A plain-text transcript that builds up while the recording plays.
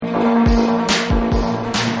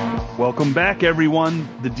Welcome back, everyone.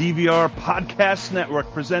 The DVR Podcast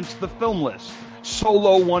Network presents The Film List,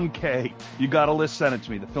 Solo 1K. You got a list, send it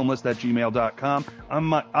to me, thefilmlist@gmail.com.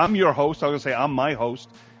 I'm your host. I was going to say I'm my host.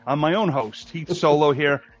 I'm my own host, Heath Solo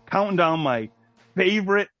here, counting down my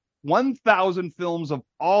favorite 1,000 films of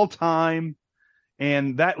all time.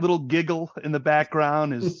 And that little giggle in the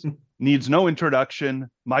background needs no introduction.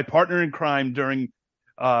 My partner in crime during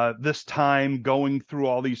this time going through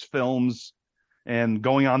all these films and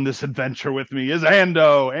going on this adventure with me is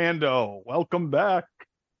Ando. Ando, welcome back.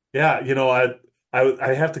 Yeah,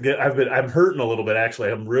 I have to get. I'm hurting a little bit actually.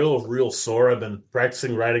 I'm real sore. I've been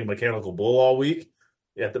practicing riding mechanical bull all week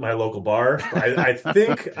at my local bar. I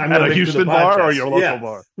think I'm at going a to Houston bar or your local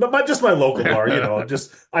bar. No, just my local bar. I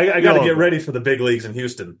got to get ready for the big leagues in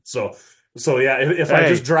Houston. So yeah, if I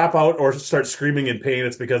just drop out or start screaming in pain,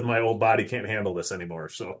 it's because my old body can't handle this anymore.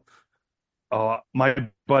 So. My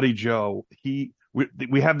buddy Joe, we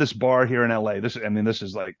have this bar here in LA. This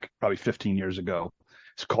is like probably 15 years ago.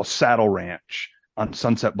 It's called Saddle Ranch on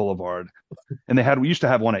Sunset Boulevard, and we used to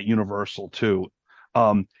have one at Universal too.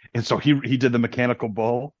 And so he did the mechanical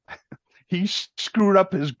bull. He screwed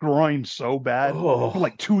up his groin so bad for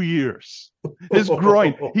like 2 years. His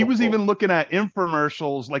groin. He was even looking at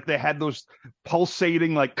infomercials, like they had those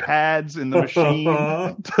pulsating like pads in the machine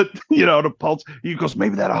to pulse. He goes,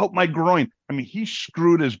 maybe that'll help my groin. I mean, he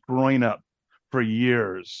screwed his groin up for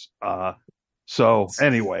years. So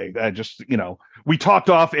anyway, we talked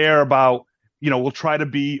off air about, we'll try to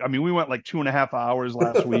be. I mean, we went like 2.5 hours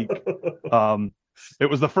last week. It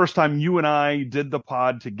was the first time you and I did the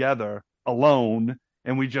pod together alone,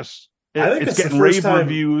 and we just it's getting rave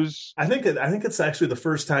reviews. I think it's actually the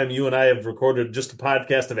first time you and I have recorded just a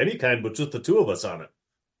podcast of any kind, but just the two of us on it.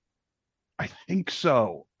 I think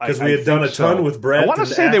so, because we had done a ton with Brett. I want to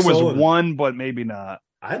say there was one, but maybe not.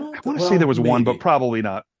 I want to say there was one, but probably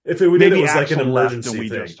not. If we did, it was Axel like an emergency and we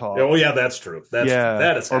thing. Just talked. Oh yeah, that's true.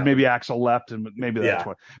 That is. Or maybe Axel left, and maybe that's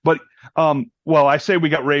one. But well, I say we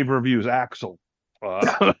got rave reviews. Axel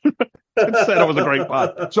said it was a great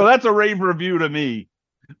pod, so that's a rave review to me.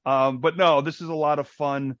 But no, this is a lot of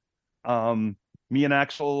fun. Me and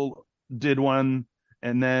Axel did one,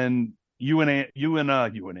 and then you and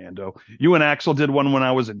Ando, you and Axel did one when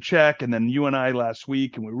I was in Czech, and then you and I last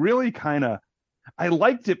week, and we really I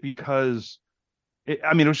liked it because it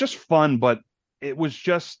was just fun, but it was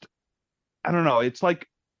just, I don't know. It's like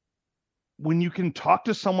when you can talk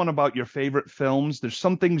to someone about your favorite films, there's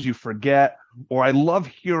some things you forget, or I love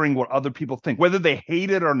hearing what other people think, whether they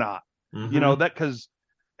hate it or not. Mm-hmm. That because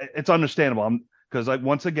it's understandable. Because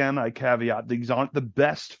once again, I caveat, these aren't the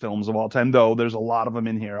best films of all time, though there's a lot of them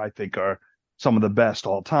in here I think are some of the best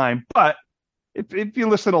all time. But if you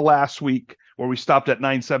listen to last week where we stopped at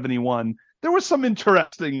 971, there was some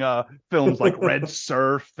interesting films like Red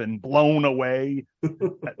Surf and Blown Away.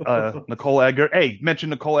 Nicole Egger. Hey, mentioned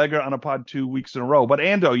Nicole Egger on a pod 2 weeks in a row. But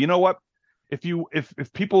Ando, you know what? If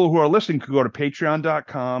people who are listening could go to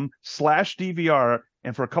patreon.com/DVR,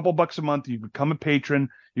 and for a couple bucks a month, you become a patron.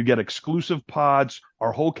 You get exclusive pods,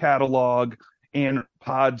 our whole catalog, and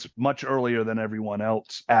pods much earlier than everyone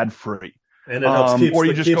else, ad-free. And it helps keep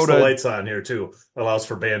the lights on here too. Allows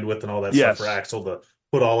for bandwidth and all that stuff for Axel to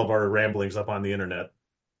put all of our ramblings up on the internet.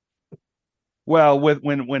 Well,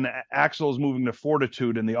 when Axel's moving to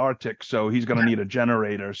Fortitude in the Arctic, so he's going to need a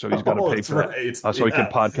generator, so he's got to pay for it, so he can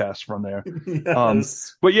podcast from there.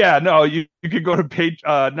 Yes. But yeah, no, you could go to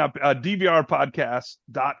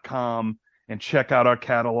DVRpodcast.com and check out our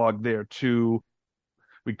catalog there too.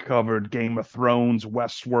 We covered Game of Thrones,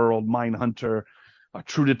 Westworld, Mindhunter,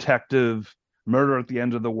 True Detective, Murder at the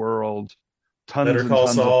End of the World, tons of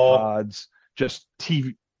pods, just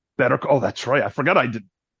TV. Oh, that's right. I forgot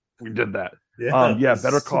we did that. Yeah.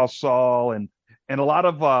 Better Call Saul and a lot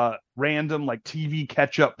of random like TV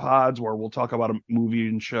catch-up pods where we'll talk about a movie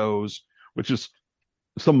and shows, which is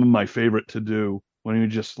some of my favorite to do when you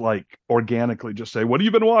just like organically just say, what have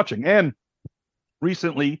you been watching? And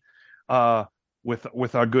recently,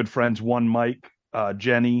 with our good friends, One Mike,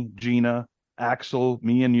 Jenny, Gina, Axel,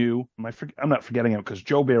 me and you, I'm not forgetting it because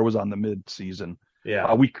Joe Bear was on the mid-season.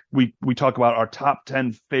 Yeah. We talk about our top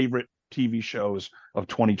 10 favorite TV shows of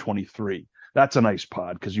 2023. That's a nice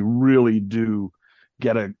pod because you really do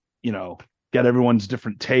get everyone's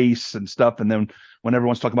different tastes and stuff. And then when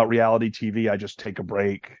everyone's talking about reality TV, I just take a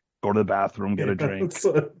break, go to the bathroom, get a drink.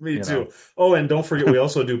 Me too. Oh, and don't forget, we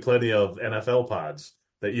also do plenty of NFL pods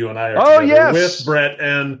that you and I are together with Brett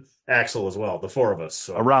and Axel as well, the four of us.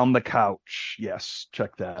 So. Around the couch. Yes,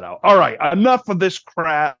 check that out. All right, enough of this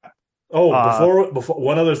crap. Oh, before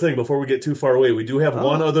one other thing, before we get too far away, we do have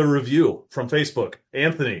one other review from Facebook.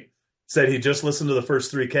 Anthony said he just listened to the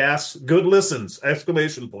first 3 casts. Good listens!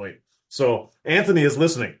 Exclamation point. So Anthony is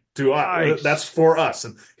listening to us. Nice. That's for us,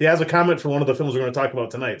 and he has a comment for one of the films we're going to talk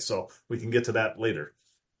about tonight. So we can get to that later.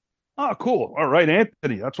 Oh, cool. All right,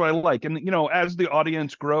 Anthony. That's what I like. And as the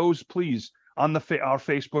audience grows, please on our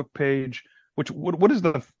Facebook page. What is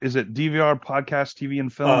it DVR podcast TV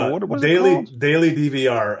and film? Or what is Daily it called? Daily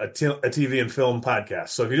DVR, a TV and film podcast.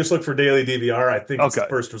 So if you just look for Daily DVR, I think it's the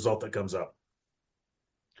first result that comes up.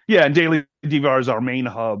 Yeah, and Daily DVR is our main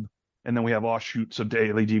hub, and then we have offshoots of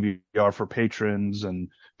Daily DVR for patrons and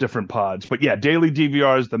different pods. But yeah, Daily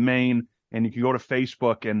DVR is the main, and you can go to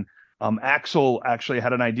Facebook. And Axel actually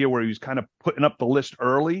had an idea where he was kind of putting up the list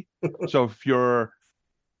early. So if you're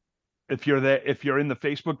in the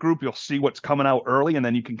Facebook group, you'll see what's coming out early, and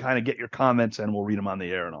then you can kind of get your comments and we'll read them on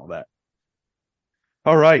the air and all that.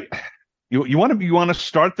 All right. You want to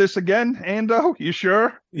start this again, Ando? You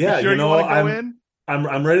sure? Yeah, you want to go in?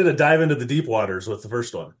 I'm ready to dive into the deep waters with the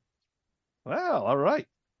first one. Well, all right.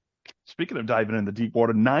 Speaking of diving into the deep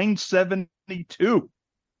water, 972.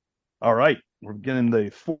 All right. We're beginning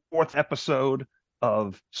the 4th episode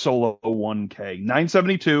of Solo 1K.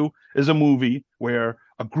 972 is a movie where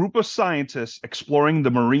a group of scientists exploring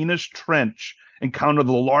the Marianas Trench encounter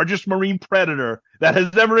the largest marine predator that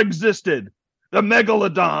has ever existed, the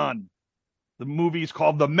Megalodon. The movie is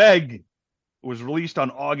called The Meg. It was released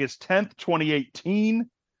on August 10th, 2018.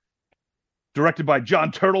 Directed by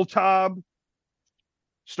John Turteltaub.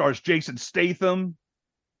 Stars Jason Statham,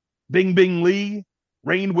 Bing Bing Lee,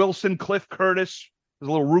 Rainn Wilson, Cliff Curtis. There's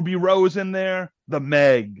a little Ruby Rose in there. The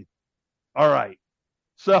Meg. All right.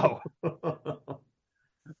 So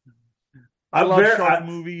I love shark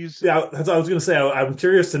movies. Yeah, that's what I was going to say. I'm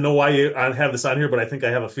curious to know why you have this on here, but I think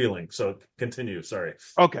I have a feeling. So continue. Sorry.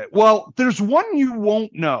 Okay. Well, there's one you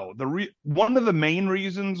won't know. One of the main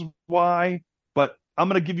reasons why, but I'm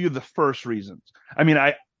going to give you the first reasons. I mean,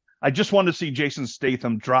 I just wanted to see Jason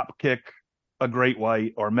Statham drop kick a great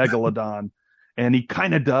white or Megalodon, and he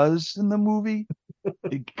kind of does in the movie.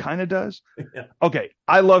 He kind of does. Yeah. Okay.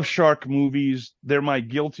 I love shark movies. They're my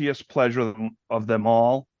guiltiest pleasure of them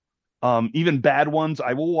all. Even bad ones,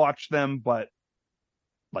 I will watch them, but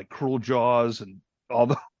like Cruel Jaws and all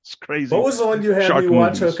those crazy. What was the one you had me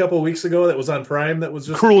watch a couple of weeks ago that was on Prime? That was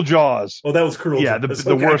just Cruel Jaws. Oh, that was Cruel. Yeah, Jaws.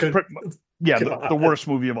 the worst. The worst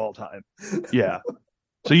movie of all time. Yeah.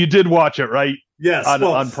 So you did watch it, right? Yes.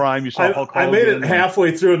 On Prime, you saw Hulk Hogan. I made it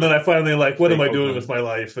halfway through, and then I finally what am I doing with my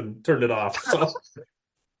life, and turned it off. So.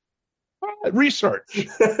 Research.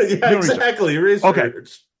 Yeah, exactly. Research. Okay.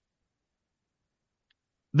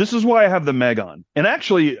 This is why I have the Meg on. And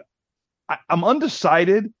actually, I'm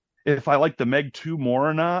undecided if I like the Meg 2 more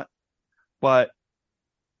or not. But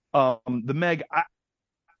the Meg,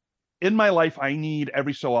 in my life, I need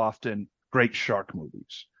every so often great shark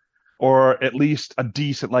movies. Or at least a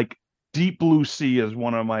decent, like Deep Blue Sea is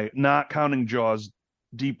one of my, not counting Jaws,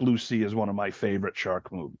 Deep Blue Sea is one of my favorite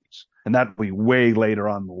shark movies. And that will be way later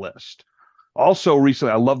on the list. Also,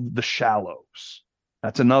 recently, I love The Shallows.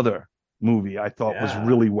 That's another movie I thought was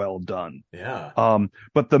really well done. Yeah.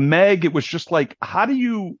 But the Meg, it was just like, how do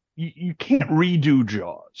you can't redo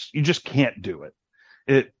Jaws. You just can't do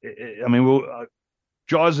it.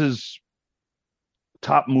 Jaws is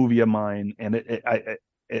top movie of mine, and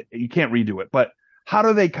you can't redo it. But how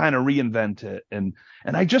do they kind of reinvent it? And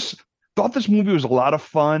I just thought this movie was a lot of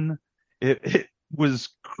fun. It was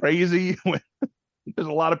crazy when there's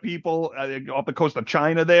a lot of people off the coast of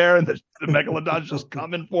China there, and the Megalodon's just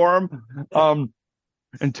coming for them,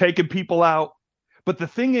 and taking people out. But the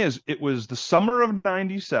thing is, it was the summer of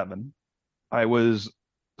 '97. I was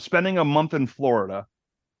spending a month in Florida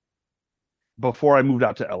before I moved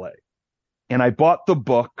out to LA. And I bought the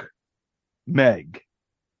book Meg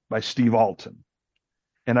by Steve Alten.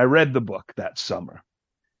 And I read the book that summer. I'm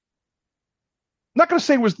not going to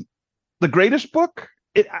say it was the greatest book.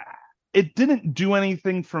 It didn't do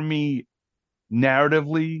anything for me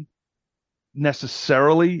narratively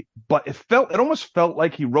necessarily, but it almost felt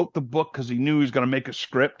like he wrote the book because he knew he was going to make a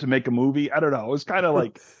script to make a movie. I don't know. It was kind of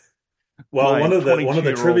like, well, one of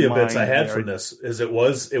the trivia bits I had from this is it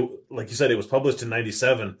like you said, it was published in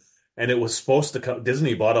 '97, and it was supposed to come.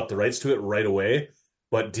 Disney bought up the rights to it right away,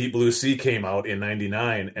 but Deep Blue Sea came out in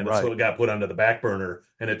 '99, and so it got put onto the back burner,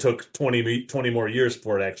 and it took 20 more years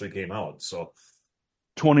before it actually came out. So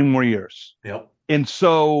 20 more years. Yep. And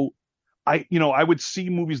so I would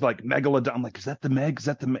see movies like Megalodon. I'm like, is that the Meg? Is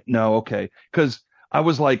that the Meg? No, okay. Because I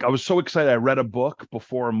was so excited. I read a book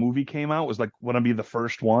before a movie came out. It was like, want to be the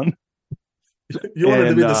first one. You wanted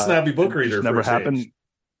to be the snobby book reader. Never happened.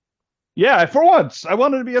 Yeah, for once, I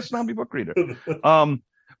wanted to be a snobby book reader.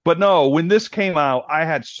 But no, when this came out, I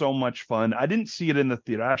had so much fun. I didn't see it in the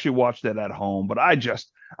theater. I actually watched it at home, but I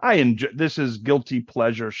enjoy this is guilty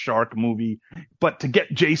pleasure shark movie. But to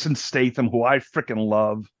get Jason Statham, who I freaking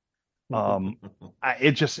love,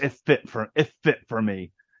 it fit for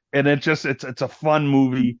me. And it's a fun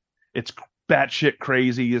movie. It's batshit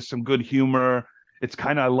crazy. There's some good humor. It's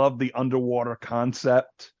kind of I love the underwater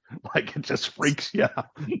concept. Like it just freaks you out.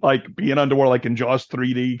 Like being underwater, like in Jaws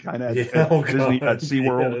 3D, kind of at Disney at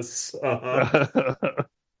SeaWorld. Yes. Uh-huh.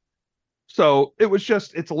 So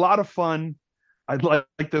it's a lot of fun. I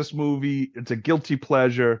like this movie. It's a guilty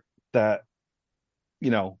pleasure that,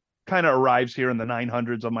 kind of arrives here in the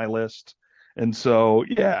 900s on my list. And so,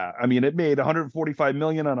 yeah, I mean, it made 145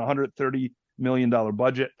 million on a $130 million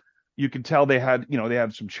budget. You could tell they have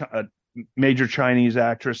some major Chinese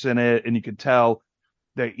actress in it, and you could tell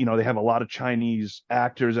they have a lot of Chinese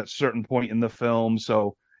actors at certain point in the film.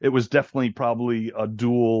 So it was definitely probably a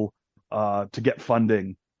duel to get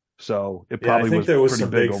funding. So it probably I think there was pretty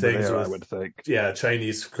some big big over things there, with, I would think.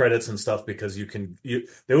 Chinese credits and stuff because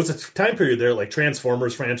there was a time period there like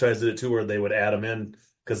Transformers franchise did it too where they would add them in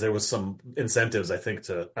because there was some incentives I think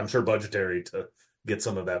I'm sure budgetary to get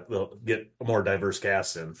some of that get a more diverse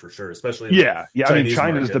cast in for sure, especially in yeah. I mean,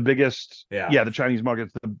 China's market. the biggest. Yeah, the Chinese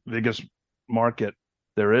market's the biggest market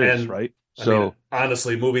there is, and right? I mean,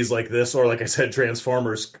 honestly, movies like this, or like I said,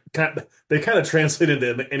 Transformers, they kind of translate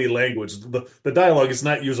into any language. The dialogue is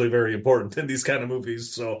not usually very important in these kind of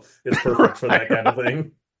movies, so it's perfect for that kind of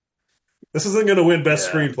thing. This isn't going to win best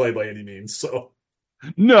screenplay by any means. So,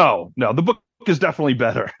 no, the book is definitely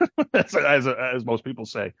better, as most people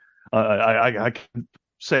say. I can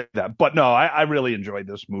say that, but no, I really enjoyed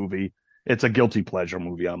this movie. It's a guilty pleasure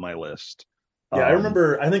movie on my list. Yeah, I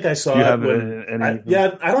remember. I think I saw it when. I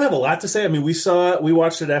don't have a lot to say. I mean, we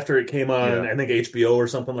watched it after it came on. I think HBO or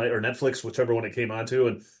something or Netflix, whichever one it came on to.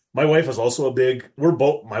 And my wife is also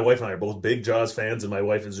my wife and I are both big Jaws fans, and my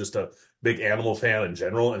wife is just a big animal fan in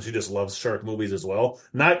general, and she just loves shark movies as well.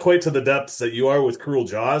 Not quite to the depths that you are with Cruel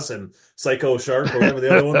Jaws and Psycho Shark or whatever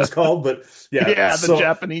the other one was called, but the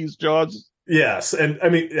Japanese Jaws. Yes, and I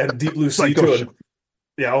mean, and Deep Blue Sea too. And,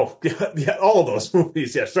 all of those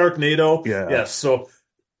movies. Yeah, Sharknado. Yeah. Yes. So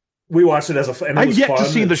we watched it as a and it I've yet fun. to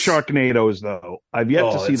see the Sharknados though. I've yet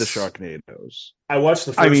to see the Sharknados. I watched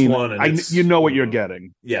the first one and you know what you're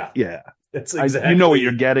getting. Yeah. It's exactly you know what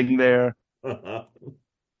you're getting there. Uh-huh.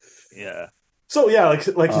 Yeah. So like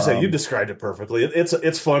you said, you described it perfectly.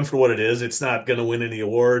 It's fun for what it is. It's not going to win any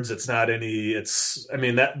awards. It's not any I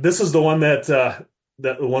mean this is the one that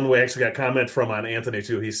the one we actually got comment from on Anthony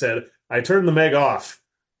too. He said, "I turned the Meg off.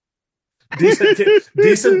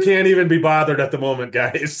 Decent can't even be bothered at the moment,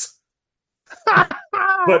 guys."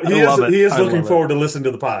 But he is looking forward to listening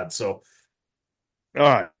to the pod. So, all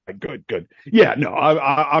right, good. Yeah, no,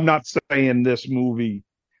 I'm not saying this movie.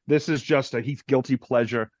 This is just a Heath guilty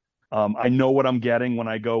pleasure. I know what I'm getting when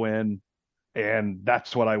I go in, and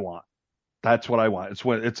that's what I want. That's what I want.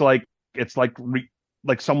 It's like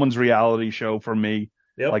someone's reality show for me.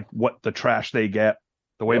 Yep. Like what the trash they get.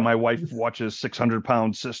 The way my wife watches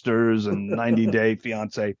 600-Pound Sisters and 90 Day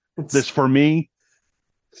Fiance. This for me,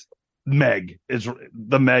 Meg is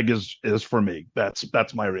for me.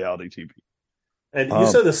 That's my reality TV. And you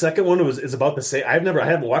said the second one is about the same. I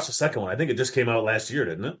haven't watched the second one. I think it just came out last year,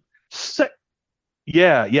 didn't it?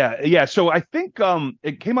 Yeah. So I think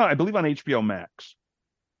it came out, I believe, on HBO Max.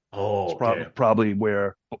 Oh, it's probably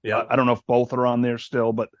where I don't know if both are on there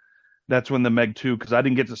still, but that's when the Meg 2, because I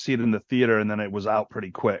didn't get to see it in the theater, and then it was out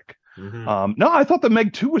pretty quick. Mm-hmm. No, I thought the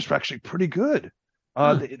Meg 2 was actually pretty good.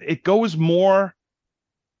 It goes more.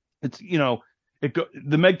 It's the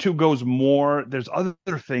Meg 2 goes more. There's other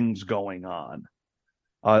things going on,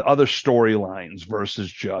 other storylines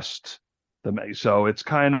versus just the Meg. So it's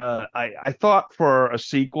kind of I thought for a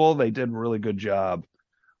sequel they did a really good job.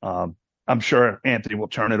 I'm sure Anthony will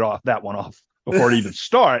turn that one off before it even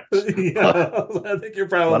starts. Yeah, I think you're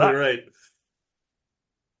probably right.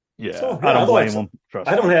 Yeah, so, I don't blame him.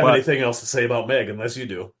 I don't have anything else to say about Meg unless you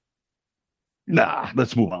do. Nah,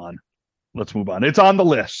 let's move on. It's on the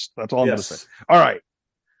list. That's all I'm going to say. All right.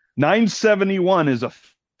 971 is a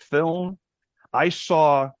film I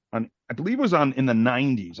saw I believe it was in the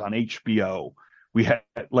 90s on HBO. We had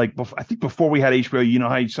I think before we had HBO, you know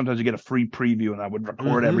how sometimes you get a free preview, and I would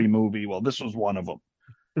record every movie. Well, this was one of them.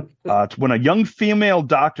 It's when a young female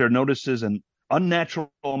doctor notices an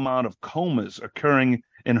unnatural amount of comas occurring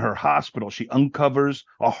in her hospital. She uncovers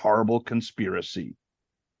a horrible conspiracy.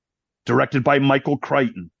 Directed by Michael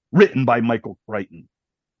Crichton, written by Michael Crichton.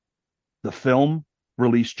 The film,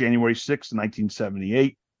 released January 6,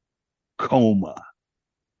 1978. Coma.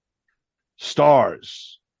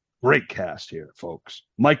 Stars great cast here, folks.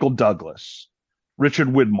 Michael Douglas, Richard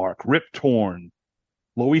Widmark, Rip Torn,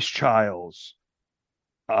 Louise Childs,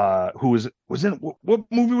 who was in what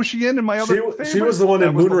movie was she in? In my other favorite? She was the one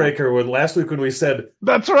in Moonraker. When last week when we said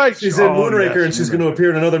that's right, she's in Moonraker and she's going to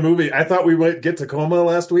appear in another movie. I thought we might get Tacoma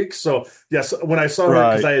last week. So yes, when I saw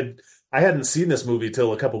her, because I hadn't seen this movie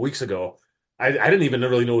till a couple weeks ago. I didn't even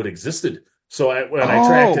really know it existed. So when I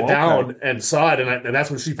tracked it down and saw it, and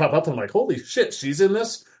that's when she popped up, I'm like, holy shit, she's in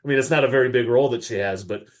this. I mean, it's not a very big role that she has,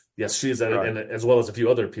 but yes, she's in it, and as well as a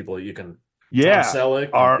few other people that you can. Yeah, Tom Selleck,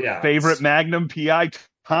 our favorite Magnum PI,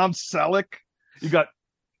 Tom Selleck. You got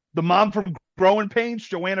the mom from Growing Pains,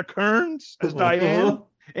 Joanna Kearns as Diane.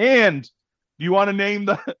 And you want to name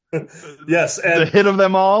the the hit of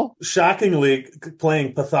them all? Shockingly,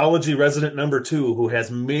 playing pathology resident number 2, who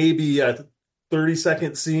has maybe a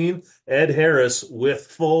 30-second scene, Ed Harris with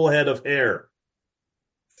full head of hair.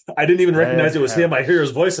 I didn't even recognize it was him. I hear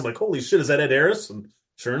his voice. I'm like, holy shit, is that Ed Harris? And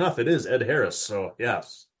sure enough, it is Ed Harris. So,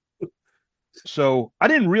 yes. So I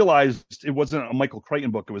didn't realize it wasn't a Michael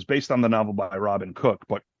Crichton book. It was based on the novel by Robin Cook,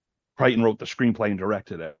 but Crichton wrote the screenplay and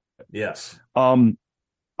directed it. Yes.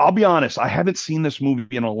 I'll be honest, I haven't seen this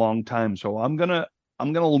movie in a long time, so I'm gonna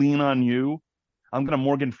lean on you. I'm gonna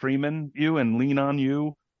Morgan Freeman you and lean on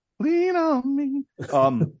you. Lean on me.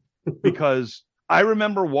 Because I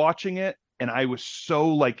remember watching it and I was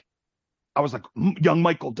so I was like young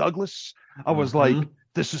Michael Douglas. I was like,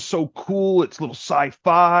 this is so cool. It's a little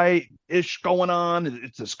sci-fi-ish going on.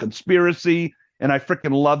 It's this conspiracy, and I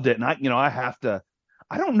freaking loved it. And I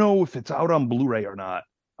don't know if it's out on Blu-ray or not.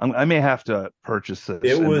 I may have to purchase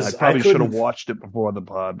this. I probably should have watched it before the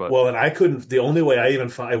pod, but and I couldn't. The only way I even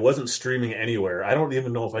found it wasn't streaming anywhere. I don't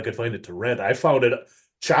even know if I could find it to rent. I found it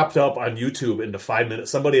chopped up on YouTube into 5 minutes.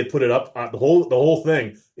 Somebody had put it up the whole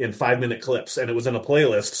thing in 5-minute clips, and it was in a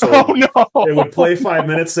playlist. So it would play 5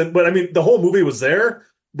 minutes. But I mean, the whole movie was there,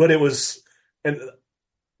 but it was. And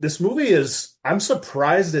this movie is. I'm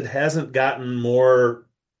surprised it hasn't gotten more.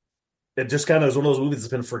 It just kind of is one of those movies that's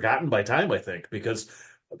been forgotten by time, I think, because.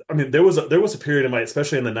 I mean, there was a period in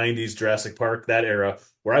especially in the 90s, Jurassic Park, that era,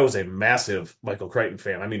 where I was a massive Michael Crichton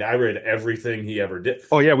fan. I mean, I read everything he ever did.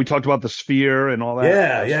 Oh yeah, we talked about the Sphere and all that.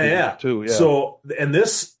 Yeah. Too. Yeah. So, and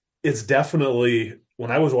this is definitely when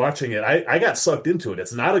I was watching it, I got sucked into it.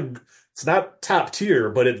 It's not top tier,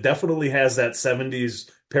 but it definitely has that 70s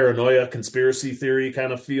paranoia conspiracy theory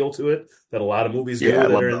kind of feel to it that a lot of movies do that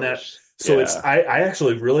are in that. So I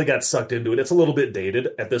actually really got sucked into it. It's a little bit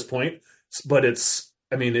dated at this point, but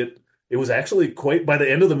I mean, it was actually quite. By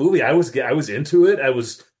the end of the movie, I was into it. I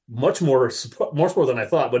was much more than I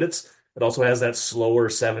thought. But it also has that slower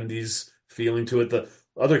 70s feeling to it. The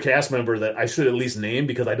other cast member that I should at least name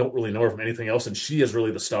because I don't really know her from anything else, and she is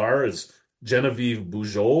really the star, is Genevieve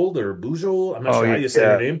Bujold or Bujol. I'm not sure how you say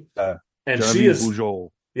her name. And Genevieve she is Bujold.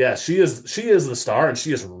 Yeah, she is the star, and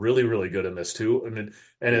she is really, really good in this too.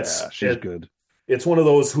 She's good. It's one of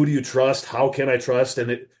those, who do you trust? How can I trust?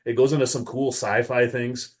 And it goes into some cool sci-fi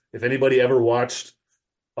things. If anybody ever watched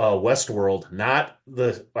Westworld,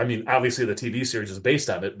 obviously the TV series is based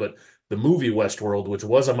on it, but the movie Westworld, which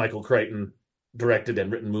was a Michael Crichton directed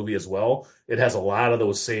and written movie as well, it has a lot of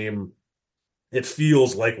those same, it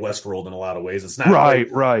feels like Westworld in a lot of ways. It's not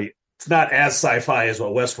right. It's not as sci-fi as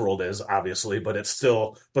what Westworld is, obviously, but there's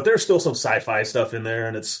still some sci-fi stuff in there,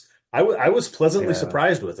 and I was pleasantly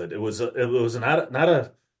surprised with it. It was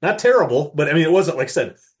not terrible, but I mean, it wasn't, like I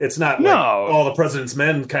said, it's not like all the President's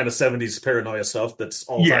Men kind of 70s paranoia stuff that's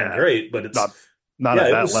all time great, but it's not at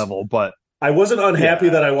that level. But I wasn't unhappy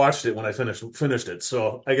that I watched it when I finished it.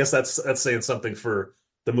 So I guess that's saying something for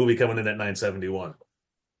the movie coming in at 971.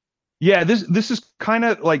 Yeah, this is kind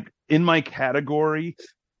of like in my category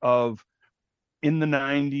of in the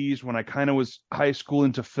 90s when I kind of was high school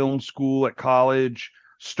into film school at college,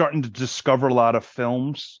 starting to discover a lot of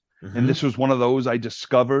films. And this was one of those I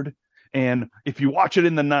discovered. And if you watch it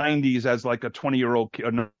in the 90s as like a 20-year-old kid,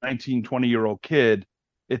 a 19, 20-year-old kid,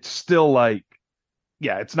 it's still like,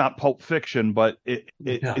 it's not Pulp Fiction, but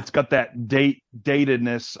it's got that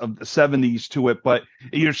datedness of the 70s to it, but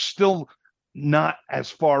you're still not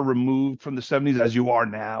as far removed from the 70s as you are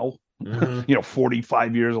now,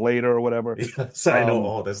 45 years later or whatever. Yes, I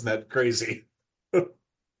know. Isn't that crazy?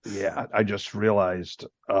 Yeah, I just realized.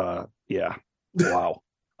 Wow.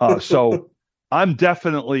 So I'm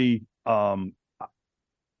definitely. Okay.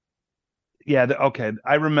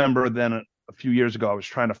 I remember then a few years ago I was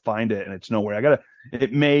trying to find it and it's nowhere.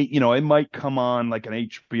 It might come on like an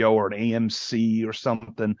HBO or an AMC or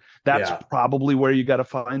something. That's probably where you got to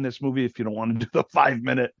find this movie if you don't want to do the 5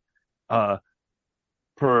 minute per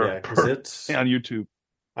on YouTube.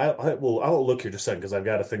 I'll look here just a second because I've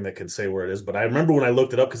got a thing that can say where it is. But I remember when I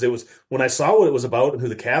looked it up because it was when I saw what it was about and who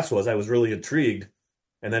the cast was, I was really intrigued.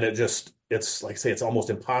 And then it's like I say, it's almost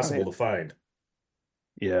Oh, impossible yeah. to find.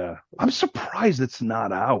 Yeah. I'm surprised it's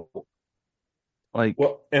not out. Like,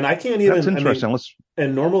 Well, and I can't that's even, I mean, interesting. Let's,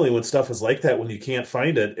 and normally when stuff is like that, when you can't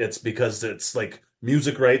find it, it's because it's like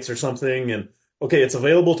music rights or something. And okay, it's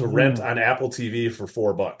available to rent Hmm. on Apple TV for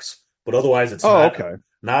 $4, but otherwise it's Oh, not okay.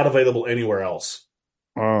 not available anywhere else.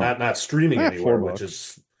 Oh, Not streaming $4. anywhere, which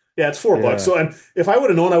is yeah, it's $4. Yeah. So and if I would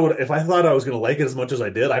have known, I would if I thought I was going to like it as much as I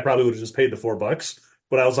did, I probably would have just paid the $4.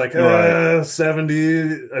 But I was like, Right.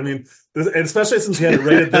 70. I mean, and especially since you had it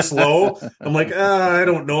rated this low, I'm like, I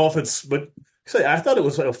don't know if it's. But say, I thought it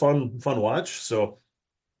was a fun watch. So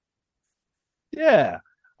Yeah.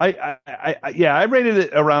 Yeah, I rated it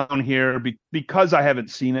around here because I haven't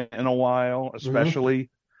seen it in a while, mhm. especially,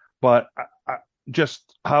 but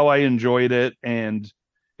just how I enjoyed it. And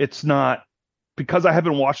it's not because I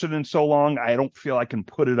haven't watched it in so long, I don't feel I can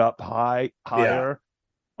put it up Yeah. higher.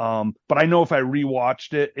 But I know if I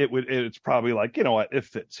rewatched it, it's probably like, you know what, it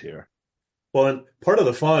fits here. Well, and part of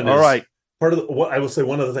the fun All is right. part of what I will say.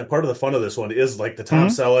 One of the thing, part of the fun of this one is like the Tom Hmm.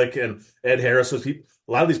 Selleck and Ed Harris was people.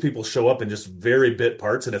 A lot of these people show up in just very bit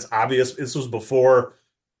parts, and it's obvious. This was before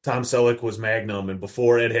Tom Selleck was Magnum, and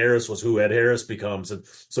before Ed Harris was who Ed Harris becomes, and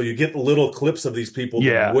so you get little clips of these people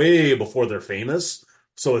Yeah. way before they're famous.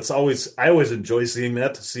 So it's always I always enjoy seeing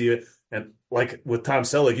that to see it, and like with Tom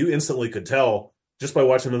Selleck, you instantly could tell just by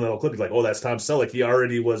watching the little clip. You're like, oh, that's Tom Selleck. He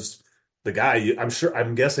already was the guy. I'm sure.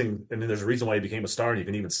 I'm guessing. I mean, there's a reason why he became a star, and you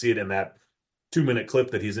can even see it in that 2 minute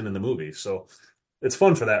clip that he's in the movie. So it's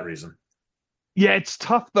fun for that reason. Yeah, it's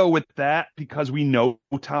tough though with that because we know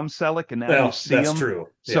Tom Selleck and now you Well, see that's him. true.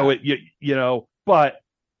 So Yeah. you know, but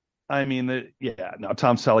I mean, yeah, no,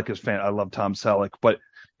 Tom Selleck is fan. I love Tom Selleck, but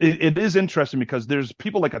it is interesting because there's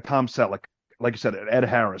people like a Tom Selleck, like I said, Ed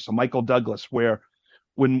Harris, a Michael Douglas, where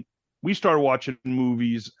when we started watching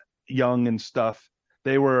movies young and stuff,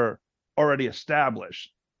 they were already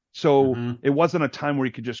established. So Hmm. it wasn't a time where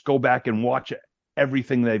you could just go back and watch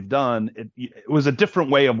everything they've done. It was a different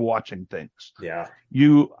way of watching things. Yeah.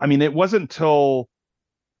 I mean, it wasn't until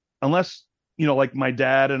unless like my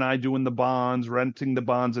dad and I doing the bonds, renting the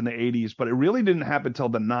bonds in the 80s, but it really didn't happen until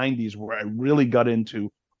the 90s where I really got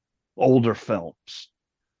into older films.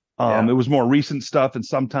 Yeah. It was more recent stuff, and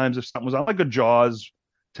sometimes if something was on like a Jaws,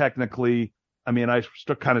 technically, I mean, I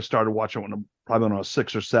kind of started watching probably when I was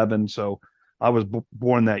 6 or 7, so I was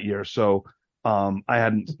born that year, so I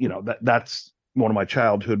hadn't, that's one of my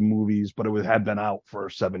childhood movies, but had been out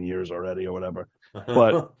for 7 years already or whatever.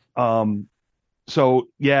 But um, so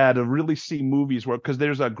yeah, to really see movies where because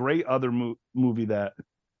there's a great other movie that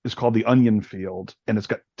is called The Onion Field, and it's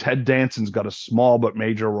got Ted Danson's got a small but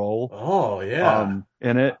major role Oh, yeah.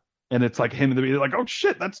 in it, and it's like him in the like, oh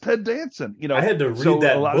shit, that's Ted Danson, I had to read so a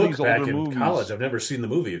that lot of book these older back in college. movies. I've never seen the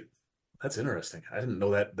movie. That's interesting. I didn't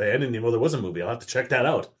know that. I didn't even know there was a movie. I'll have to check that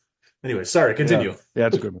out. Anyway, sorry, Yeah, continue. yeah,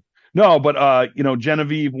 it's a good one. No, but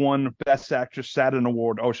Genevieve won Best Actress, Saturn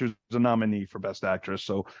Award. Oh, she was a nominee for Best Actress.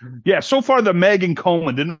 So yeah, so far the Megan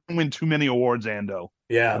Coleman didn't win too many awards, Ando.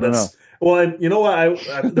 Yeah, I don't know. that's well, and you know what?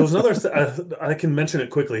 There was another. I can mention it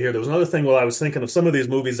quickly here. There was another thing while I was thinking of some of these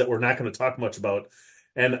movies that we're not going to talk much about,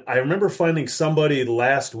 and I remember finding somebody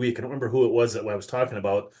last week. I don't remember who it was that I was talking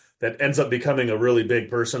about that ends up becoming a really big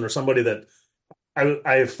person, or somebody that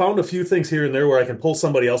I found a few things here and there where I can pull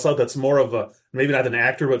somebody else out that's more of a maybe not an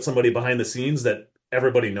actor, but somebody behind the scenes that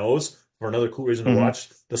everybody knows for another cool reason to Hmm. watch.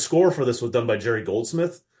 The score for this was done by Jerry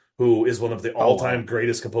Goldsmith, who is one of the Oh all-time wow.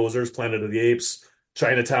 greatest composers: Planet of the Apes,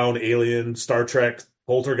 Chinatown, Alien, Star Trek,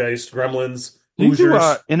 Poltergeist, Gremlins, Did he do a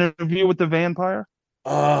Hoosiers. Interview with the Vampire?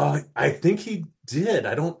 I think he did.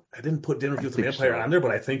 I didn't put Dinner I with the think Vampire on so. there,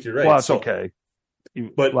 but I think you're Well, right. it's So, okay. A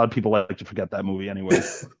but lot of people like to forget that movie anyway.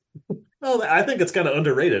 well, I think it's kind of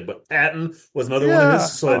underrated, but Patton was another one of his. Yeah.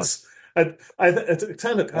 So Oh, it's kind of I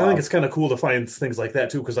think wow. it's kind of cool to find things like that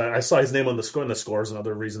too because I saw his name on the score and the score is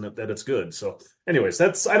another reason that it's good. So, anyways,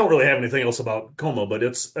 that's I don't really have anything else about Como, but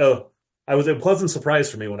it's I was a pleasant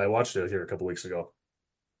surprise for me when I watched it here a couple weeks ago.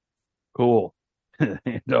 Cool.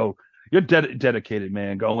 No, you're dedicated,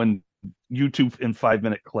 man. Going YouTube in 5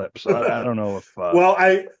 minute clips. I don't know if Well,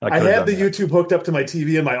 I I could have had done the that. YouTube hooked up to my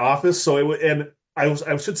TV in my office, so and I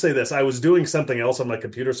should say this. I was doing something else on my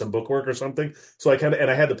computer, some bookwork or something. So I kind of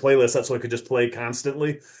and I had the playlist that so I could just play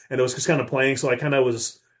constantly, and it was just kind of playing. So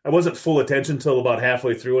I wasn't full attention till about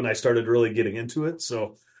halfway through, and I started really getting into it.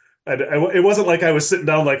 So it wasn't like I was sitting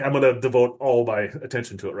down like I'm going to devote all my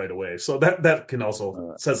attention to it right away. So that can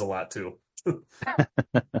also Uh, says a lot too.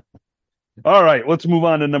 all right, let's move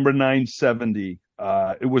on to number 970.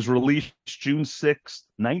 It was released June 6th,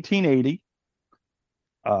 1980.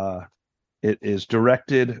 Uh, it is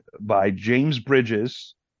directed by James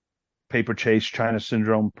Bridges, Paper Chase, China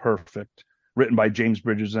Syndrome, Perfect, written by James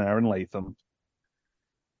Bridges and Aaron Latham.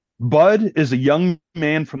 Bud is a young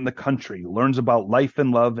man from the country, learns about life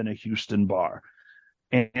and love in a Houston bar.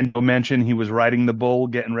 And mentioned he was riding the bull,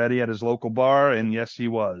 getting ready at his local bar, and yes, he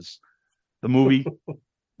was. The movie,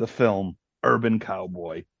 the film, Urban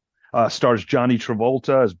Cowboy, stars Johnny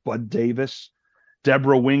Travolta as Bud Davis,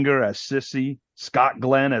 Deborah Winger as Sissy, Scott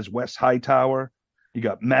Glenn as Wes Hightower. You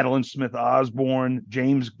got Madeline Smith Osborne,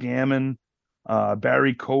 James Gammon,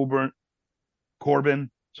 Barry Corbin,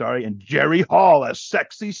 and Jerry Hall as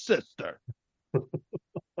Sexy Sister.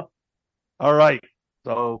 All right.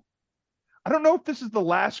 So I don't know if this is the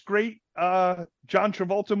last great John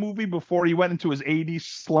Travolta movie before he went into his 80s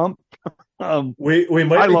slump. We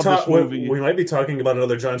might be talking about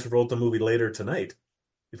another John Travolta movie later tonight.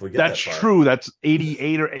 If we get That's that far. True. That's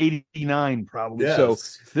 88 or 89 probably. Yes. So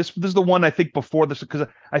this is the one I think before this, because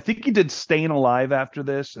I think he did Staying Alive after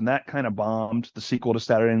this, and that kind of bombed, the sequel to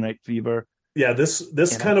Saturday Night Fever. Yeah,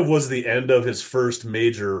 this kind of was the end of his first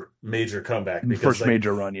major comeback. First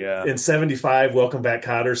major run, yeah. In 75, Welcome Back,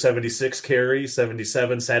 Kotter. 76, Carrie.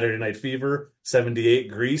 77, Saturday Night Fever. 78,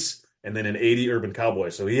 Grease. And then in 80, Urban Cowboy.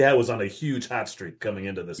 So he was on a huge hot streak coming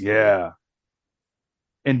into this movie. Yeah.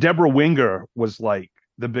 And Deborah Winger was like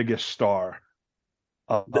the biggest star,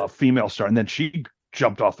 female star. And then she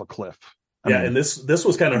jumped off a cliff. I mean, and this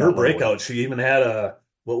was kind of her breakout. She even had a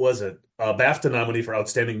BAFTA nominee for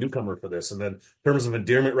Outstanding Newcomer for this. And then Terms of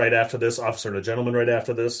Endearment right after this, Officer and a Gentleman right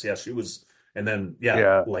after this. Yeah, she was, and then,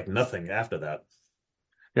 like nothing after that.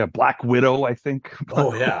 Yeah, Black Widow, I think.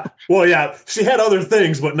 Oh, yeah. Well, yeah, she had other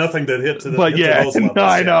things, but nothing that hit to the But yeah, those levels. No,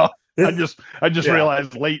 I know. I just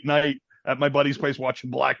realized late night at my buddy's place watching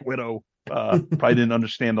Black Widow. Probably didn't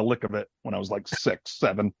understand the lick of it when I was like 6,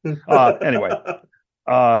 7. Anyway.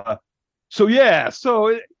 So you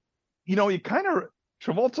kind of,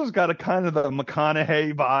 Travolta's got a kind of the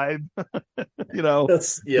McConaughey vibe,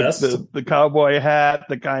 Yes. The cowboy hat,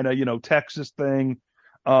 the kind of, Texas thing.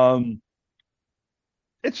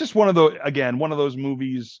 It's just one of those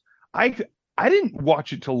movies. I didn't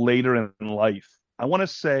watch it till later in life. I want to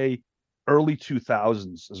say early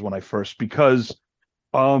 2000s is when I first, because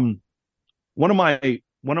one of my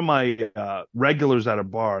regulars at a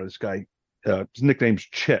bar, this guy, his nickname's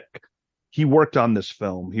Chick. He worked on this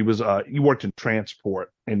film. He worked in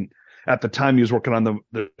transport, and at the time he was working on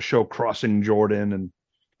the show Crossing Jordan, and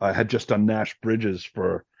had just done Nash Bridges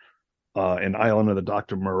for in Island of the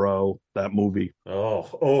Dr. Moreau, that movie.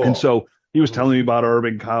 Oh. And so he was telling me about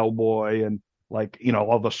Urban Cowboy and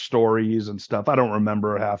all the stories and stuff. I don't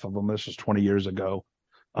remember half of them. This was 20 years ago,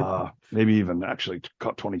 maybe even actually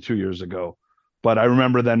 22 years ago. But I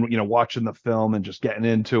remember then, watching the film and just getting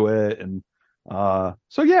into it. And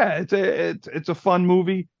so, yeah, it's a fun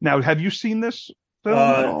movie. Now, have you seen this film,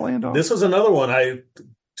 Orlando? This was another one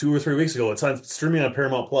 2 or 3 weeks ago. It's streaming on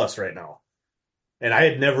Paramount Plus right now. And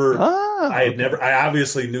I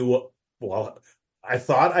obviously knew I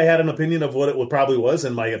thought I had an opinion of what it probably was,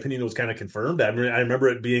 and my opinion was kind of confirmed. I remember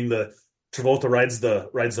it being the Travolta rides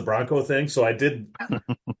the Bronco thing. So I did,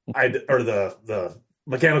 or the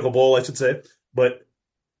Mechanical Bull, I should say. But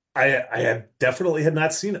I had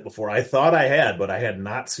not seen it before. I thought I had, but I had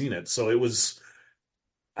not seen it. So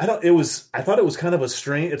I thought it was kind of a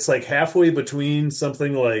strange. It's like halfway between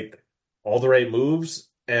something like All the Right Moves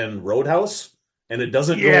and Roadhouse. And it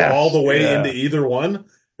doesn't go all the way into either one.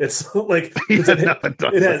 It's like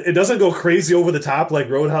it doesn't go crazy over the top like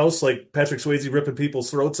Roadhouse, like Patrick Swayze ripping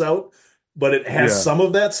people's throats out, but it has some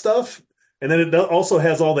of that stuff, and then it also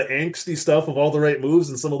has all the angsty stuff of All the Right Moves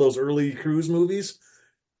and some of those early Cruise movies,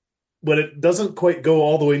 but it doesn't quite go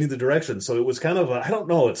all the way in either direction. So it was kind of I don't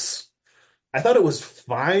know. I thought it was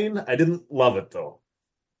fine. I didn't love it though.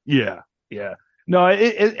 Yeah. No,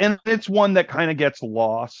 and it's one that kind of gets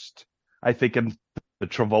lost, I think, in the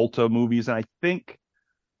Travolta movies. And I think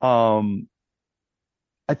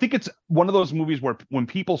it's one of those movies where when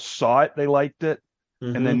people saw it, they liked it.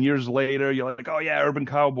 Mm-hmm. And then years later, you're like, oh yeah, Urban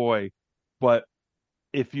Cowboy. But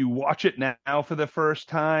if you watch it now for the first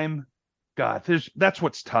time, God, that's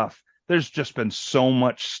what's tough. There's just been so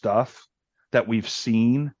much stuff that we've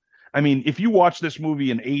seen. I mean, if you watch this movie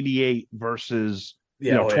in 88 versus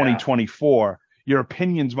 2024, your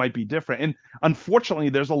opinions might be different. And unfortunately,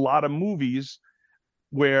 there's a lot of movies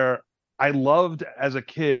where I loved as a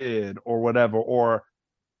kid or whatever, or,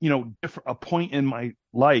 a point in my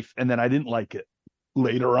life, and then I didn't like it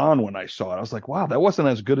later on when I saw it. I was like, wow, that wasn't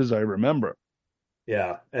as good as I remember.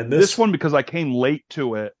 Yeah. And this one, because I came late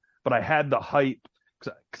to it, but I had the hype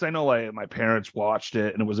because I know like my parents watched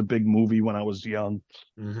it and it was a big movie when I was young.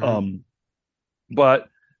 Hmm. Um, but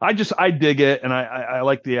I dig it, and I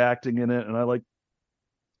like the acting in it, and I like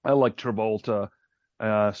Travolta.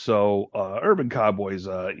 Urban Cowboys,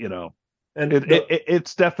 And the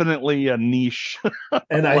it's definitely a niche.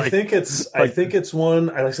 and like I like think it's one.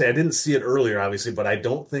 I like I say I didn't see it earlier, obviously, but I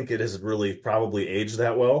don't think it has really probably aged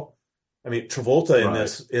that well. I mean, Travolta in right.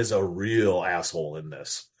 this is a real asshole in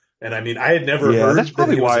this, and I mean, I had never Yeah, that's heard that probably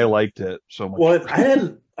he was why I a liked it so much.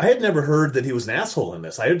 well. I had never heard that he was an asshole in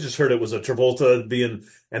this. I had just heard it was a Travolta being,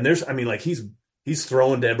 and there's, I mean, like he's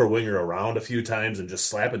throwing Deborah Winger around a few times and just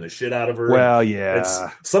slapping the shit out of her, and Well, it's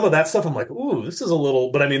yeah. some of that stuff. I'm like, ooh, this is a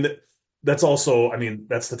little, but I mean, that's also, I mean,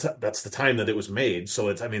 that's the time that it was made. So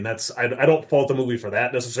it's, I mean, I don't fault the movie for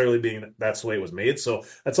that necessarily being that's the way it was made. So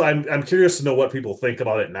that's why I'm curious to know what people think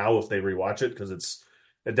about it now if they rewatch it because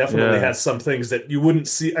it definitely Yeah. has some things that you wouldn't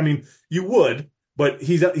see. I mean, you would, but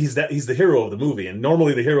he's the hero of the movie, and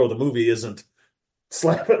normally the hero of the movie isn't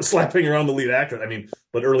slapping around the lead actor. I mean,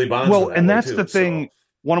 but early Bonds were Well, that and way that's the too. So thing.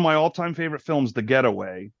 One of my all-time favorite films, The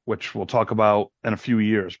Getaway, which we'll talk about in a few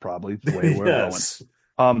years, probably the way we're going. yes.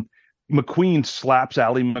 Um, McQueen slaps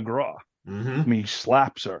Ali McGraw. I Hmm. mean, he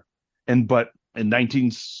slaps her, but in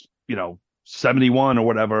 1971 or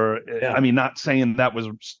whatever. I Yeah. mean, not saying that was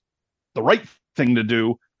the right thing to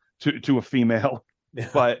do to a female, Yeah.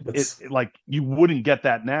 but But like you wouldn't get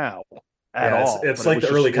that now at yeah, all. it's But it like was the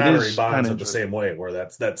early just it Connery is kind Bonds of are the interesting. same way, where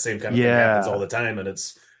that same kind of thing happens all Yeah, the time, and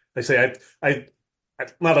it's they say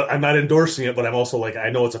I'm not endorsing it, but I'm also like I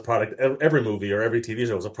know it's a product. Every movie or every TV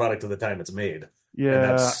show is a product of the time it's made, and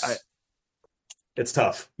yeah, it's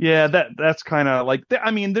tough. yeah. That's kind of like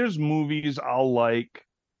I mean, there's movies I'll like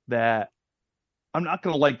that I'm not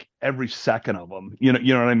gonna like every second of them. You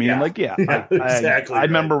know what I mean? Yeah, Like, yeah, yeah, I exactly right.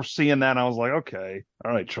 remember seeing that and I was like, okay,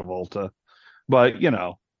 all right, Travolta. But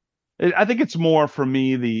I think it's more for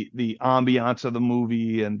me the ambiance of the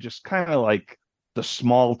movie and just kind of like the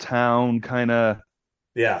small town kind of.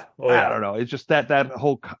 Yeah, oh I yeah, don't know. It's just that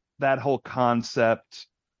whole concept.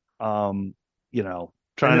 Um,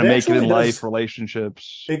 and trying it to make it in actually life, does.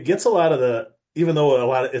 relationships. It gets a lot of even though a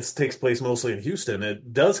lot of it takes place mostly in Houston,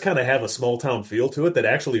 it does kind of have a small town feel to it that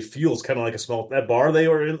actually feels kind of like a small that bar they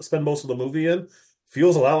were in, spend most of the movie in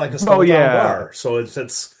feels a lot like a Oh small town yeah, bar. So it's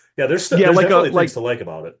yeah, yeah, there's like a definitely things like to like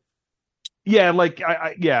about it. yeah, like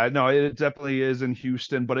yeah, no, it definitely is in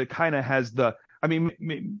Houston, but it kind of has I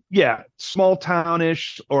mean, yeah, small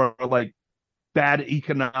townish or like bad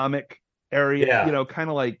economic area, Yeah, kind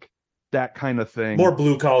of like that kind of more thing.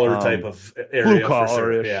 blue collar type Um, of blue area for sure.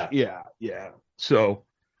 collar-ish. Yeah, Yeah, yeah. So,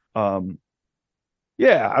 um,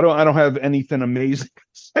 yeah, I don't have anything amazing to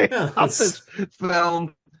say yeah, about this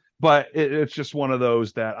film, but it's just one of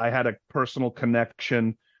those that I had a personal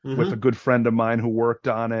connection with a hmm good friend of mine who worked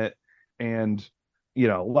on it, and a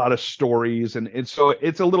lot of stories, and it's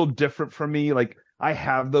a little different for me. Like I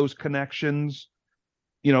have those connections,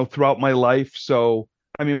 throughout my life. So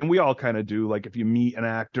I mean, we all kind of do. Like if you meet an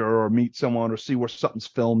actor or meet someone or see where something's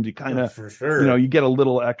filmed, you kind of, for sure. you get a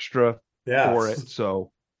little extra Yeah. for it.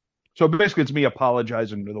 So basically, it's me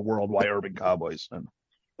apologizing to the world why Urban Cowboys and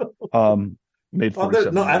made Well,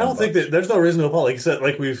 47 no, I million don't think that bucks. there's no reason to apologize.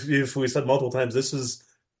 Like you said, like we said multiple times, this is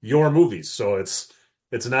your movies, so it's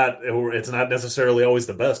not necessarily always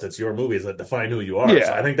the best. It's your movies that define who you are.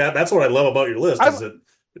 So I Yeah, think that's what I love about your list I is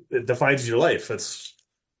it defines your life. It's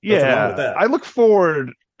nothing wrong with yeah, I that. look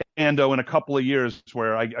forward, Ando, in a couple of years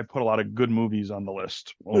where I put a lot of good movies on the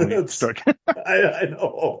list when we It's, start. I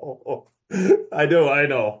know. I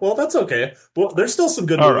know. Well, that's okay. Well, there's still some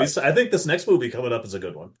good All right. movies. I think this next movie coming up is a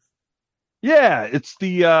good one. Yeah, it's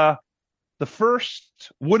the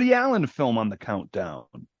first Woody Allen film on the countdown.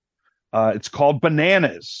 It's called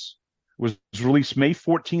Bananas. It was released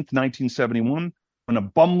May 14th, 1971. When a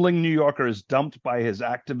bumbling New Yorker is dumped by his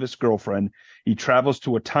activist girlfriend, he travels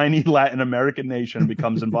to a tiny Latin American nation and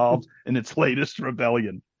becomes involved in its latest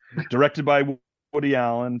rebellion. Directed by Woody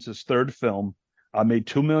Allen, it's his third film. Made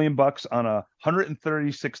 $2 million on a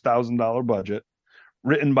 $136,000 budget.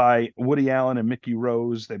 Written by Woody Allen and Mickey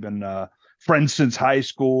Rose. They've been friends since high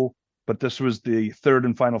school, but this was the third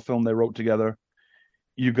and final film they wrote together.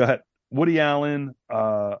 You got Woody Allen,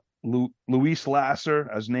 Luis Lasser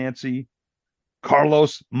as Nancy,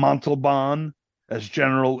 Carlos Montalban as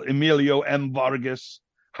General Emilio M. Vargas,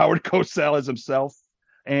 Howard Cosell as himself,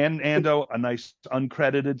 and Ando, a nice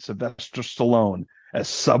uncredited Sylvester Stallone as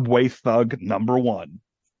Subway Thug number one.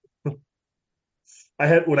 I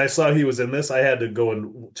had when I saw he was in this, I had to go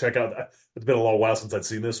and check out. It's been a long while since I'd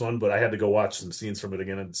seen this one, but I had to go watch some scenes from it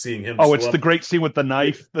again and seeing him Oh, show it's the up. great scene with the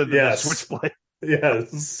knife, the Yes, switchblade.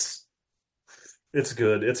 yes. It's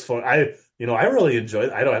good. It's fun. I really enjoy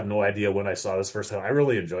it. I don't have no idea when I saw this first time. I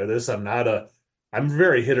really enjoy this. I'm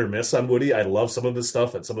very hit or miss on Woody. I love some of his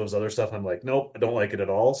stuff and some of his other stuff. I'm like, nope, I don't like it at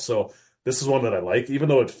all. So this is one that I like, even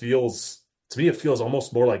though to me, it feels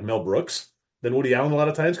almost more like Mel Brooks than Woody Allen a lot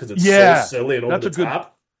of times because it's so Yeah, silly and over that's the a good.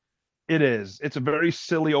 top. It is. It's a very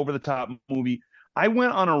silly, over the top movie. I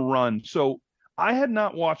went on a run, so I had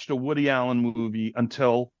not watched a Woody Allen movie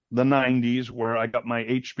until the '90s, where I got my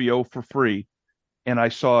HBO for free, and I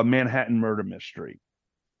saw Manhattan Murder Mystery.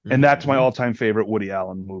 And that's my Mm-hmm. all-time favorite Woody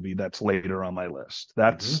Allen movie. That's later on my list.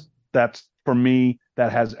 Mm-hmm. That's for me.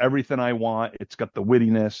 That has everything I want. It's got the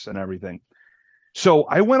wittiness and everything. So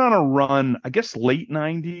I went on a run, I guess late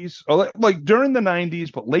 '90s, or like during the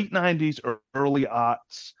 '90s, but late '90s or early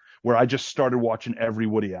aughts, where I just started watching every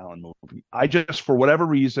Woody Allen movie. I just, for whatever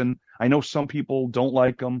reason, I know some people don't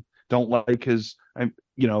like him, don't like his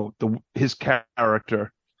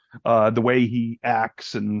character, the way he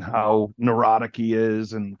acts and how neurotic he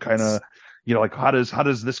is, and kind of, like how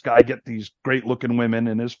does this guy get these great looking women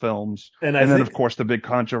in his films? And I And then of think, course the big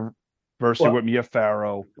controversy with well, Mia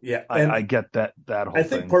Farrow. yeah, I and get that I whole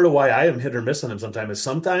think thing. part of why I am hit or miss on him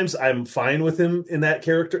sometimes I'm fine with him in that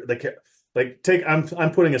character.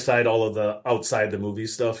 I'm putting aside all of the outside the movie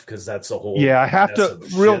stuff because that's a whole Yeah, I have mess to, of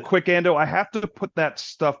real shit. quick, Ando, I have to put that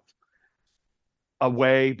stuff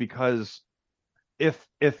away, because if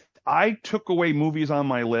I took away movies on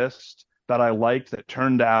my list that I liked that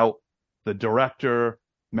turned out the director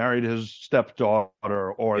married his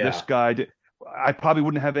stepdaughter, or this Yeah. guy did, I probably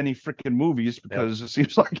wouldn't have any freaking movies, Yep. because it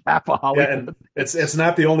seems like half of Yeah, and Hollywood it's is.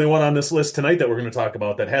 not the only one on this list tonight that we're going to talk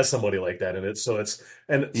about that has somebody like that in it. So it's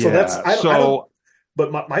and so that's Yeah. I don't So,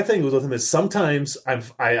 but my thing with him is sometimes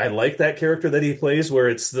I like that character that he plays where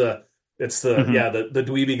it's the mhm. yeah the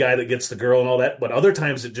dweeby guy that gets the girl and all that, but other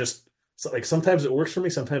times it just like sometimes it works for me,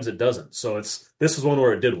 sometimes it doesn't. So this is one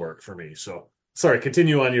where it did work for me. So sorry,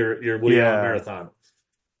 continue on your Woody Allen Yeah. marathon.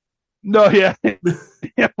 No, yeah.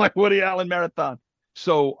 Yeah, like Woody Allen marathon.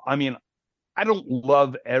 So, I mean, I don't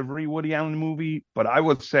love every Woody Allen movie, but I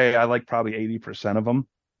would say I like probably 80% of them.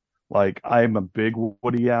 Like, I'm a big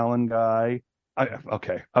Woody Allen guy.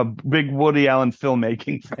 Okay, a big Woody Allen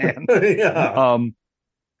filmmaking fan. Yeah. Um,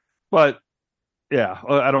 but yeah,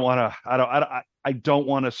 I don't want to. I don't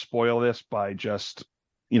want to spoil this by just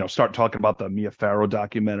start talking about the Mia Farrow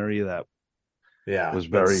documentary that Yeah, was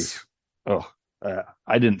very. that's Oh,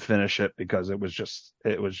 I didn't finish it because it was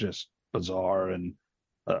just bizarre, and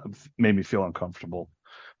made me feel uncomfortable.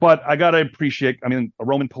 But I gotta appreciate. I mean,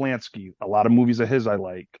 Roman Polanski. A lot of movies of his I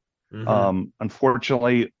like. hmm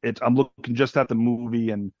Unfortunately, I'm looking just at the movie,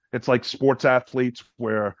 and it's like sports athletes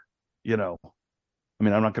where, you know, I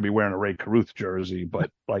mean, I'm not going to be wearing a Ray Caruth jersey, but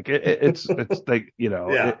like it's like,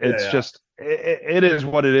 yeah, yeah, it's yeah. just it is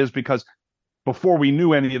what it is, because before we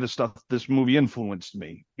knew any of the stuff, this movie influenced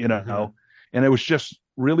me, hmm and it was just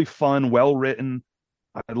really fun, well written.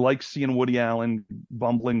 I like seeing Woody Allen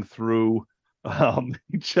bumbling through.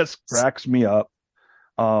 He just cracks me up.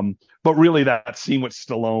 But really, that scene with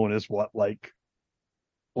Stallone is what, like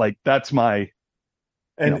that's my,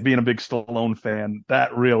 And being a big Stallone fan,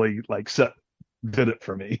 that really like did it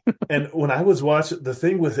for me. And when I was watching the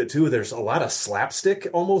thing with it too, there's a lot of slapstick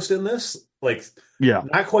almost in this. Like Yeah.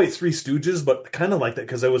 not quite Three Stooges, but kind of like that.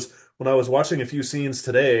 Because I was when I was watching a few scenes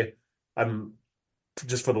today, I'm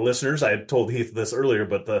just for the listeners, I had told Heath this earlier,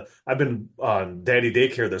 but I've been on daddy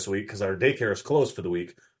daycare this week because our daycare is closed for the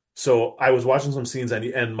week. So I was watching some scenes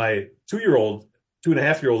and my 2 year old,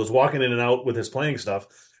 2.5 year old is walking in and out with his playing stuff.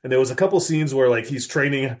 And there was a couple scenes where like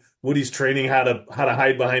Woody's training how to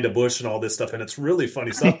hide behind a bush and all this stuff, and it's really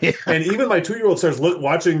funny stuff. Yeah. And even my 2 year old starts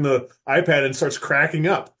watching the iPad and starts cracking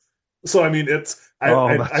up. So I mean, Oh,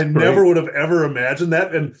 I that's never great. would have ever imagined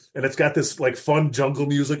that, and it's got this like fun jungle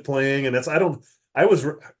music playing, and it's I was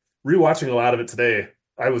rewatching a lot of it today.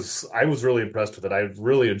 I was really impressed with it. I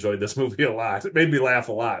really enjoyed this movie a lot. It made me laugh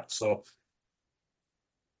a lot. So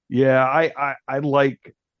Yeah, I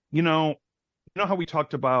like, how we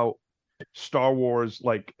talked about Star Wars,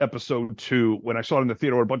 like episode 2, when I saw it in the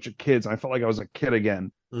theater with a bunch of kids, and I felt like I was a kid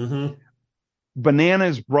again. hmm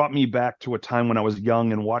Bananas brought me back to a time when I was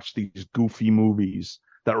young and watched these goofy movies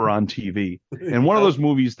that were on TV. And one of Yep. those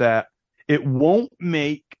movies that it won't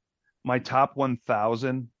make my top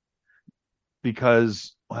 1,000,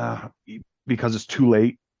 because because it's too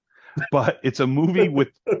late, but it's a movie with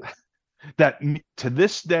that, to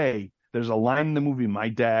this day, there's a line in the movie my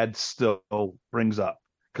dad still brings up,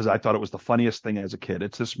 because I thought it was the funniest thing as a kid.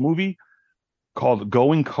 It's this movie called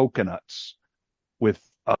Going Coconuts with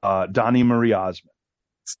Donnie Marie Osmond.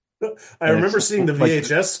 I and it's remember seeing the like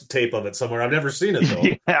VHS tape of it somewhere. I've never seen it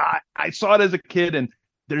though. yeah, I saw it as a kid, and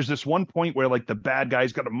there's this one point where like the bad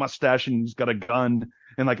guy's got a mustache and he's got a gun,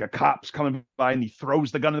 and like a cop's coming by and he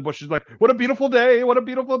throws the gun in the bushes, like, "What a beautiful day! What a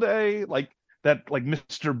beautiful day!" Like that, like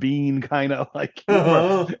Mr. Bean kind of like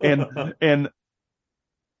humor. And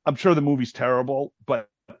I'm sure the movie's terrible, but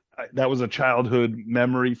that was a childhood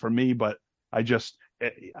memory for me. But I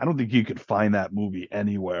don't think you could find that movie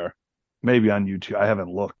anywhere. Maybe on YouTube. I haven't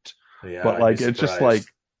looked, Yeah, but I'd be like it's just like,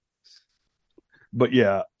 surprised. but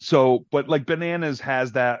yeah. So, but like Bananas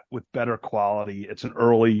has that with better quality. It's an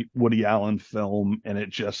early Woody Allen film, and it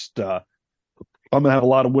just I'm gonna have a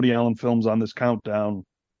lot of Woody Allen films on this countdown.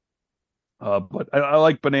 But I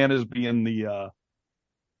like Bananas being the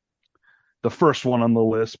first one on the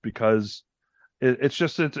list because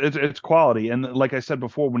it's quality. And like I said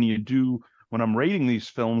before, when I'm rating these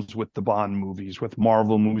films with the Bond movies, with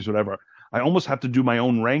Marvel movies, whatever, I almost have to do my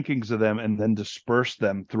own rankings of them and then disperse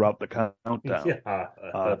them throughout the countdown. Yeah,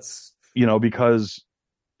 Uh, that's because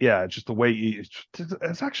yeah, just the way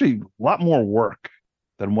it's actually a lot more work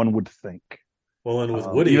than one would think. well, and with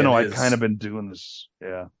Woody Even and though I've kind his. of been doing this,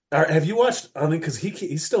 yeah. Have you watched? I mean, because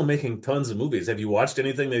he's still making tons of movies. Have you watched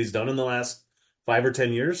anything that he's done in the last 5 or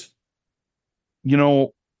 10 years? You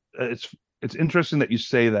know, it's interesting that you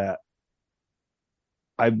say that.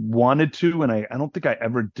 I wanted to, and I don't think I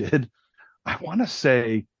ever did. I want to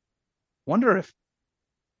say, wonder if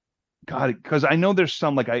God, because I know there's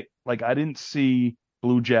some I didn't see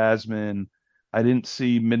Blue Jasmine, I didn't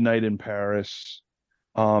see Midnight in Paris.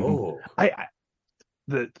 Oh, I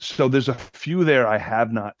so there's a few there I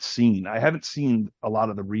have not seen. I haven't seen a lot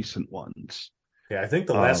of the recent ones. yeah. I think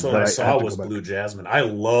the last one That I I have saw to was go back. Blue Jasmine. I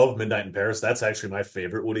love Midnight in Paris. That's actually my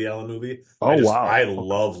favorite Woody Allen movie. Oh I wow, okay.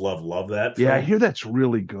 love, love, love that Yeah, I film. hear that's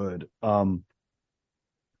really good.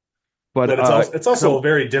 But But it's also a so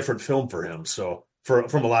very different film for him. So from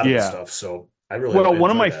a lot of his yeah. stuff. So I really Well,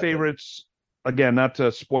 one of enjoyed my that. But favorites, again, not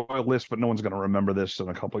to spoil this, but no one's going to remember this in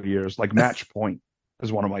a couple of years. Like Match Point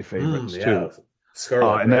is one of my favorites yeah, too,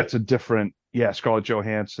 Scarlet, and right? that's a different, yeah, Scarlett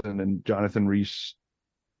Johansson and Jonathan Rhys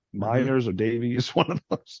Hmm. Myers or Davies, one of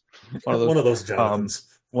those, One of those um,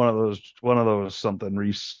 Jonathans. one of those something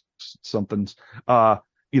Reese somethings.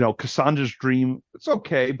 Cassandra's Dream. It's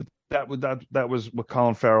okay, but that was with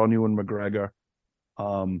Colin Farrell and Ewan McGregor.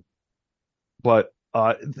 Um, but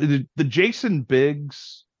the Jason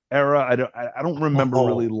Biggs era, I don't remember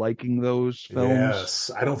really Oh, liking those films.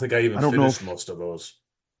 yes. I don't think I even I don't know finished if most of those.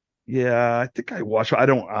 yeah, I think I watched. I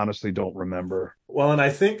don't honestly don't remember. Well, and I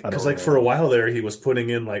think I because don't like for a remember. while there, he was putting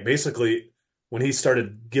in like basically when he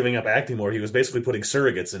started giving up acting more, he was basically putting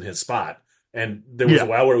surrogates in his spot. And there was a Yeah,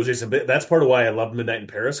 while where it was Jason. That's part of why I love Midnight in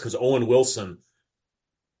Paris because Owen Wilson,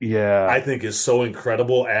 I yeah, think, is so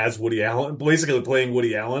incredible as Woody Allen, basically playing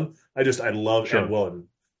Woody Allen. I love Ed sure. Willen.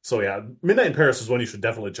 So yeah, Midnight in Paris is one you should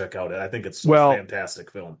definitely check out. I think it's a Well,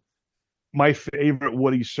 fantastic film. my favorite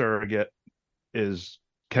Woody surrogate is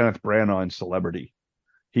Kenneth Branagh in Celebrity.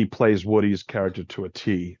 He plays Woody's character to a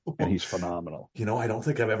T, and he's phenomenal. I don't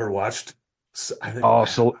think I've ever watched. I think Oh,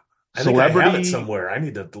 so I think I have it Celebrity, somewhere. I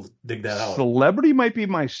need to dig that out. Celebrity might be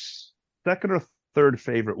my second or third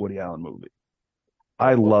favorite Woody Allen movie.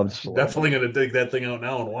 I Well, love definitely Celebrity. gonna dig that thing out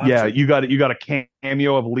now and watch Yeah, it. you got a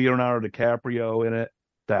cameo of Leonardo DiCaprio in it.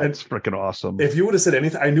 And That's freaking awesome. if you would have said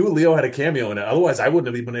anything, I knew Leo had a cameo in it. Otherwise, I wouldn't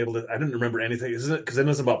have even been able to. I didn't remember anything. Isn't it? Because it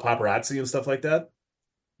was about paparazzi and stuff like that.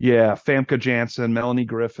 Yeah, Famke Janssen, Melanie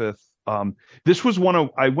Griffith. This was one of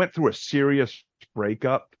I went through a serious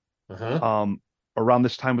breakup. Uh-huh. Around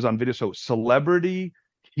this time was on video. So Celebrity,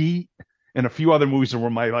 Heat, and a few other movies that were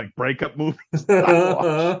my like breakup movies that I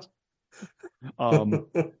watched. Um,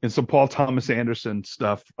 and some Paul Thomas Anderson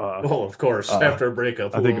stuff. Oh, of course. Uh, After a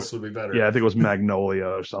breakup, I who think else would be better? yeah, I think it was Magnolia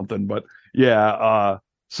or something. But yeah,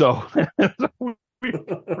 so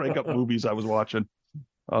breakup movies I was watching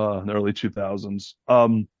in the early 2000s.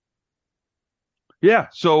 Yeah,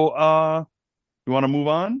 so you want to move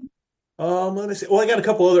on? Let me see. Well, I got a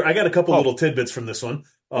couple Oh, little tidbits from this one.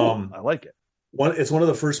 cool. I like it. It's one of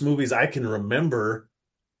the first movies I can remember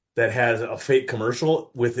that has a fake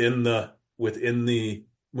commercial within the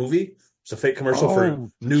movie. It's a fake commercial for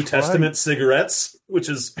Oh, New that's right. Testament cigarettes, which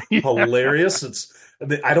is Yeah, hilarious.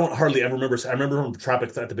 I don't hardly ever remember. I remember from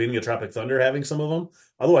Tropic at the beginning of Tropic Thunder having some of them.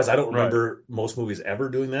 Otherwise, I don't right. remember most movies ever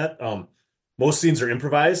doing that. Most scenes are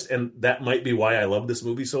improvised, and that might be why I love this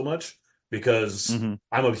movie so much because Hmm.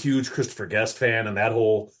 I'm a huge Christopher Guest fan, and that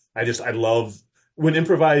whole I love when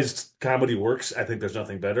improvised comedy works. I think there's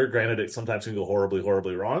nothing better. Granted, it sometimes can go horribly,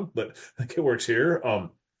 horribly wrong, but I think it works here.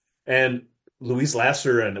 And Louise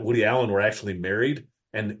Lasser and Woody Allen were actually married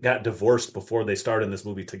and got divorced before they starred in this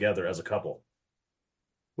movie together as a couple.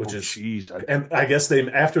 Which is, geez. and I guess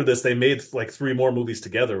after this they made like 3 more movies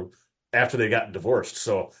together after they got divorced.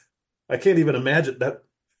 So I can't even imagine that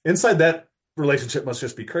inside that relationship must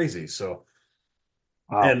just be crazy. So,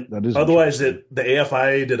 Wow, and that is otherwise, interesting. the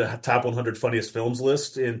AFI did a top 100 funniest films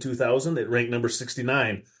list in 2000. It ranked number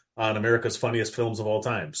 69 on America's funniest films of all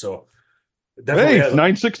time. So definitely Hey, has,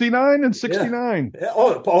 969 and yeah, 69. yeah.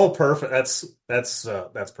 Oh, perfect.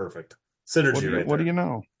 That's perfect. Synergy right What do there. you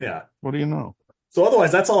know? Yeah. What do you know? So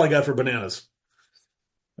otherwise, that's all I got for bananas.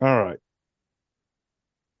 All right.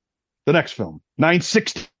 The next film,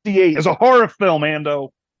 968, is a horror film, Ando,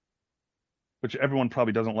 which everyone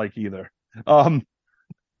probably doesn't like either. Um,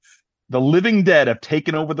 the living dead have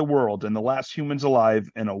taken over the world, and the last humans alive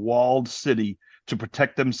in a walled city to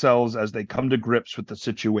protect themselves as they come to grips with the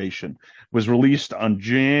situation. Was released on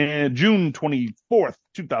June 24th,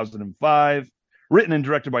 2005. Written and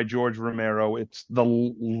directed by George Romero. It's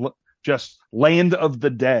just Land of the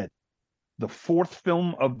Dead, the fourth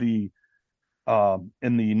film of the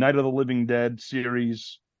in the Night of the Living Dead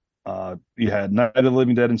series. You had Night of the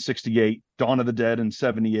Living Dead in 68, Dawn of the Dead in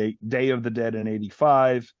 78, Day of the Dead in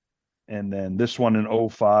 85, and then this one in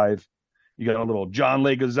 05. You got a little John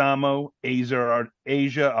Leguizamo, Asia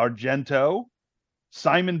Argento,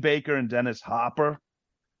 Simon Baker, and Dennis Hopper.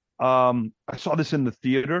 I saw this in the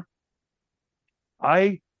theater.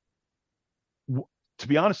 To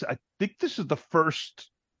be honest, I think this is the first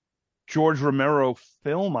George Romero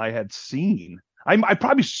film I had seen. I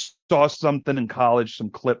probably saw something in college, some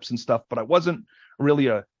clips and stuff, but I wasn't really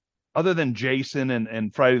other than Jason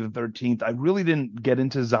and Friday the 13th, I really didn't get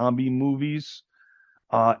into zombie movies.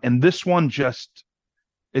 And this one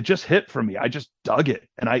it just hit for me. I just dug it.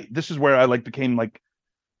 And this is where I became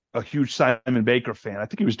a huge Simon Baker fan. I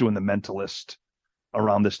think he was doing The Mentalist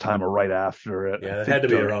around this time or right after it. Yeah, I it think had to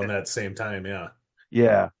be around that same time. Yeah.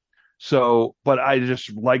 yeah. So, but I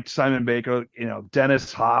just liked Simon Baker,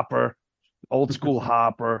 Dennis Hopper, old school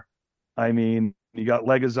Hopper. I mean, you got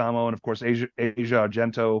Leguizamo and of course Asia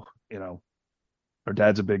Argento. Her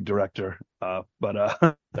dad's a big director,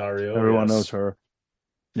 but Dario, everyone knows yes. her.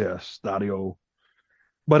 Yes, Dario.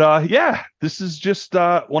 But yeah, this is just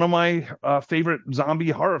one of my favorite zombie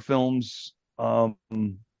horror films.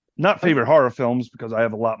 Not favorite horror films because I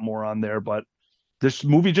have a lot more on there, but this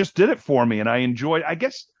movie just did it for me, and I enjoyed. I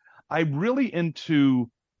guess I'm really into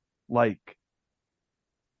like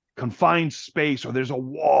confined space, or there's a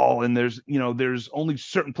wall and there's only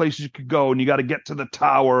certain places you could go, and you got to get to the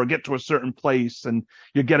tower or get to a certain place, and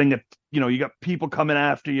you're getting it, you got people coming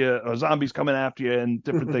after you or zombies coming after you and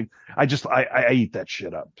different things. I eat that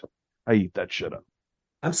shit up. I eat that shit up.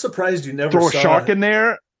 I'm surprised you never Throw a saw. shark in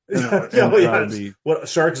there, What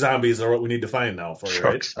shark zombies are what we need to find now for you,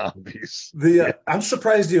 shark right? zombies. I'm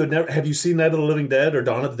surprised you had never. Have you seen Night of the Living Dead or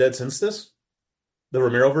Dawn of the Dead since this? The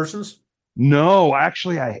Romero versions? No,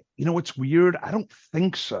 actually, what's weird? I don't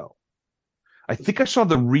think so. I think I saw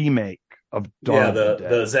the remake of Dawn Yeah, of the the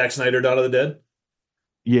Dead. Zack Snyder Dawn of the Dead.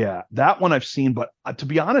 Yeah, that one I've seen, but to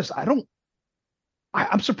be honest, I don't.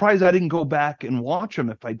 I'm surprised I didn't go back and watch them.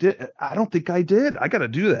 If I did, I don't think I did. I got to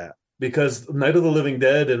do that. Because Night of the Living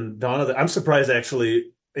Dead and Dawn of the. I'm surprised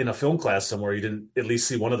actually in a film class somewhere you didn't at least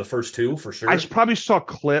see one of the first two for sure. I probably saw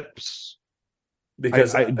clips.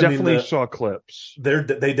 Because I definitely saw clips.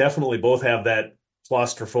 They definitely both have that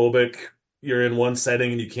claustrophobic. You're in one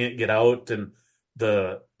setting and you can't get out. And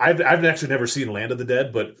I've actually never seen Land of the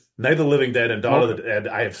Dead, but Night of the Living Dead and Dawn of the Dead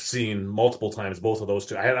I have seen multiple times. Both of those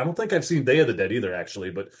two. I don't think I've seen Day of the Dead either,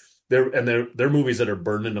 actually. But they're movies that are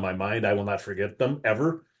burned into my mind. I will not forget them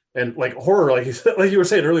ever. And like horror, like you were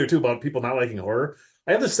saying earlier too about people not liking horror.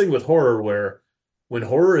 I have this thing with horror where when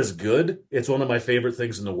horror is good, it's one of my favorite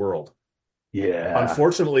things in the world. Yeah.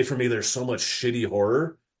 Unfortunately for me, there's so much shitty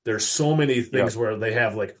horror. There's so many things where they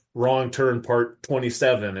have like Wrong Turn Part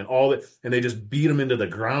 27 and all that, and they just beat them into the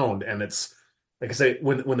ground. And it's like I say,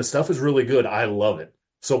 when the stuff is really good, I love it.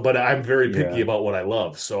 So, but I'm very picky about what I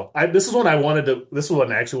love. So, this is one I wanted to. This is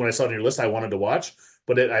one actually when I saw it on your list, I wanted to watch.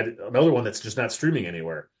 But another one that's just not streaming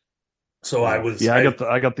anywhere. So I was. Yeah,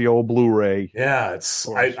 I got the old Blu-ray. Yeah,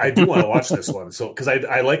 I do want to watch this one. So because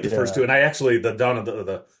I like the first two, and I actually the Dawn of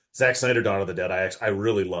the Zack Snyder Dawn of the Dead. I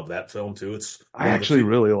really love that film too. I actually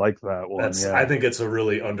really like that one. I think it's a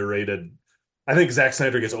really underrated. I think Zack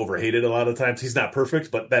Snyder gets overhated a lot of times. He's not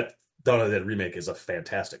perfect, but that Dawn of the Dead remake is a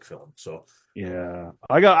fantastic film. So yeah,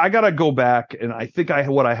 I gotta go back, and I think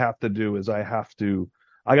what I have to do is I got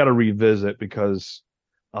to revisit because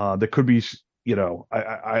there could be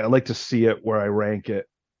I like to see it where I rank it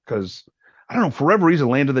because I don't know, for whatever reason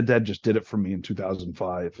Land of the Dead just did it for me in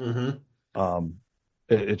 2005. mm-hmm.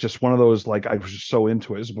 It's just one of those, like, I was just so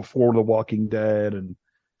into it. It was before The Walking Dead, and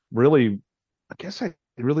really, I guess I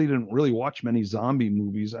really didn't really watch many zombie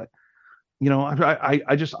movies. I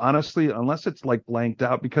just honestly, unless it's like blanked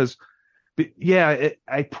out, because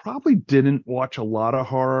I probably didn't watch a lot of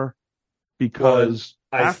horror Well, because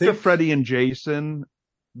I after think Freddy and Jason,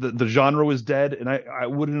 the genre was dead, and I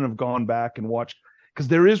wouldn't have gone back and watched, because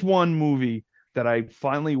there is one movie that I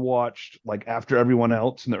finally watched like after everyone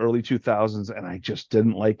else in the early 2000s, and I just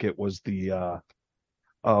didn't like it. Was the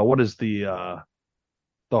what is the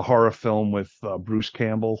horror film with Bruce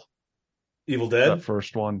Campbell, Evil that Dead.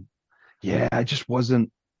 first one? Yeah, I just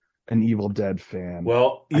wasn't an Evil Dead fan.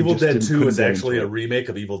 Well, I Evil just Dead didn't 2 couldn't is get actually into a it. remake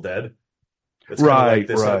of Evil Dead. It's kind of like Right,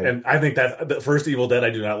 this, right. and I think that the first Evil Dead I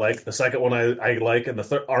do not like. The second one I like, and the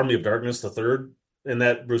third Army of Darkness, the third in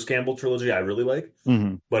that Bruce Campbell trilogy, I really like.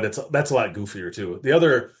 Hmm. But that's a lot goofier too. The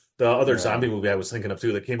other Yeah. zombie movie I was thinking of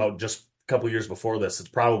too that came out just a couple years before this. It's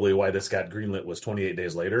probably why this got greenlit was 28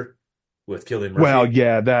 Days Later with Cillian Well, Murphy.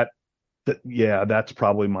 yeah, yeah, that's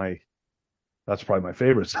probably my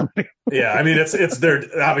favorite zombie. Yeah, I mean they're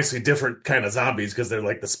obviously different kind of zombies because they're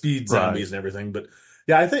like the speed Right. zombies and everything. But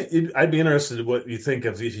yeah, I think I'd be interested in what you think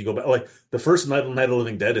of if you go back. Like the first Night of the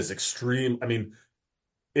Living Dead is extreme. I mean,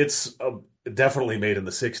 it's definitely made in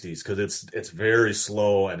the 60s because it's very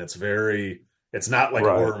slow and it's not like a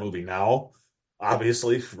Right. horror movie now,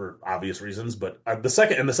 obviously for obvious reasons. But the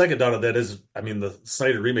second Dawn of the Dead is, I mean, the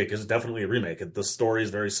Snyder remake is definitely a remake. The story is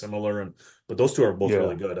very similar, and but those two are both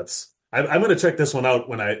really Yeah. good. I'm going to check this one out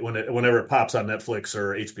whenever it pops on Netflix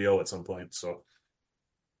or HBO at some point. So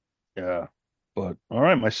Yeah. But all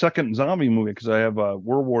right, my second zombie movie, because I have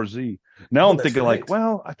World War Z. Now oh, I'm that's thinking like, right.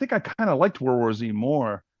 well, I think I kind of liked World War Z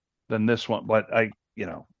more than this one, but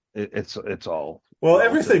it's all Well,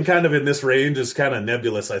 everything relative. kind of in this range is kind of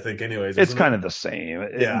nebulous, I think, anyways, It's isn't it? kind of the same.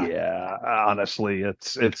 Yeah. Yeah, honestly,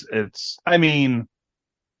 it's. I mean,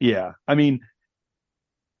 yeah, I mean,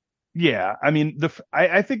 yeah, I mean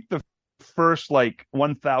I think the first like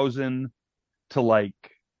 1,000 to like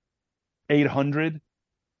 800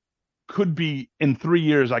 could be, in 3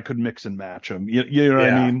 years I could mix and match them. You know what I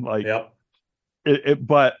Yeah. mean? Like Yep.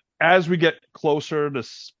 but as we get closer to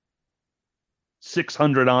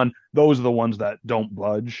 600 on, those are the ones that don't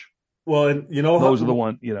budge. Well, and you know Those are the how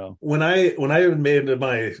one. when I made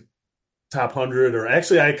my top 100, or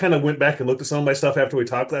actually I kind of went back and looked at some of my stuff after we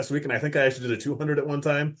talked last week, and I think I actually did a 200 at one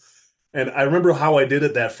time. And I remember how I did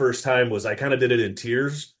it that first time was I kind of did it in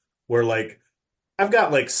tiers, where like I've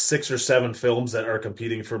got like 6 or 7 films that are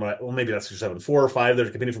competing for my, well, maybe that's 6 or 7, 4 or 5 that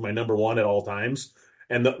are competing for my number one at all times,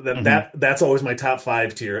 and Hmm. that's always my top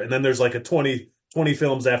 5 tier. And then there's like a 20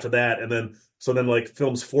 films after that, and then so then like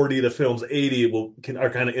films 40 to films 80 are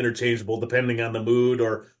kind of interchangeable depending on the mood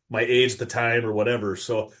or my age at the time or whatever.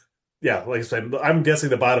 So yeah, like I said, I'm guessing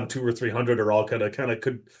the bottom 2 or 300 are all kind of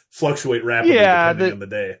could fluctuate rapidly Yeah, depending on the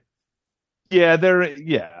day.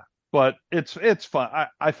 yeah, but it's fun.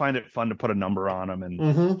 I find it fun to put a number on them and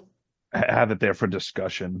Hmm. have it there for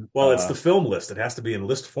discussion. Well, it's the film list. It has to be in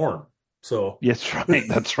list form. So, Yes, right.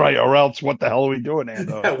 That's right. Or else, what the hell are we doing,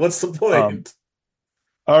 Ando? yeah, what's the Um, point?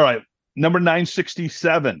 all right. Number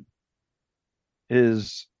 967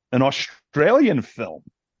 is an Australian film.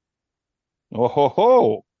 Oh ho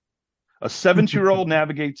ho! A 70-year-old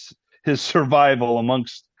navigates his survival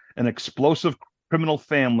amongst an explosive criminal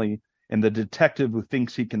family and the detective who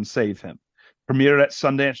thinks he can save him. Premiered at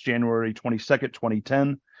Sundance January 22nd,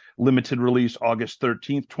 2010. Limited release August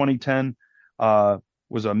 13th, 2010.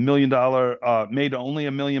 Was $1 million, made only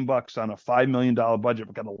 $1 million on a $5 million budget,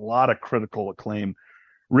 but got a lot of critical acclaim.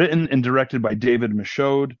 Written and directed by David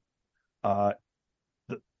Michaud. Uh,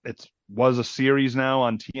 it was a series now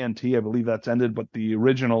on TNT. I believe that's ended, but the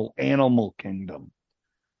original Animal Kingdom.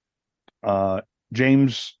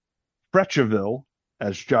 James Fretcheville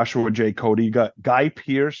as Joshua J. Cody. Got Guy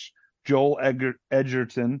Pearce, Joel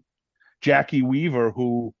Edgerton, Jackie Weaver,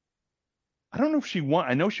 who I don't know if she won.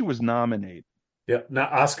 I know she was nominated. Yeah,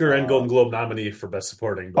 not Oscar and Uh, Golden Globe nominee for Best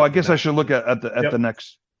Supporting, I but guess I should look at the yep,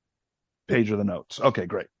 next page of the notes. Okay,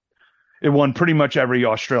 great. It won pretty much every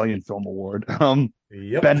Australian Film Award.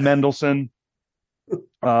 yep. Ben Mendelsohn,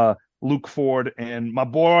 uh, Luke Ford, and my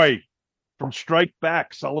boy from Strike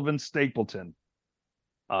Back, Sullivan Stapleton.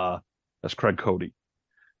 Uh, that's Craig Cody.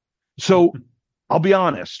 So I'll be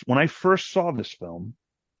honest. When I first saw this film,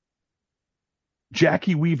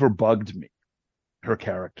 Jackie Weaver bugged me, her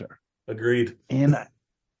character, Agreed. and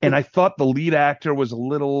I thought the lead actor was a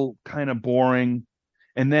little kind of boring.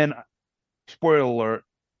 And then, spoiler alert,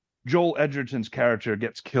 Joel Edgerton's character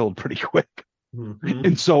gets killed pretty quick. Hmm.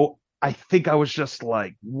 And so I think I was just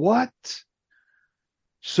like, what?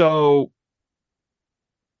 So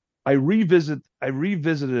I revisited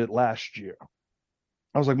it last year.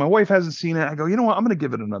 I was like, my wife hasn't seen it. I go, you know what? I'm going to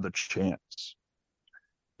give it another chance.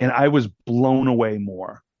 And I was blown away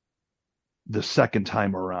more the second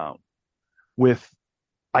time around with,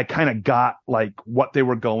 I kind of got like what they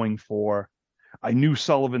were going for. I knew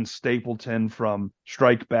Sullivan Stapleton from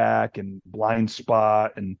Strike Back and Blind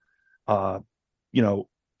Spot and, uh, you know,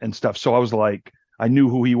 and stuff. So I was like, I knew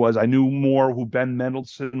who he was. I knew more who Ben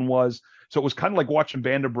Mendelsohn was. So it was kind of like watching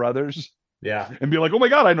Band of Brothers. Yeah. And be like, oh my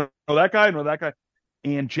God, I know that guy, I know that guy.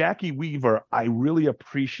 And Jackie Weaver, I really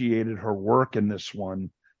appreciated her work in this one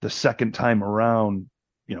the second time around,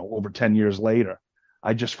 over 10 years later.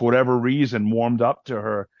 I just, for whatever reason, warmed up to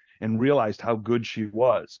her and realized how good she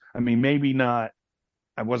was. I mean, maybe not,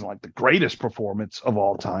 I wasn't like the greatest performance of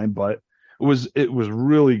all time, but it was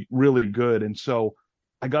really, really good. And so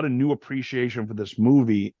I got a new appreciation for this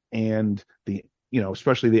movie and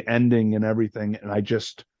especially the ending and everything. And I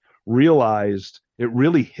just realized it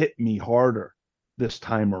really hit me harder this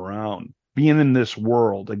time around. Being in this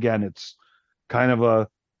world, again, it's kind of a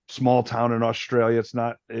small town in Australia.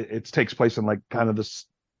 It takes place in like kind of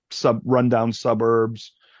the rundown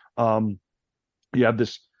suburbs. You have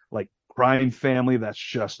this like crime family that's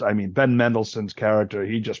just, I mean, Ben Mendelsohn's character,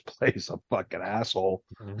 he just plays a fucking asshole.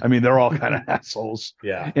 Mm-hmm. I mean, they're all kind of assholes.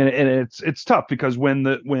 Yeah. And it's tough because when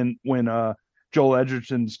Joel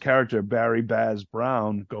Edgerton's character, Barry Baz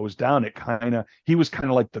Brown, goes down, he was kind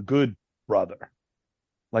of like the good brother.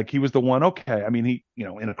 Like he was the one, okay. I mean, he,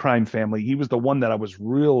 in a crime family, he was the one that I was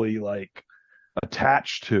really like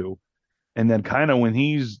attached to. And then kind of when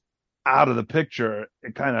he's out of the picture,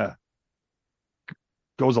 it kind of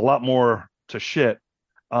goes a lot more to shit.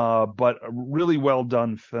 But a really well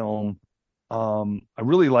done film. I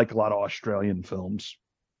really like a lot of Australian films,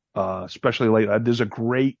 especially late. There's a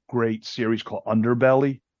great series called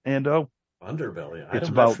Underbelly, Ando. Underbelly.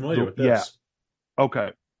 I'm not familiar with this. Yeah.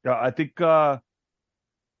 Okay. I think a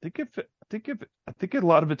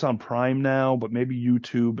lot of it's on Prime now, but maybe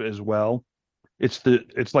YouTube as well. It's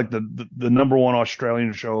like the number one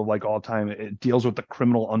Australian show of like all time. It deals with the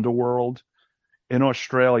criminal underworld in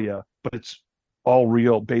Australia, but it's all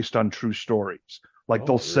real, based on true stories. Like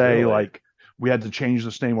they'll say like, we had to change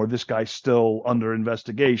this name, or this guy's still under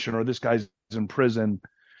investigation, or this guy's in prison.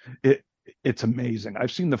 It's amazing.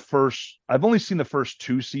 I've only seen the first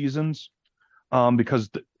two seasons. And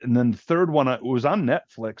then the third one, it was on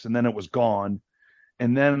Netflix and then it was gone.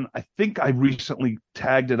 And then I think I recently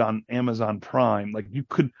tagged it on Amazon Prime. Like you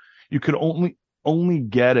could only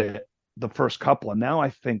get it the first couple. And now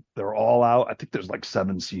I think they're all out. I think there's like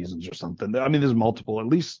 7 seasons or something. I mean, there's multiple, at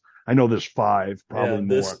least I know there's 5, probably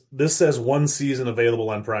more. This says 1 season available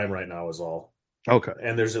on Prime right now is all. Okay.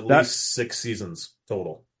 And there's at least 6 seasons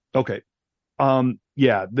total. Okay.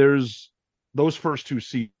 Yeah, there's those first 2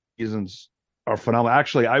 seasons are phenomenal.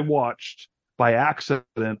 Actually, I watched by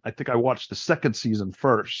accident. I think I watched the second season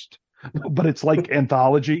first, but it's like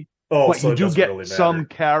anthology. Oh, but so you do get really some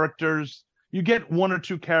characters. You get 1 or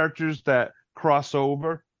 2 characters that cross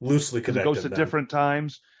over loosely connected. It goes to different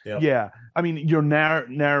times. Yep. Yeah, I mean your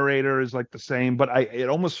narrator is like the same, but it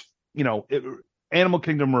almost Animal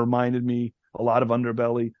Kingdom reminded me a lot of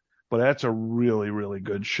Underbelly, but that's a really, really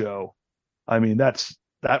good show. I mean that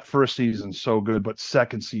first season's so good, but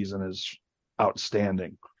second season is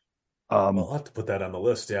outstanding. I'll have to put that on the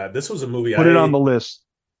list. Yeah, this was a movie. Put it on the list.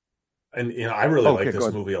 And I really like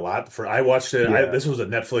this movie a lot. I watched it. Yeah. This was a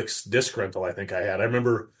Netflix disc rental. I think I had. I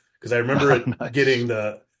remember it nice. Getting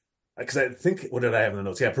because I think, what did I have in the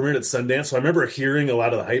notes? Yeah, premiered at Sundance. So I remember hearing a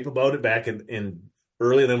lot of the hype about it back in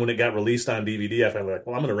early. And then when it got released on DVD, I felt like,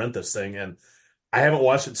 well, I'm going to rent this thing. And I haven't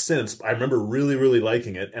watched it since. I remember really, really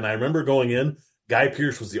liking it. And I remember going in. Guy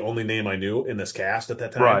Pearce was the only name I knew in this cast at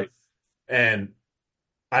that time. Right. And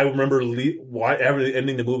I remember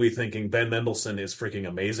ending the movie thinking Ben Mendelsohn is freaking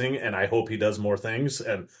amazing, and I hope he does more things.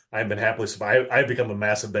 And I've been happily surprised. I've become a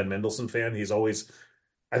massive Ben Mendelsohn fan.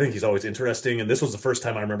 I think he's always interesting. And this was the first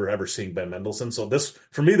time I remember ever seeing Ben Mendelsohn. So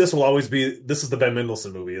for me, this will always be, this is the Ben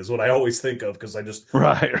Mendelsohn movie is what I always think of. Cause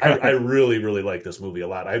I really, really like this movie a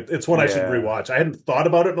lot. It's one I should rewatch. I hadn't thought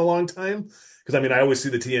about it in a long time. Cause I mean, I always see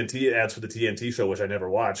the TNT ads for the TNT show, which I never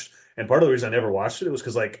watched. And part of the reason I never watched it was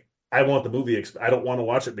cause like, I want the movie. I don't want to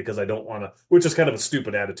watch it because I don't want to, which is kind of a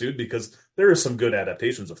stupid attitude because there are some good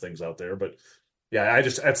adaptations of things out there. But yeah,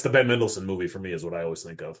 that's the Ben Mendelsohn movie for me is what I always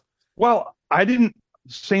think of. Well,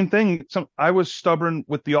 same thing. I was stubborn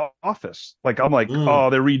with The Office. Like, I'm like, oh,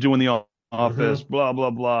 they're redoing The Office, blah,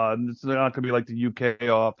 blah, blah. And they're not going to be like the UK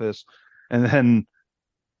Office. And then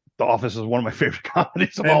The Office is one of my favorite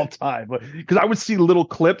comedies of all time. Because I would see little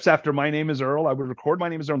clips after My Name is Earl. I would record My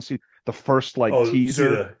Name is Earl and see the first see teaser,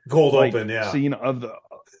 the cold open, scene of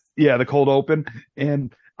the cold open,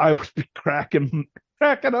 and I would be cracking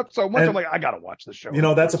up so much. I'm like, I gotta watch the show.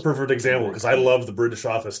 That's a perfect example because I love the British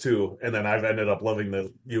Office too, and then I've ended up loving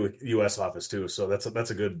the U.S. Office too. So that's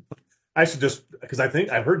a good. I should just because I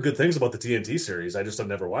think I've heard good things about the TNT series. I just have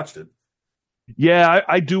never watched it. Yeah,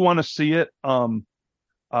 I do want to see it.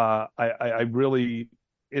 I really,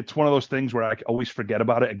 it's one of those things where I always forget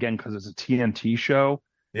about it again because it's a TNT show.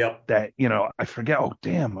 Yep. That I forget. Oh,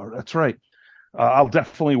 damn, that's right. I'll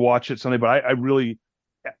definitely watch it someday. But I really,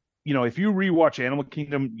 if you rewatch Animal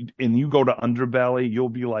Kingdom and you go to Underbelly, you'll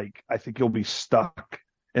be like, I think you'll be stuck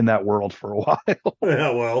in that world for a while.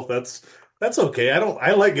 Yeah, well, that's okay.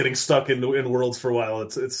 I like getting stuck in worlds for a while.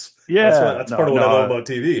 It's that's part of what I love about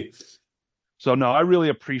TV. So no, I really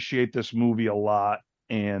appreciate this movie a lot,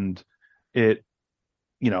 and it,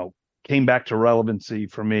 came back to relevancy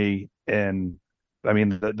for me. And I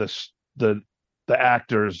mean, the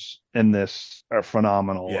actors in this are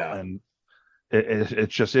phenomenal, and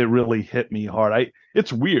it really hit me hard.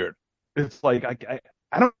 It's weird. It's like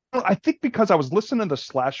I don't know. I think because I was listening to the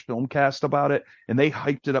Slash Filmcast about it, and they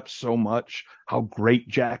hyped it up so much, how great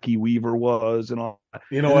Jackie Weaver was, and all.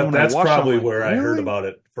 You know what? That's probably where I heard about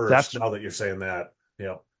it first. Now that you're saying that,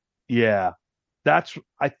 yeah,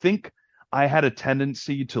 I think I had a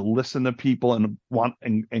tendency to listen to people and want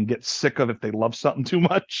and get sick of if they love something too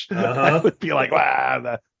much. I would be like,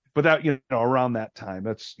 wow. But that, around that time,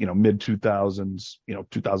 that's, mid 2000s,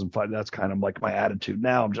 2005, that's kind of like my attitude.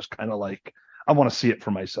 Now I'm just kind of like, I want to see it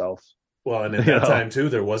for myself. Well, and at that time too,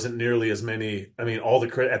 there wasn't nearly as many. I mean,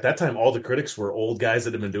 at that time, all the critics were old guys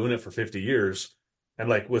that had been doing it for 50 years. And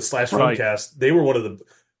like with Slash Filmcast, they were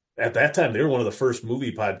at that time, they were one of the first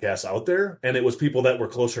movie podcasts out there. And it was people that were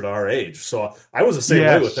closer to our age. So I was the same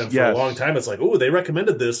way with them for a long time. It's like, oh, they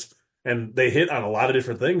recommended this, and they hit on a lot of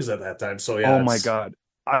different things at that time. So yeah. Oh my God.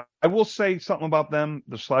 I will say something about them,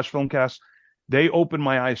 the Slash Filmcast. They opened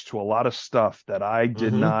my eyes to a lot of stuff that I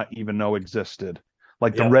did not even know existed.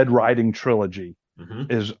 Like the Red Riding trilogy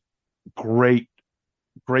is great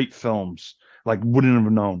films. Like wouldn't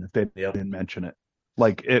have known if they didn't mention it.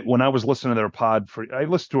 Like when I was listening to their pod I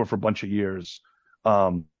listened to it for a bunch of years.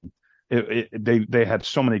 They had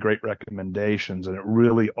so many great recommendations, and it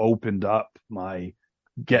really opened up my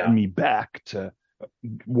getting me back to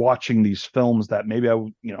watching these films that maybe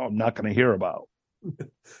I'm not going to hear about.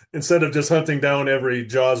 Instead of just hunting down every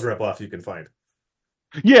Jaws ripoff you can find.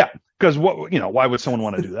 Yeah, because why would someone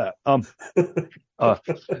want to do that?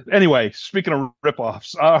 Anyway, speaking of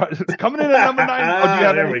ripoffs, coming in at number 9. Do you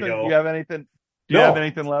have anything? Do you have anything? Do you have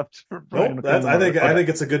anything left? Nope. I think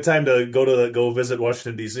it's a good time to go visit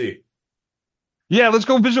Washington D.C. Yeah, let's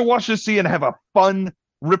go visit Washington D.C. and have a fun,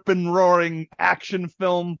 ripping, roaring action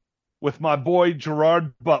film with my boy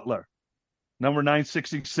Gerard Butler. Number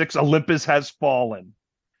 966, Olympus Has Fallen.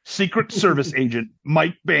 Secret Service agent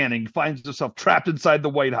Mike Banning finds himself trapped inside the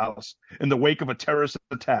White House in the wake of a terrorist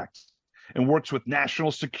attack and works with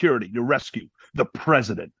national security to rescue the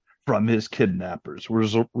president from his kidnappers.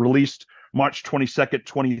 Was released March 22nd,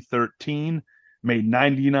 2013, made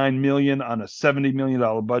 $99 million on a $70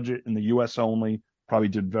 million budget in the U.S. only. Probably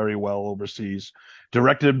did very well overseas.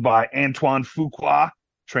 Directed by Antoine Fuqua,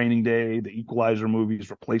 Training Day, The Equalizer movies,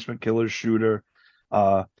 Replacement Killers, Shooter.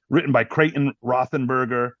 Written by Creighton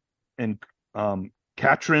Rothenberger and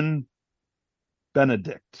Katrin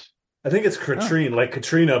Benedict. I think it's Katrine, like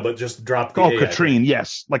Katrina, but just drop the A. Katrine,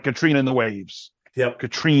 yes, like Katrina in the Waves. Yep.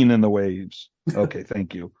 Katrine in the Waves. Okay,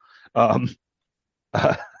 thank you.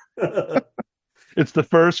 It's the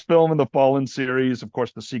first film in the Fallen series. Of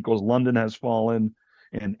course, the sequels London Has Fallen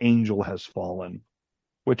and Angel Has Fallen,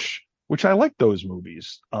 which I like those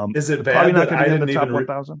movies. Is it bad that I didn't even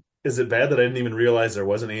 1,000? Is it bad that I didn't even realize there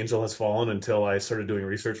was an Angel Has Fallen until I started doing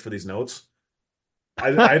research for these notes?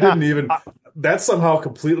 I didn't even. That somehow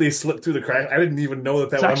completely slipped through the crack. I didn't even know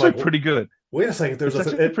that. It's actually pretty good. Wait a second. It's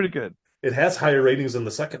actually pretty good. It has higher ratings than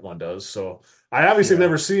the second one does. So I obviously have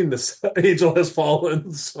never seen this Angel Has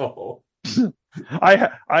Fallen. So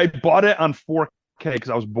I bought it on 4K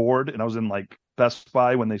because I was bored and I was in like Best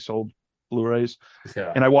Buy when they sold Blu-rays.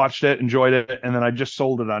 Yeah. And I watched it, enjoyed it, and then I just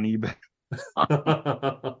sold it on eBay.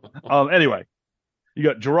 Anyway, you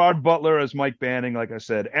got Gerard Butler as Mike Banning, like I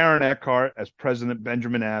said, Aaron Eckhart as President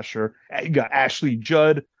Benjamin Asher. You got Ashley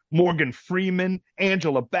Judd, Morgan Freeman,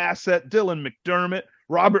 Angela Bassett, Dylan McDermott,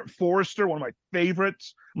 Robert Forster, one of my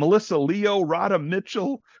favorites, Melissa Leo, Rhoda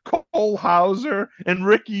Mitchell, Cole Hauser, and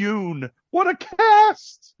Rick Yoon. What a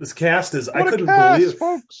cast! This cast is, I What a couldn't cast, believe.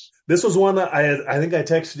 folks. This was one that I think I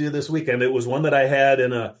texted you this weekend. It was one that I had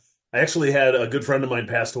I actually had a good friend of mine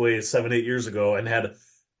passed away 7, 8 years ago and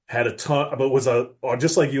had a ton, but was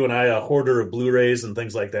just like you and I, a hoarder of Blu-rays and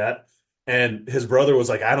things like that. And his brother was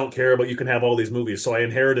like, I don't care, but you can have all these movies. So I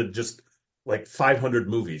inherited just like 500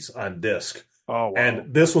 movies on disc. Oh, wow.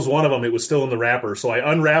 And this was one of them. It was still in the wrapper. So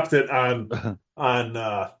I unwrapped it on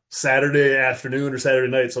Saturday afternoon or Saturday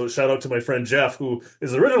night. So shout out to my friend Jeff, who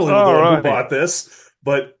is originally the one who bought this.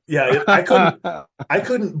 But yeah, I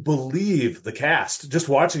couldn't believe the cast just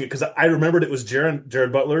watching it because I remembered it was Gerard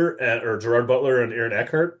Butler and Aaron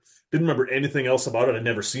Eckhart. Didn't remember anything else about it. I'd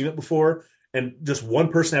never seen it before. And just one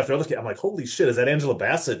person after another, I'm like, holy shit, is that Angela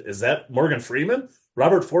Bassett? Is that Morgan Freeman?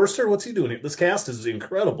 Robert Forster? What's he doing? This cast is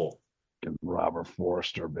incredible. Robert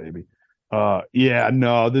Forster, baby. Yeah,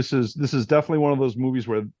 no, this is definitely one of those movies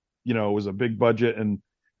where, you know, it was a big budget and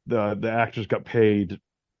the actors got paid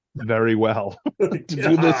very well to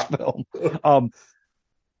do this film. I'm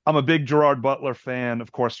a big Gerard Butler fan.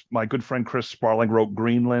 Of course, my good friend Chris Sparling wrote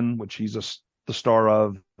Greenland, which he's the star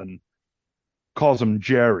of, and calls him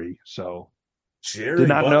Jerry. So Jerry did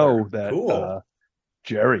not Butler. know that. Cool.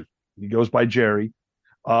 Jerry. He goes by Jerry.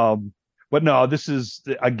 But no, this is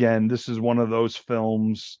one of those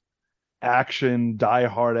films, action, Die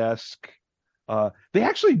Hard-esque. They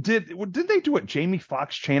actually did they do a Jamie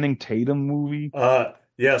Foxx Channing Tatum movie?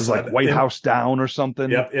 Yes. It was like White House Down or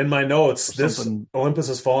something. Yep. In my notes, this Olympus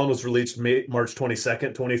Has Fallen was released March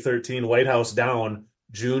 22nd, 2013. White House Down,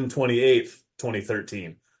 June 28th,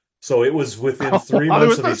 2013. So it was within 3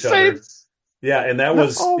 months of each other. Yeah, and that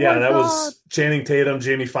was was Channing Tatum,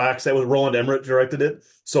 Jamie Foxx. That was Roland Emmerich directed it.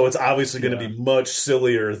 So it's obviously going to be much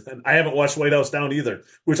sillier than I haven't watched White House Down either,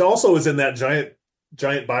 which also is in that giant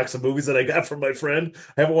box of movies that I got from my friend.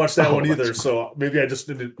 I haven't watched that one either. So maybe I just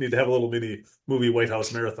need to have a little mini movie White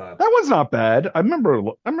House marathon. That one's not bad. I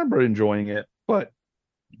remember enjoying it, but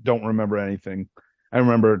don't remember anything. I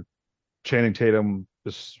remember Channing Tatum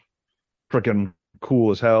is freaking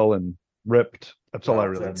cool as hell and ripped. That's all I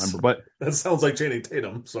really remember. But that sounds like Channing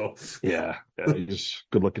Tatum. So yeah, he's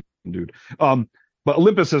a good looking dude. But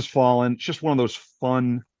Olympus Has Fallen. It's just one of those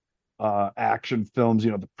fun action films.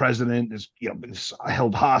 You know, the president is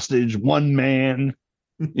held hostage, one man,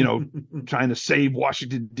 trying to save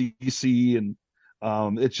Washington D.C. and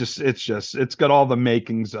it's got all the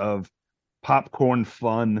makings of popcorn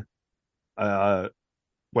fun.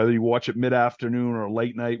 Whether you watch it mid-afternoon or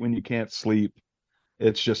late night when you can't sleep.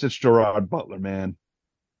 It's Gerard Butler, man.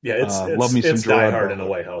 Yeah, it's Die Hard in the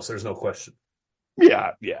White House. There's no question.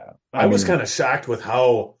 Yeah. I was kind of shocked with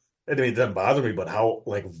how, I mean, it doesn't bother me, but how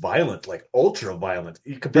violent, ultra violent.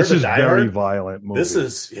 Compared to Die Hard, very violent movie. This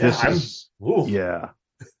is if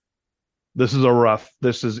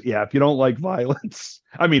you don't like violence.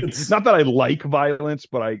 I mean, it's not that I like violence,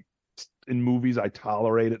 but in movies I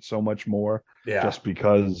tolerate it so much more. Yeah. Just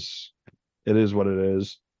because it is what it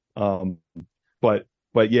is.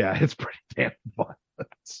 But yeah, it's pretty damn violent.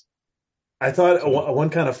 I thought one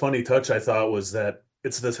kind of funny touch I thought was that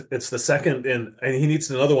it's the second and he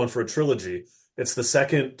needs another one for a trilogy. It's the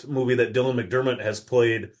second movie that Dylan McDermott has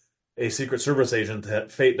played a Secret Service agent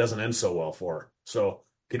that fate doesn't end so well for. So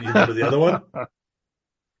can you remember the other one?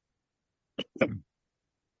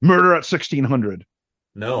 Murder at 1600.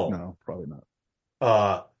 No, probably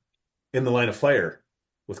not. In the Line of Fire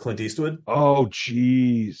with Clint Eastwood. Oh,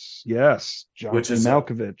 geez, yes, Jonathan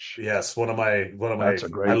Malkovich. Yes, one of my. That's a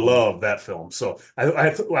great one. Love that film. So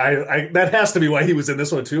I that has to be why he was in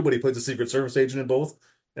this one too. But he plays a Secret Service agent in both,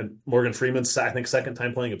 and Morgan Freeman's I think second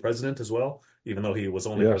time playing a president as well, even though he was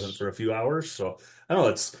only president for a few hours. So I don't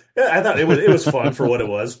know. I thought it was fun for what it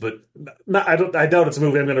was, but I doubt it's a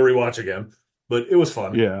movie I'm going to rewatch again. But it was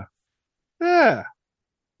fun. Yeah,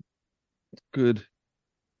 good.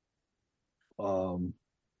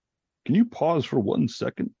 Can you pause for 1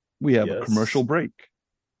 second? We have a commercial break.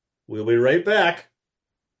 We'll be right back.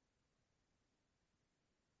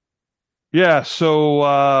 Yeah, so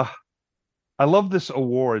I love this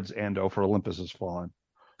awards, Ando, for Olympus Has Fallen.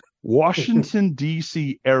 Washington,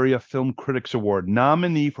 D.C. Area Film Critics Award,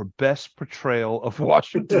 nominee for Best Portrayal of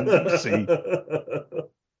Washington, D.C.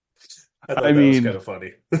 I mean, that was kind of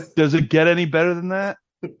funny. Does it get any better than that?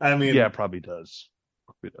 I mean, yeah, it probably does.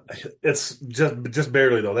 It's just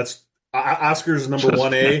barely though. That's Oscars number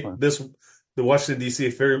 1A. The Washington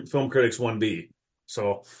D.C. Film Critics 1B.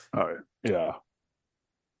 So, all right, yeah.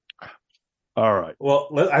 All right. Well,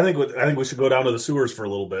 I think we should go down to the sewers for a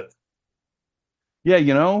little bit. Yeah,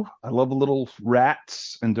 I love a little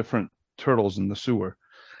rats and different turtles in the sewer.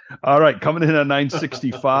 All right, coming in at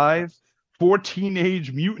 965, four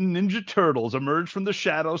Teenage Mutant Ninja Turtles emerge from the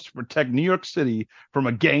shadows to protect New York City from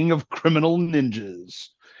a gang of criminal ninjas.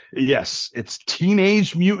 Yes, it's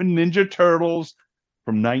Teenage Mutant Ninja Turtles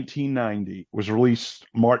from 1990. It was released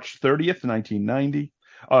March 30th, 1990.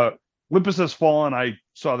 Olympus Has Fallen, I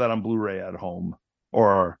saw that on Blu-ray at home,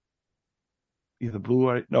 or either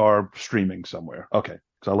Blu-ray or streaming somewhere. Okay,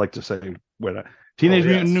 because I like to say when Oh Teenage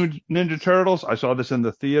yes. Mutant Ninja Turtles, I saw this in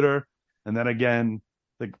the theater, and then again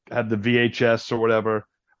they had the VHS or whatever.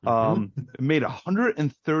 Mhm. It made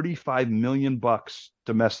 135 million bucks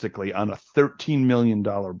domestically on a $13 million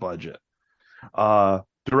budget.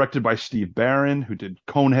 Directed by Steve Barron, who did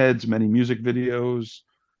Coneheads, many music videos,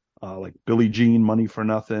 like Billie Jean, Money for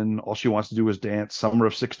Nothing, All She Wants to Do Is Dance, Summer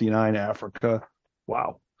of '69, Africa.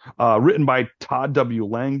 Wow. Written by Todd W.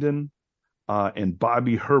 Langdon and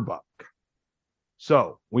Bobby Herbuck.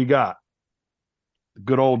 So we got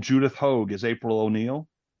good old Judith Hogue as April O'Neil.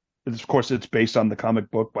 Of course, it's based on the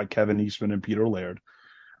comic book by Kevin Eastman and Peter Laird.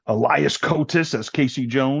 Elias Kotis as Casey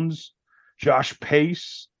Jones. Josh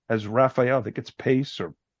Pace as Raphael. I think it's Pace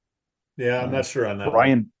or Yeah, I'm uh, not sure on that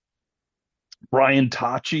one. Brian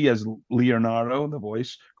Tachi as Leonardo, the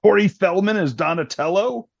voice. Corey Feldman as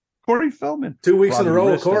Donatello. Corey Feldman. 2 weeks in a Robbie row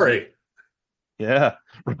with Rist as Corey. Yeah,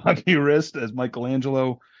 Robbie Rist as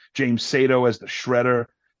Michelangelo. James Sato as the Shredder.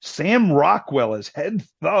 Sam Rockwell as Head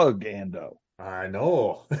Thug. Ando. I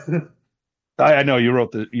know. I know you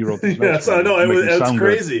wrote these notes Yes, for I me know. to make me It's sound good.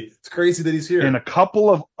 crazy. It's crazy that he's And a here. couple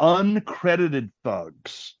of uncredited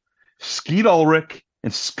thugs, Skeet Ulrich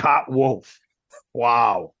and Scott Wolf.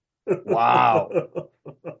 Wow, wow.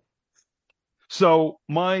 So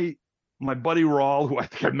my buddy Rawl, who I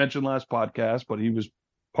think I mentioned last podcast, but he was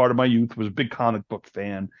part of my youth, was a big comic book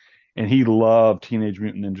fan, and he loved Teenage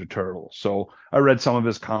Mutant Ninja Turtles. So I read some of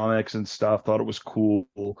his comics and stuff, thought it was cool.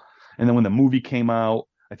 And then when the movie came out,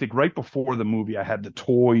 I think right before the movie, I had the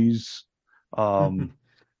toys. Um,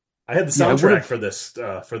 I had the yeah, I would soundtrack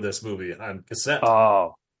have. for this movie on cassette.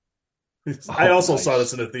 Oh, I oh, also saw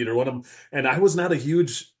this nice. in a theater. And I was not a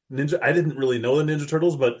huge Ninja. I didn't really know the Ninja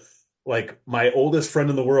Turtles, but like my oldest friend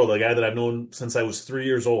in the world, a guy that I've known since I was 3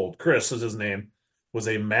 years old, Chris is his name, was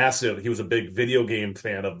a massive. He was a big video game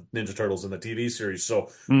fan of Ninja Turtles in the TV series. So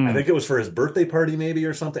I Mm, think it was for his birthday party, maybe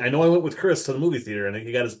or something. I know I went with Chris to the movie theater, and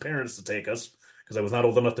he got his parents to take us because I was not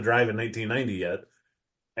old enough to drive in 1990 yet.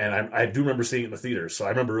 And I do remember seeing it in the theater, so I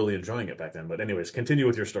remember really enjoying it back then. But anyways, continue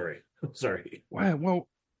with your story. Sorry. wow, well,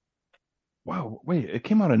 wow. Wait, it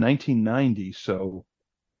came out in 1990, so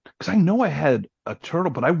because I know I had a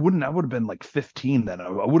turtle, but I would have been like 15 then. I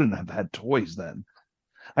wouldn't have had toys then.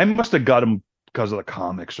 I must have got them because of the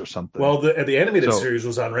comics or something. Well, the animated So, series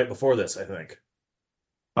was on right before this, I think.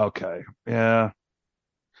 okay. Yeah.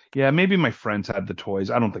 Yeah, maybe my friends had the toys.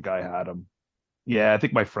 I don't think I had them. Yeah, I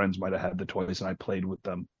think my friends might have had the toys and I played with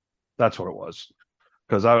them. That's what it was.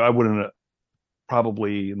 Because I wouldn't have,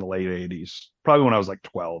 probably in the late 80s, probably when I was like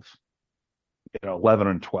 12, 11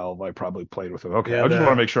 and 12, I probably played with it. Okay. Yeah, I just want to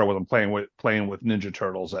the make sure I wasn't playing with Ninja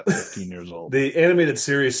Turtles at 15 years old. the animated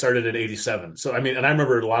series started in '87. So I mean, and I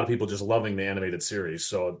remember a lot of people just loving the animated series.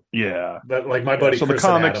 So Yeah. that like my Yeah. buddy So the Chris had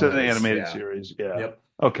comics Adam, and and the it was animated yeah, series. Yeah. yep.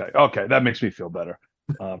 Okay. Okay. That makes me feel better.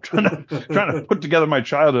 Trying to put together my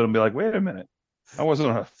childhood and be like, wait a minute. I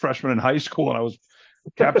wasn't a freshman in high school and I was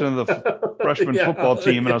captain of the freshman football Yeah,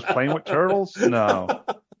 team and I was playing with yeah. turtles. No,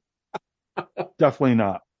 definitely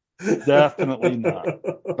not. Definitely not.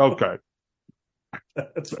 Okay.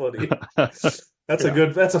 That's funny. That's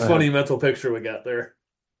a Uh, funny mental picture we got there.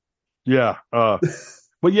 yeah.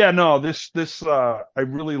 But yeah, no, this I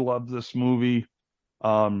really loved this movie.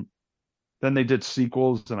 Um, then they did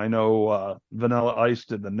sequels, and I know Vanilla Ice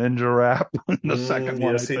did the Ninja Rap in the second one,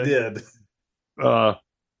 I Yes, he think. did. Uh,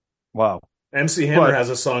 wow. MC Hammer But has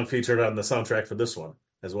a song featured on the soundtrack for this one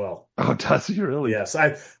as well. oh, does he really? Yes,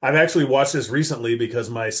 I've actually watched this recently because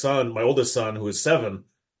my son, my oldest son, who is 7,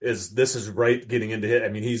 is right getting into it. I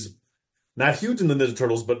mean, he's not huge in the Ninja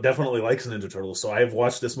Turtles, but definitely likes the Ninja Turtles. So I have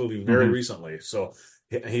watched this movie very Hmm. recently. So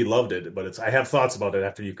he loved it, but I have thoughts about it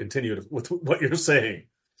after you continue with what you're saying.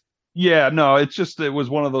 Yeah, no, it was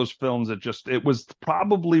one of those films that it was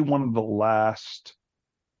probably one of the last,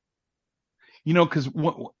 because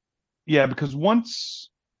yeah, because once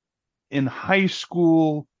in high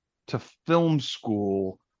school to film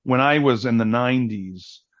school, when I was in the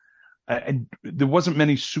 90s, there wasn't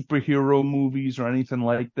many superhero movies or anything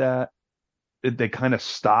like that. They kind of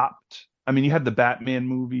stopped. I mean, you had the Batman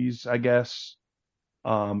movies, I guess,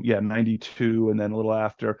 Yeah, 92, and then a little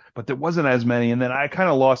after, but there wasn't as many. And then I kind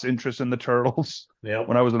of lost interest in the Turtles Yep.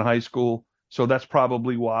 when I was in high school. So that's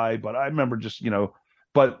probably why. But I remember just,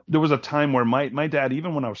 but there was a time where my dad,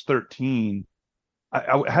 even when I was 13,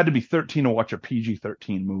 I had to be 13 to watch a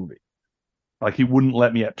PG-13 movie. Like he wouldn't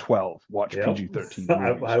let me at 12 watch Yep. PG-13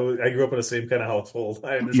 movies. I grew up in the same kind of household.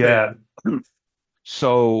 I Yeah. understand.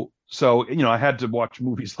 So I had to watch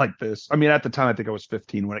movies like this. I mean, at the time I think I was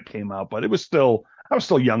 15 when it came out, but I was still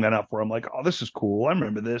young enough where I'm like, oh, this is cool. I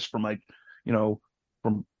remember this from you know,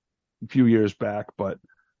 from a few years back. But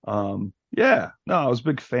yeah, no, I was a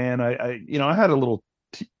big fan. I had a little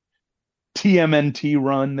TMNT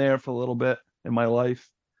run there for a little bit in my life.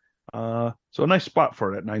 So a nice spot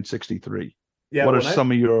for it at 963. Yeah, What are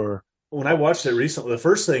some of your when I watched it thoughts? recently, the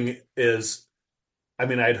first thing is, I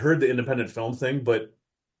mean, I'd heard the independent film thing, but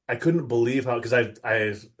I couldn't believe how, because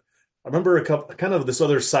I remember a couple kind of this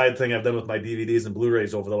other side thing I've done with my DVDs and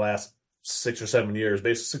Blu-rays over the last 6 or 7 years.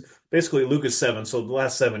 Basically, Luke is 7, so the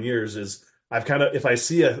last 7 years is I've kind of, if I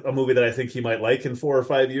see a movie that I think he might like in 4 or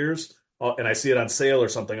 5 years, and I see it on sale or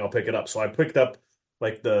something, I'll pick it up. So I picked up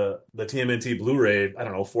like the TMNT Blu-ray, I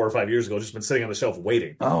don't know, 4 or 5 years ago, just been sitting on the shelf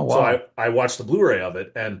waiting. Oh So wow. I watched the Blu-ray of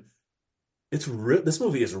it, and this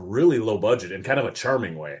movie is really low budget in kind of a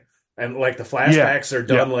charming way. And like the Yeah. flashbacks are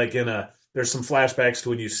Yeah. done like there's some flashbacks to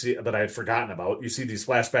when you see that I had forgotten about. You see these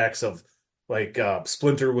flashbacks of like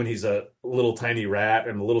Splinter when he's a little tiny rat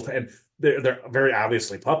and and they're very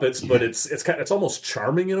obviously puppets, but Yeah. it's almost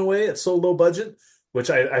charming in a way. It's so low budget, which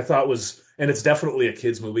I thought was, and it's definitely a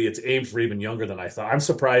kids movie. It's aimed for even younger than I thought. I'm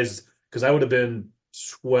surprised because I would have been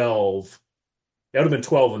 12. I would have been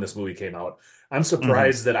 12 when this movie came out. I'm Mhm.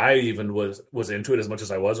 surprised that I even was into it as much as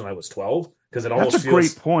I was when I was 12 because it That's a almost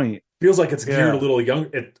great point. feels like it's geared a Yeah. little young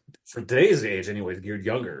for today's age anyway, it's geared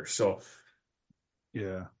younger. So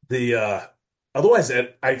Yeah. the otherwise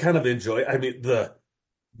I kind of enjoy, I mean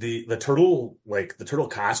the turtle, like the turtle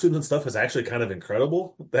costumes and stuff is actually kind of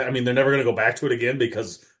incredible. I mean they're never going to go back to it again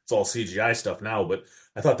because it's all CGI stuff now, but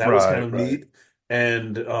I thought that was kind Right, of right. neat.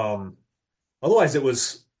 And otherwise it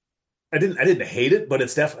was, I didn't hate it, but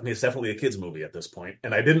I mean, it's definitely a kids movie at this point,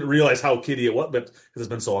 and I didn't realize how kiddie it was, but because it's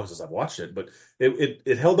been so long since I've watched it, but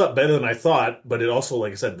it held up better than I thought. But it also,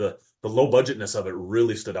 like I said, the low budgetness of it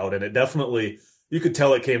really stood out, and it definitely, you could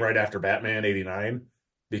tell it came right after Batman '89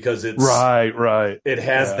 because Right, right. it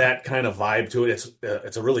has Yeah. that kind of vibe to it.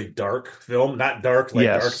 It's a really dark film, not dark like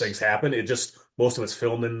dark things Yes. happen. It just, most of it's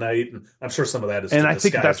filmed in night, and I'm sure some of that is to And I think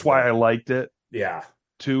disguise that's why the, I liked it yeah.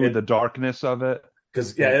 too, the It darkness of it.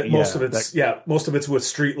 because And most of yeah, that it's with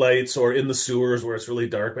street lights or in the sewers where it's really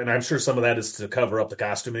dark, and I'm sure some of that is to cover up the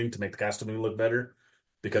costuming to make the costuming look better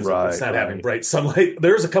because it's right, not having right. bright sunlight.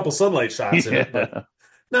 There's a couple sunlight shots in it, but Yeah.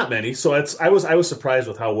 not many. So I was surprised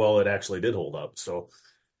with how well it actually did hold up. So,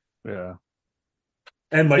 Yeah.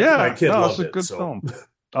 and my Yeah. kid No, it's loved a it. good So, film.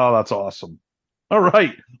 Oh, that's awesome. All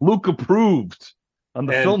right. Luke approved on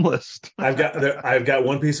the and film list. I've got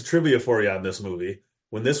one piece of trivia for you on this movie.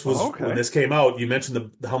 Oh, When okay. this came out, you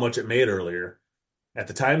mentioned how much it made earlier. At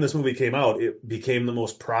the time this movie came out, it became the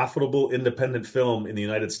most profitable independent film in the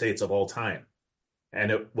United States of all time.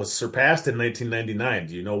 And it was surpassed in 1999.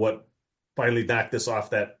 Do you know what finally knocked this off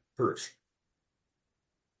that perch?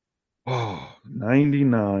 Oh,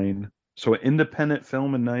 99. So an independent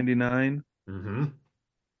film in 99. Hmm.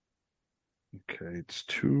 Okay, it's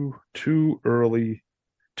too early,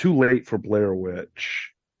 too late for Blair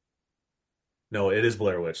Witch. No, it is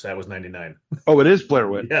Blair Witch. That was 99. Oh, it is Blair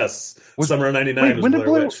Witch. Yes. Was Summer of 99 Wait, was when did Blair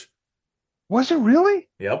Blair Witch. was it really?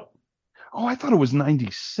 Yep. Oh, I thought it was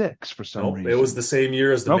 96 for some Nope. It was reason. the same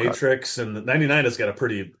year as The Okay. Matrix, and 99 has got a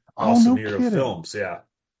pretty Oh, awesome no year of kidding. films. Yeah.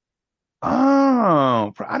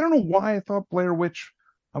 Oh, I don't know why I thought Blair Witch.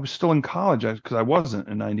 I was still in college because I wasn't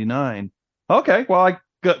in 99. Okay, well, I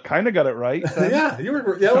kind of got it right then. Yeah,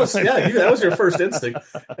 that was your first instinct.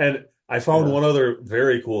 And I found Yeah. one other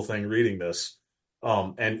very cool thing reading this.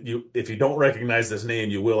 And if you don't recognize this name,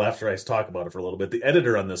 you will after I talk about it for a little bit. The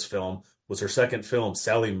editor on this film was her second film,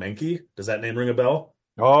 Sally Menke. Does that name ring a bell?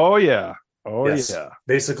 Oh yeah. Oh Yes. yeah.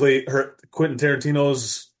 Basically, her Quentin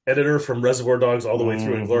Tarantino's editor from Reservoir Dogs all the way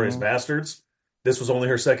through Inglourious Hmm. Bastards. This was only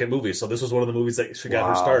her second movie, so this was one of the movies that she got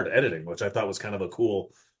her start Wow. editing, which I thought was kind of a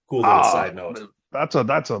cool little Ah, side note. that's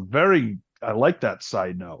a very I like that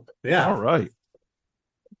side note. Yeah. All right.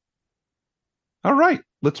 All right.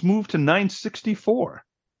 Let's move to 964.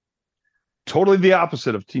 Totally the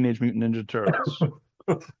opposite of Teenage Mutant Ninja Turtles.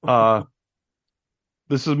 Uh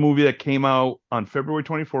this is a movie that came out on February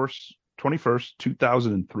 21st,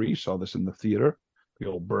 2003. Saw this in the theater, the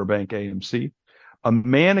old Burbank AMC. A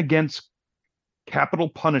Man Against capital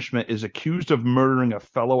punishment, is accused of murdering a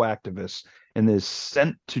fellow activist and is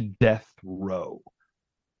sent to death row.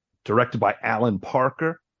 Directed by Alan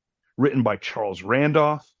Parker, written by Charles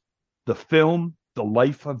Randolph. The film, The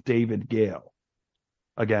Life of David Gale.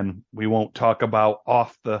 Again, we won't talk about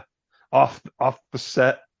off the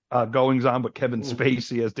set goings on, but Kevin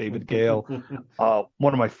Spacey as David Gale.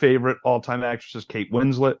 One of my favorite all-time actresses, Kate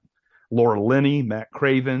Winslet, Laura Linney, Matt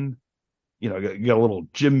Craven. You got a little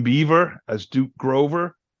Jim Beaver as Duke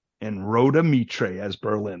Grover, and Rhoda Mitre as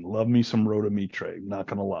Berlin. Love me some Rhoda Mitre, not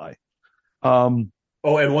gonna lie.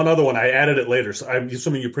 Oh, and one other one. I added it later, so I'm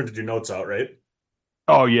assuming you printed your notes out, right?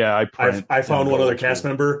 Oh yeah, I found one other cast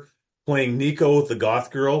member playing Nico, the goth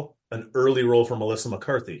girl, an early role for Melissa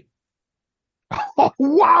McCarthy. Oh,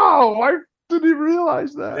 wow, I didn't even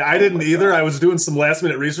realize that. I didn't either. I was doing some last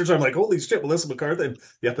minute research. I'm like, holy shit, Melissa McCarthy. And,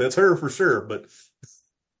 yeah, that's her for sure. But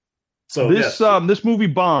so this movie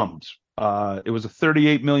bombed. It was a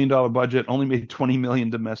 $38 million budget, only made $20 million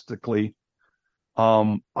domestically.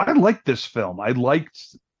 I liked this film. I liked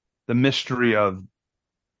the mystery of,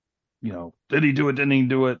 did he do it? Didn't he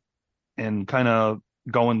do it? And kind of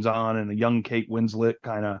goings on, and a young Kate Winslet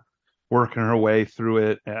kind of working her way through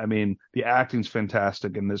it. I mean, the acting's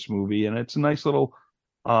fantastic in this movie, and it's a nice little,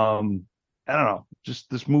 I don't know, just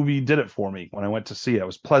this movie did it for me when I went to see it. I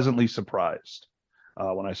was pleasantly surprised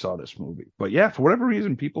when I saw this movie. But yeah, for whatever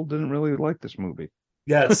reason, people didn't really like this movie.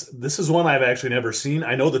 Yeah, this is one I've actually never seen.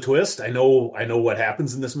 I know the twist. I know what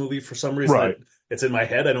happens in this movie for some reason. Right. It's in my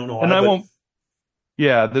head. I don't know why. And I won't.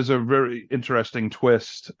 Yeah, there's a very interesting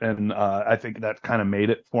twist, and I think that kind of made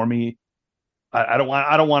it for me. I don't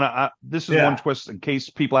want to. This is one twist in case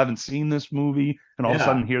people haven't seen this movie and all of a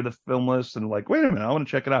sudden hear the film list and like, wait a minute, I want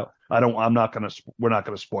to check it out. We're not gonna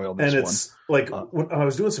spoil this one. And it's like when I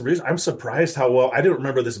was doing some research, I'm surprised how well. I didn't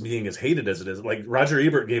remember this being as hated as it is. Like Roger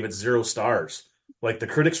Ebert gave it 0 stars. Like the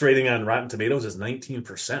critics' rating on Rotten Tomatoes is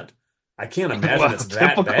 19%. I can't imagine it's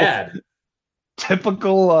that bad.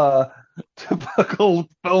 Typical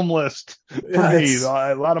film list for me.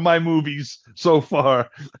 A lot of my movies so far.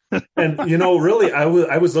 And really, I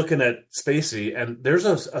was looking at Spacey, and there's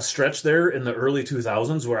a stretch there in the early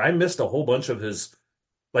 2000s where I missed a whole bunch of his.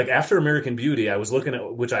 Like after American Beauty, I was looking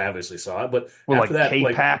at, which I obviously saw, but after that,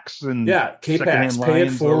 K-Pax and K-Pax, Pay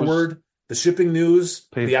It Forward, The Shipping News,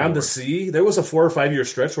 Beyond the Sea. There was a 4 or 5 year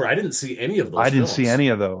stretch where I didn't see any of those. I didn't see any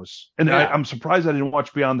of those, and I'm surprised I didn't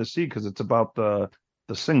watch Beyond the Sea because it's about the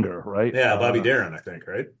singer, right? Yeah, Bobby Darin, I think,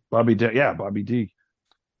 right? Bobby D.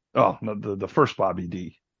 Oh, no, the first Bobby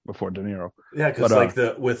D before De Niro. Yeah, because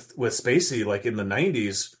with Spacey, like in the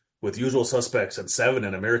 90s, with Usual Suspects and Seven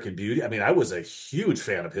and American Beauty. I mean, I was a huge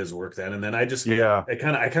fan of his work then, and then I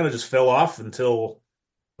kind of just fell off until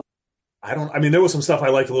there was some stuff I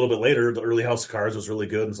liked a little bit later. The early House of Cards was really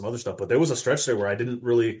good and some other stuff, but there was a stretch there where I didn't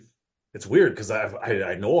really. It's weird because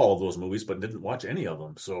I know all of those movies, but didn't watch any of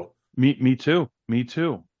them. So me too.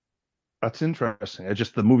 That's interesting.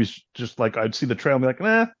 The movies, just like I'd see the trail and be like,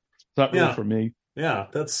 it's not really for me. Yeah,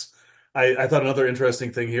 that's. I thought another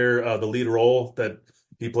interesting thing here. The lead role that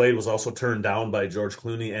he played was also turned down by George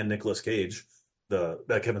Clooney and Nicolas Cage,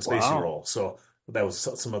 that Kevin Spacey role. So that was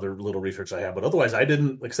some other little research I have. But otherwise, I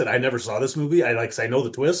didn't. Like I said, I never saw this movie. I know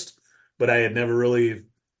the twist, but I had never really.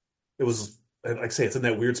 It was like I say, it's in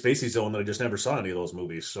that weird Spacey zone that I just never saw any of those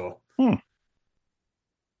movies. So.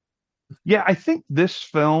 Yeah, I think this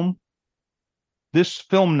film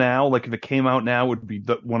now, like if it came out now, would be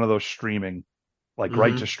one of those streaming, like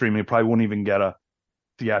right to streaming. It probably wouldn't even get a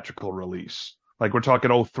theatrical release. Like we're talking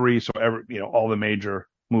 2003, so all the major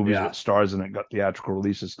movies with stars in it got theatrical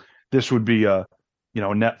releases. This would be a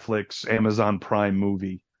Netflix, Amazon Prime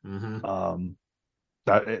movie.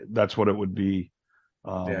 That's what it would be.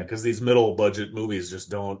 Because these middle budget movies just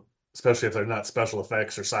don't, especially if they're not special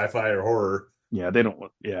effects or sci-fi or horror. Yeah, they don't.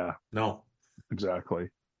 Yeah, no, exactly.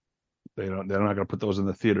 They're not going to put those in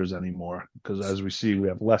the theaters anymore because, as we see, we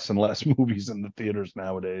have less and less movies in the theaters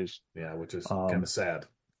nowadays. Yeah, which is kind of sad.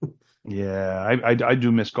 Yeah, I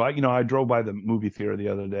do miss going. I drove by the movie theater the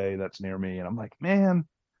other day that's near me, and I'm like, man,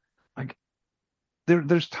 like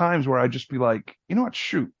there's times where I just be like, you know what?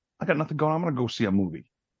 Shoot, I got nothing going. I'm going to go see a movie.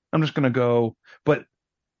 I'm just going to go. But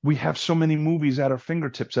we have so many movies at our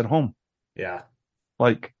fingertips at home. Yeah,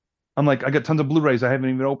 like. I'm like, I got tons of Blu-rays I haven't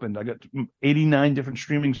even opened. I got 89 different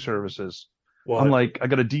streaming services. Well, I'm like, I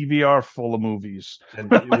got a DVR full of movies. And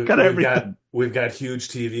we've got huge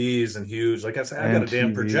TVs and huge, like I said, I got a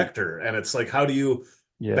damn projector. And it's like, how do you,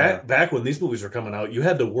 back when these movies were coming out, you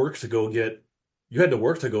had to work to go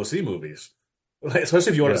see movies.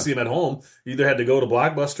 Especially if you wanted to see them at home. You either had to go to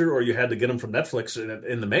Blockbuster or you had to get them from Netflix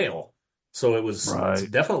in the mail. So it's Right.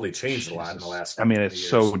 definitely changed a lot in the Jesus. last I mean, 20 it's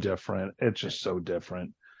so years. different. It's just so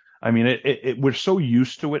different. I mean, we're so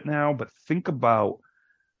used to it now, but think about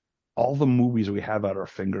all the movies we have at our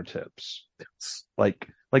fingertips. Like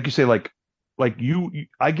you say, like I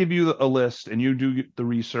give you a list and you do the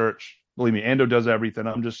research. Believe me, Ando does everything.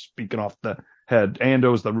 I'm just speaking off the head.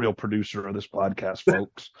 Ando is the real producer of this podcast,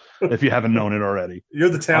 folks. If you haven't known it already. You're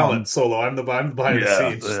the talent, Um, Solo. I'm the behind the yeah,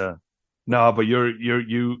 scenes. yeah. No, but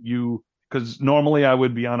you because normally I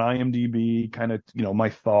would be on IMDb, kind of, my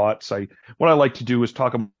thoughts. What I like to do is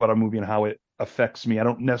talk about a movie and how it affects me. I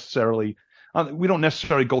don't necessarily we don't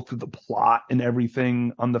necessarily go through the plot and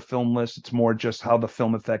everything on the film list. It's more just how the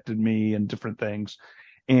film affected me and different things.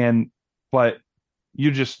 And but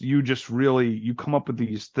you just really you come up with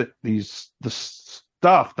the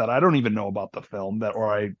stuff that I don't even know about the film that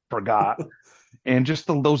or I forgot. And just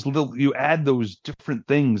those little you add those different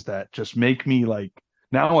things that just make me like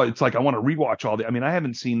now it's like I want to rewatch all the I mean I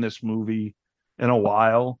haven't seen this movie in a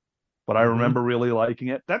while, but I Hmm. remember really liking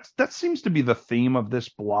it. That seems to be the theme of this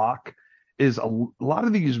block is a lot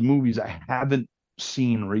of these movies I haven't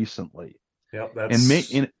seen recently. Yep, And I'm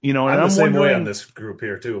the I'm same way on wondering, this group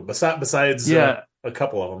here too. Besides yeah, a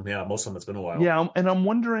couple of them, yeah, most of them it's been a while. yeah, and I'm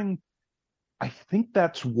wondering, I think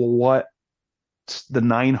that's what the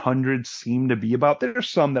 900 seem to be about. There's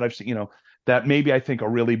some that I've seen, that maybe I think are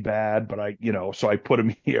really bad, but so I put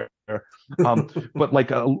them here. But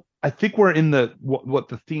like, I think we're in what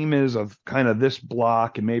the theme is of kind of this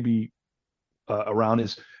block and maybe around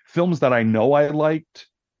is films that I know I liked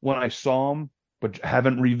when I saw them, but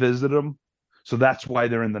haven't revisited them. So that's why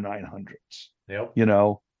they're in the 900s, Yep. you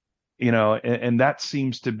know, and that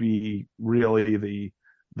seems to be really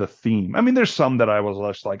the theme. I mean, there's some that I was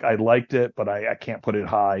less like I liked it, but I can't put it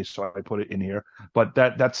high, so I put it in here. But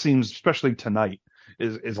that seems, especially tonight,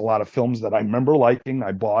 is a lot of films that I remember liking.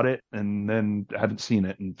 I bought it and then haven't seen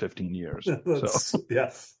it in 15 years. So Yeah.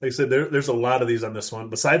 Like I said, there's a lot of these on this one.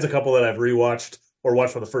 Besides a couple that I've rewatched or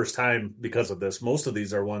watched for the first time because of this, most of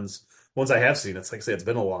these are ones I have seen. It's like I say, it's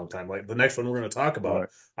been a long time. Like the next one we're going to talk about, right.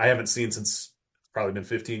 I haven't seen since it's probably been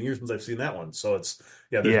 15 years since I've seen that one. So it's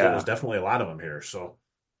yeah, there's Yeah. definitely a lot of them here. So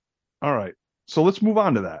All right. So let's move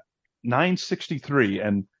on to that. 963.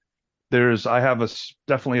 And I have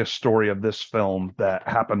definitely a story of this film that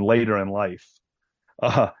happened later in life.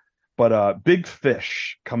 Uh, but Big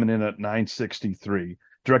Fish coming in at 963,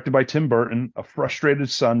 directed by Tim Burton. A frustrated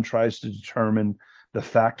son tries to determine the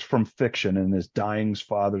fact from fiction in his dying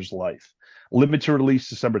father's life. Limited release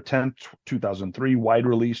December 10th, 2003. Wide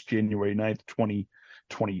release January 9th,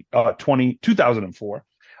 2004.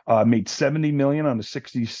 Made 70 million on a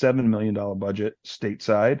 $67 million budget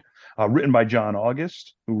stateside. Written by John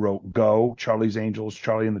August, who wrote Go, Charlie's Angels,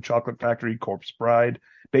 Charlie and the Chocolate Factory, Corpse Bride,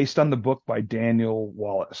 based on the book by Daniel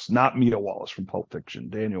Wallace, not Mia Wallace from Pulp Fiction,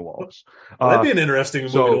 Daniel Wallace. well, that'd Uh, be an interesting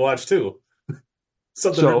movie to so, watch too.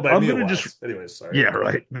 Something written so by I'm Mia gonna just, Wallace. Anyways, sorry. yeah,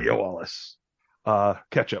 right, Mia Wallace,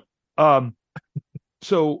 ketchup. Um,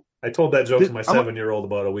 so I told that joke to my I'm, 7-year-old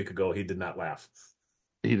about a week ago. He did not laugh.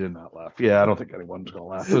 he did not laugh. Yeah, I don't think anyone's gonna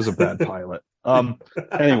laugh. It was a bad pilot.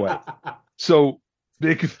 Anyway, so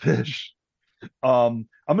Big Fish. I'm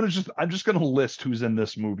just gonna list who's in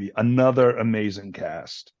this movie. Another amazing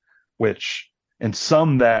cast, which and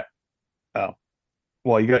some that oh,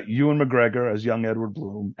 well, you got Ewan McGregor as young Edward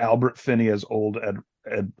Bloom, Albert Finney as old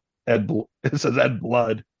it says Ed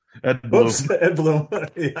Blood, Ed Whoops, Bloom. Ed Bloom.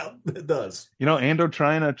 Yeah, it does. Ando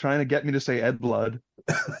trying to get me to say Ed Blood.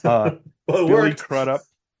 Well, it Billy worked. Crudup,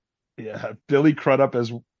 yeah, Billy Crudup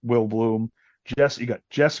as Will Bloom. You got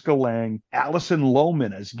Jessica Lange, Allison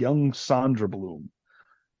Lohman as young Sandra Bloom.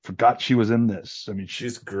 Forgot she was in this. I mean,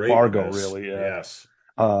 She's great in Fargo, this. really. Yeah. Yes.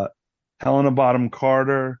 Uh, Helena Bonham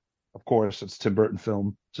Carter, of course, it's Tim Burton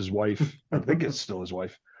film. It's his wife. I think it's still his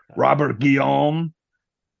wife. Robert Guillaume,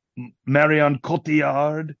 Marion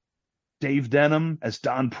Cotillard, Dave Denham as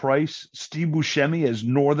Don Price, Steve Buscemi as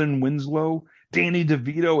Northern Winslow, Danny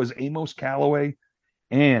DeVito as Amos Calloway,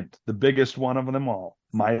 and the biggest one of them all,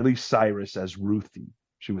 Miley Cyrus as Ruthie.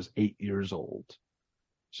 She was 8 years old.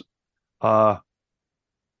 So,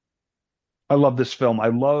 I love this film. I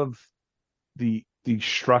love the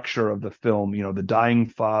structure of the film. The dying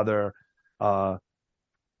father, uh,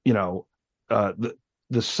 you know,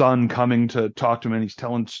 the son coming to talk to him, and he's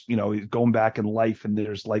telling, he's going back in life, and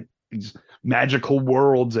there's like these magical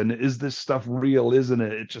worlds, and is this stuff real? Isn't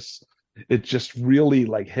it? It just really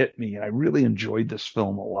like hit me, and I really enjoyed this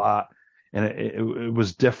film a lot, and it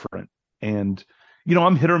was different. And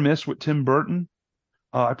I'm hit or miss with Tim Burton.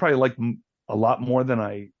 I probably like a lot more than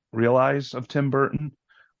I realize of Tim Burton.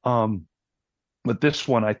 Um, but this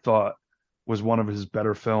one I thought was one of his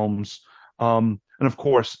better films. And of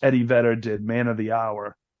course, Eddie Vedder did Man of the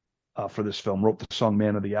Hour for this film, wrote the song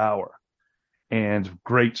Man of the Hour, and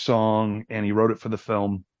great song. And he wrote it for the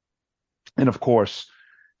film. And of course,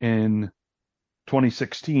 in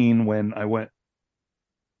 2016, when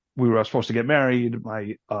we were supposed to get married,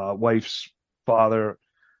 my wife's father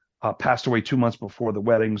passed away 2 months before the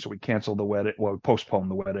wedding, so we canceled the wedding. Well, we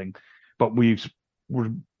postponed the wedding, but we're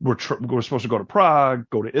supposed to go to Prague,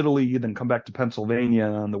 go to Italy, then come back to Pennsylvania.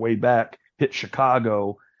 And on the way back, hit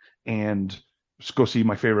Chicago, and go see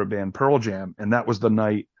my favorite band, Pearl Jam. And that was the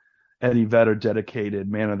night Eddie Vedder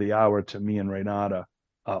dedicated Man of the Hour to me and Renata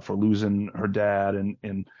for losing her dad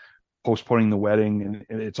and postponing the wedding.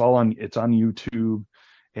 And it's on YouTube.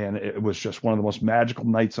 And it was just one of the most magical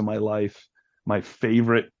nights of my life. My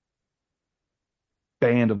favorite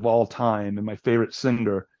band of all time and my favorite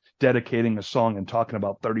singer dedicating a song and talking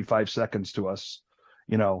about 35 seconds to us,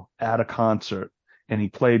 at a concert. And he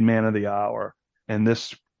played Man of the Hour. And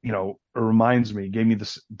this, it reminds me, gave me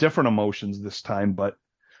this different emotions this time, but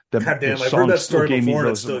God damn, I've heard that story before,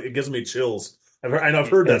 and it gives me chills. I've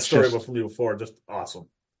heard that story before. Just awesome.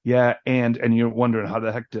 Yeah, and you're wondering how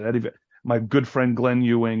the heck did Eddie? My good friend Glenn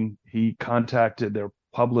Ewing, he contacted their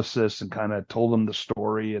publicist and kind of told them the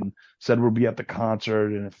story and said we'll be at the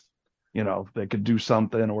concert and if they could do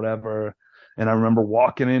something or whatever. And I remember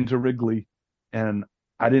walking into Wrigley, and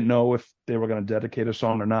I didn't know if they were going to dedicate a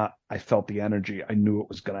song or not. I felt the energy. I knew it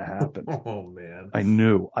was going to happen. Oh man,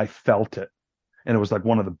 I felt it. And it was like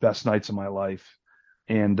one of the best nights of my life.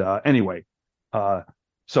 And anyway, so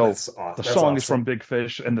the song is from Big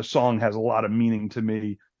Fish, and the song has a lot of meaning to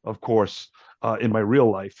me, of course, in my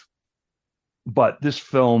real life. But this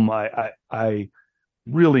film, I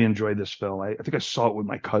really enjoyed this film. I think I saw it with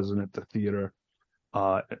my cousin at the theater,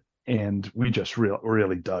 and we just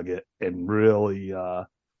really dug it, and really, I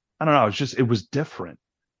don't know, it was different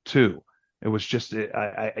too. It was just, it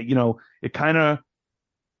kind of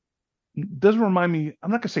doesn't remind me,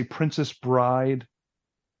 I'm not gonna say Princess Bride,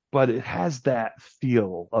 but it has that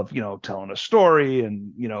feel of, telling a story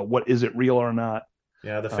and, what is it, real or not?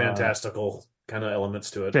 Yeah, the fantastical kind of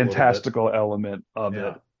elements to it. Fantastical element of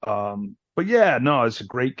it. But yeah, no, it's a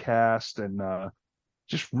great cast, and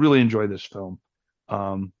just really enjoy this film.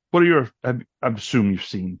 What are I assume you've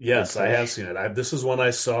seen. Yes, I have seen it. This is one I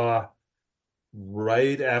saw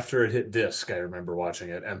right after it hit disc. I remember watching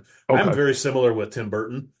it, and okay. I'm very similar with Tim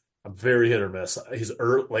Burton. I'm very hit or miss. He's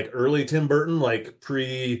early Tim Burton, like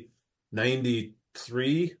pre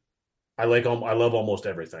 93. I love almost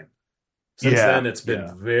everything. Since then, it's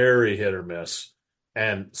been very hit or miss.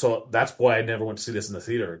 And so that's why I never went to see this in the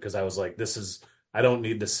theater, because I was like, I don't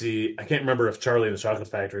need to see, I can't remember if Charlie and the Chocolate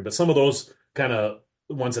Factory, but some of those kind of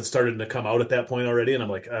ones that started to come out at that point already. And I'm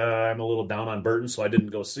like, I'm a little down on Burton, so I didn't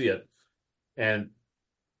go see it. And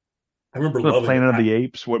I remember loving Planet of the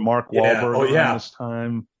Apes with Mark Wahlberg around this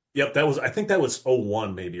time. Yep, I think that was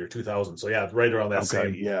 01 maybe, or 2000. So yeah, right around that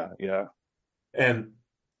same. Yeah. And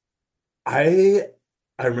I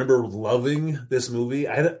remember loving this movie.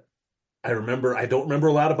 I don't remember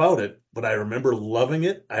a lot about it, but I remember loving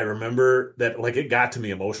it. I remember that it got to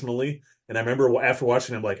me emotionally. And I remember after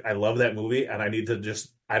watching it, I'm like, I love that movie, and I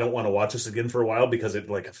don't want to watch this again for a while because it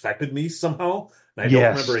affected me somehow. And I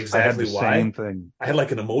don't remember exactly why. Same thing. I had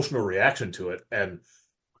an emotional reaction to it. And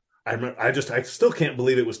I still can't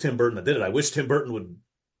believe it was Tim Burton that did it. I wish Tim Burton would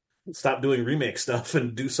stop doing remake stuff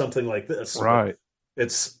and do something like this. Right. I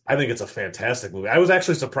think it's a fantastic movie. I was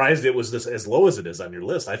actually surprised it was this as low as it is on your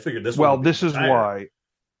list. I figured this. Well, this is why.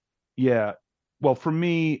 Yeah. Well, for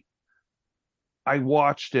me, I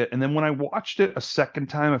watched it, and then when I watched it a second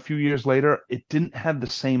time a few years later, it didn't have the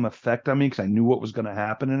same effect on me because I knew what was going to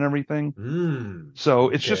happen and everything. So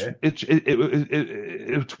it's just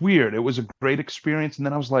it's weird. It was a great experience, and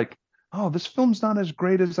then I was like, oh, this film's not as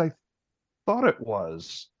great as I thought it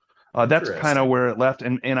was. That's kind of where it left,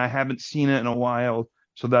 and I haven't seen it in a while,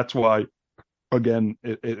 so that's why, again,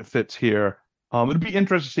 it fits here. It'd be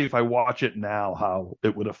interesting to see if I watch it now how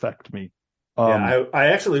it would affect me. I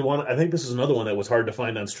actually I think this is another one that was hard to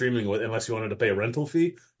find on streaming unless you wanted to pay a rental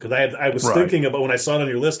fee. Because I was thinking about, when I saw it on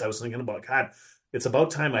your list, I was thinking about, God, it's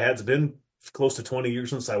about time it's been close to 20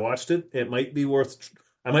 years since I watched it. I might be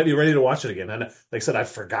ready to watch it again. And like I said, I've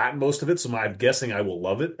forgotten most of it, so I'm guessing I will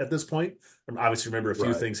love it at this point. I obviously remember a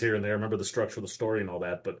few things here and there. I remember the structure of the story and all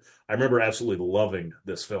that, but I remember absolutely loving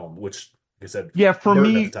this film, which, like I said, for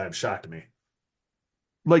me at the time shocked me.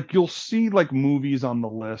 You'll see movies on the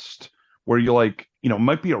list where you're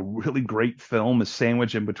might be a really great film, a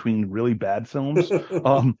sandwich in between really bad films.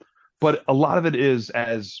 But a lot of it is,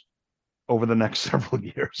 as over the next several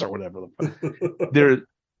years or whatever,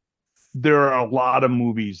 there are a lot of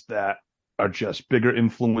movies that are just bigger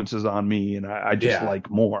influences on me, and I just Yeah. like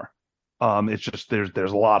more. It's just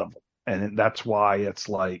there's a lot of them, and that's why it's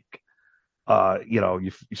like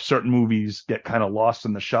certain movies get kind of lost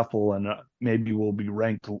in the shuffle, and maybe will be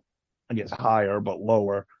ranked, I guess, higher but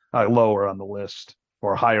lower on the list,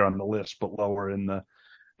 or higher on the list but lower in the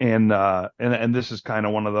and this is kind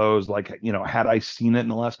of one of those, like, had I seen it in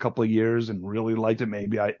the last couple of years and really liked it,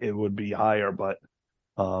 maybe it would be higher, but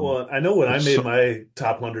Well, I know when I it's made so my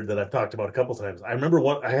top 100 that I've talked about a couple times, I remember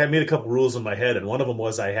I had made a couple rules in my head, and one of them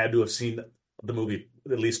was I had to have seen the movie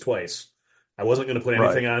at least twice. I wasn't going to put right.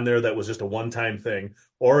 anything on there that was just a one-time thing,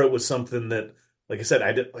 or it was something that, like I said,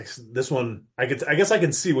 I did like this one. I guess I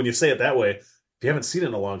can see when you say it that way. If you haven't seen it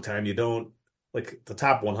in a long time, you don't like the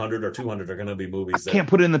top 100 or 200 are going to be I movies that, can't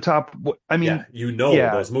put it in the top. I yeah, mean,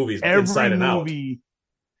 yeah, those movies every inside and out. movie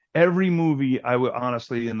every movie I would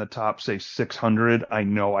honestly in the top, say, 600, I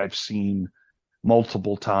know I've seen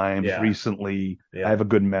multiple times Yeah, recently. I yeah. have a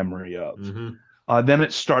good memory of. Hmm. Then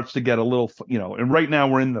it starts to get a little, and right now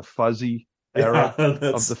we're in the fuzzy Yeah, era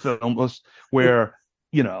of the film list where,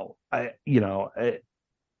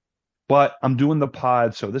 but I'm doing the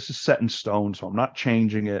pod, so this is set in stone, so I'm not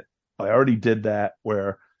changing it. I already did that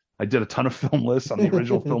where I did a ton of film lists on the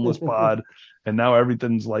original film list pod, and now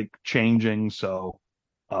everything's like changing. So,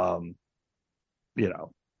 um, you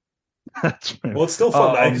know, that's Well, it's still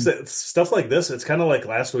fun. Like I um, said, stuff like this, it's kind of like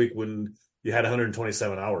last week when you had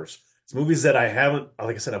 127 hours. It's movies that I haven't,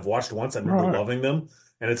 like I said, I've watched once. I remember right. loving them,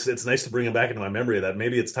 and it's nice to bring them back into my memory that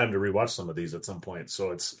maybe it's time to rewatch some of these at some point.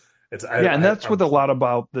 So it's Yeah, and that's I'm what a lot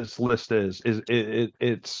about this list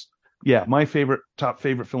it's yeah, my top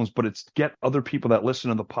favorite films, but it's get other people that listen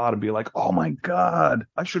to the pod and be like, oh my God,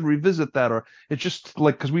 I should revisit that. Or it's just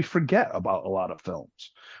like, because we forget about a lot of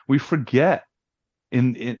films. We forget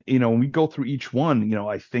when we go through each one,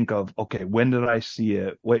 I think of, okay, when did I see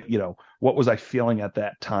it? What was I feeling at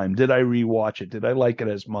that time? Did I rewatch it? Did I like it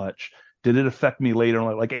as much? Did it affect me later?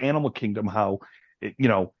 Like Animal Kingdom, how it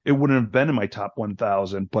wouldn't have been in my top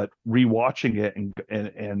 1,000, but rewatching it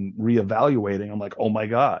and reevaluating, I'm like, oh my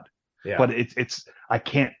God. yeah. But it's I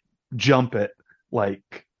can't jump it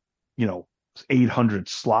like, you know, 800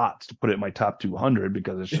 slots to put it in my top 200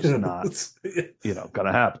 because it's just not,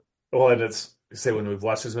 gonna happen. Well, and it's say when we've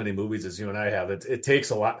watched as many movies as you and I have, it takes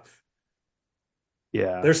a lot.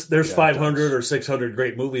 Yeah, There's yeah, it 500 does. or 600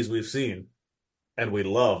 great movies we've seen and we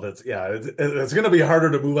love. It's going to be harder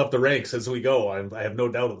to move up the ranks as we go. I have no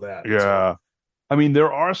doubt of that. So, Yeah. I mean,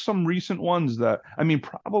 there are some recent ones I mean,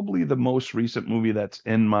 probably the most recent movie that's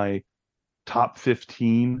in my top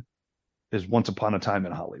 15 is Once Upon a Time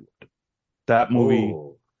in Hollywood. That movie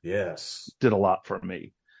oh, yes. did a lot for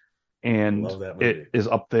me. I And love that it movie. is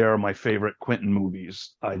up there, my favorite Quentin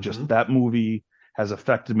movies. Hmm. That movie has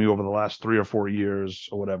affected me over the last 3 or 4 years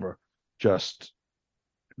or whatever. Just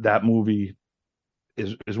that movie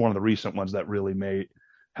is one of the recent ones that really made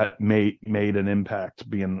an impact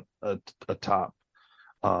being a top.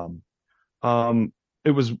 Um,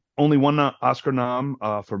 it was only one Oscar nom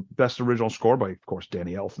for Best Original Score by, of course,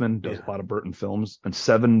 Danny Elfman, does Yeah. a lot of Burton films, and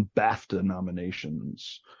 7 BAFTA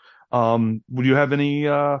nominations. Would you have any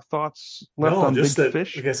thoughts left No, on just Big that,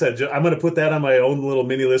 Fish? like I said, I'm going to put that on my own little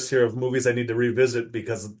mini list here of movies I need to revisit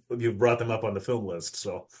because you've brought them up on the film list.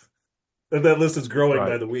 So that list is growing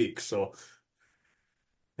by Right. the week. So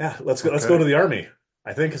yeah, let's go. Let's go to Okay. the Army.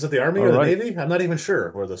 I think is it the Army All or the right. Navy? I'm not even sure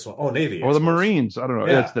where this one. Oh, Navy, I Or the suppose. Marines. I don't know.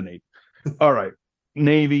 It's Yeah. the Navy. All right.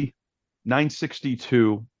 Navy,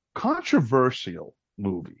 962. Controversial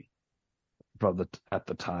movie at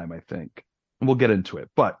the time, I think. And we'll get into it.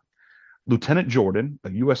 But Lieutenant Jordan,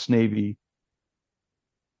 a U.S. Navy,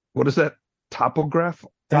 what is that? Topograph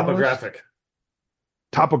analyst? Topographic.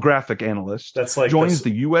 Topographic analyst That's like joins this.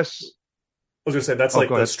 the U.S. I was gonna say that's Oh, like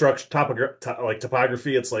go the ahead. structure, like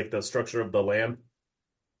topography. It's like the structure of the land.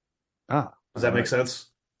 Ah, Does all that make right.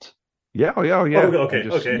 sense? Yeah, oh, yeah, oh, Oh, yeah. I okay,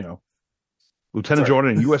 just, okay. Lieutenant Sorry.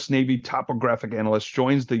 Jordan, U.S. Navy topographic analyst,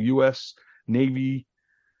 joins the U.S. Navy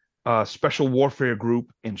Special Warfare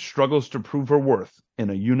Group and struggles to prove her worth in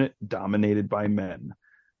a unit dominated by men.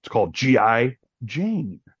 It's called G.I.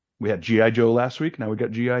 Jane. We had G.I. Joe last week. Now we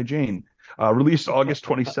got G.I. Jane. Released August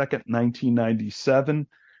 22nd, 1997.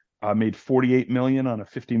 Made 48 million on a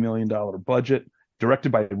 $50 million budget.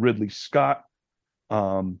 Directed by Ridley Scott.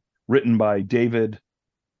 Written by David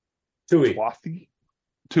Tui. Twathy.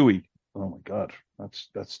 Tui. Oh my God,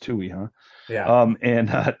 that's Tui, huh? Yeah.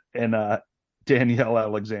 And Danielle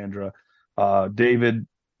Alexandra. David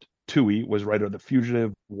Tui was writer of The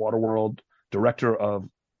Fugitive, Waterworld, director of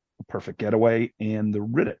Perfect Getaway, and the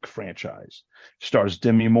Riddick franchise. Stars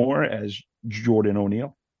Demi Moore as Jordan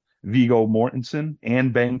O'Neill, Viggo Mortensen,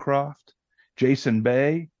 Anne Bancroft, Jason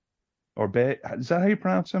Bay or Bay. Is that how you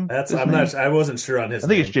pronounce him? That's His I'm name? not. I wasn't sure on his I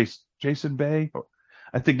think it's name. Jason Bay.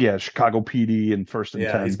 I think yeah, Chicago PD and First and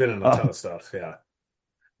Yeah, he's 10. been in a ton of stuff. Yeah.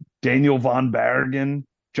 Daniel Von Barrigan,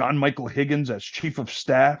 John Michael Higgins as chief of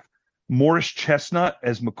staff, Morris Chestnut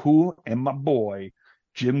as McCool, and my boy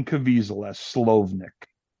Jim Caviezel as Slavnik.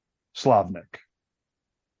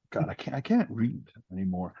 God, I can't read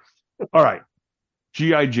anymore. All right,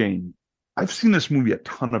 G.I. Jane. I've seen this movie a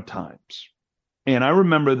ton of times. And I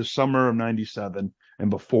remember the summer of 97 and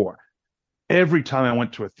before. Every time I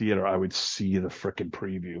went to a theater, I would see the freaking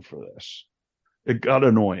preview for this. It got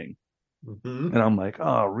annoying. Mm-hmm. And I'm like,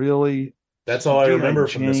 oh, really? That's all I G.I. remember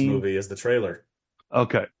from this Jane? movie is the trailer.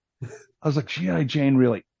 Okay. I was like, G.I. Jane,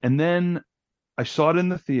 really? And then I saw it in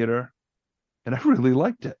the theater and I really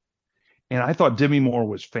liked it. And I thought Demi Moore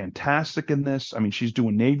was fantastic in this. I mean, she's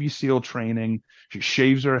doing Navy SEAL training. She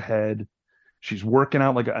shaves her head. She's working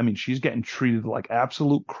out I mean, she's getting treated like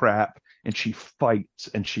absolute crap, and she fights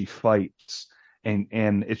and she fights. And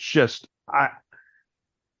it's just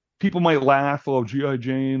people might laugh, oh, G.I.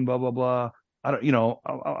 Jane, blah, blah, blah. I don't,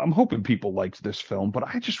 I'm hoping people liked this film, but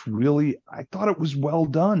I thought it was well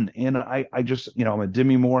done. And I just, I'm a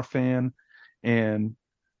Demi Moore fan, and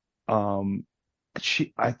um,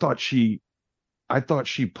 I thought she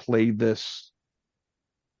played this,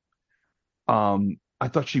 I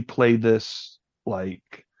thought she played this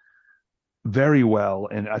like very well,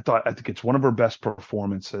 and I think it's one of her best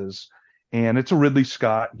performances. And it's a Ridley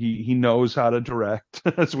Scott. He knows how to direct,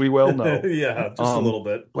 as we well know. Yeah, just a little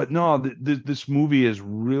bit. But no, this movie is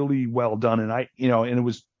really well done, and and it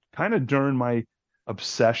was kind of during my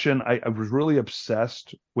obsession. I was really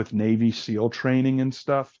obsessed with Navy SEAL training and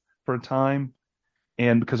stuff for a time,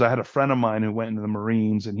 and because I had a friend of mine who went into the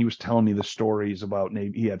Marines, and he was telling me the stories about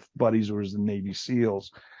Navy. He had buddies who was in Navy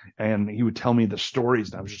SEALs, and he would tell me the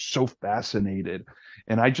stories, and I was just so fascinated.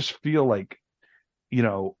 And I just feel like,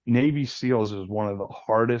 Navy SEALs is one of the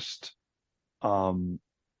hardest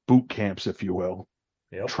boot camps, if you will,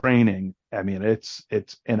 Yep. training. I mean,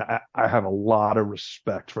 and I have a lot of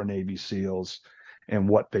respect for Navy SEALs and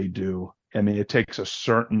what they do. I mean, it takes a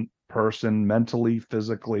certain person mentally,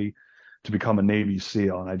 physically, to become a Navy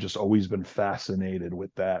SEAL, and I've just always been fascinated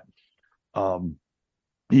with that.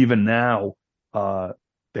 Even now,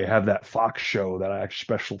 they have that Fox show that actually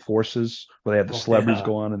Special Forces, where they have the celebrities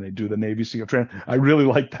go on and they do the Navy SEAL training. I really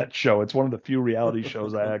like that show. It's one of the few reality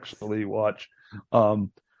shows I actually watch.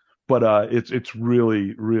 But it's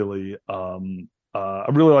really, really, I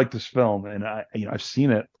really like this film, and I've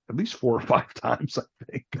seen it at least 4 or 5 times, I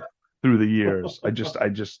think, through the years.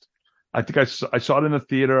 I think I saw it in the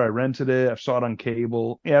theater. I rented it. I saw it on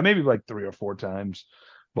cable. Yeah, maybe like 3 or 4 times.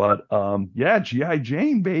 But yeah, G.I.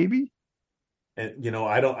 Jane, baby. And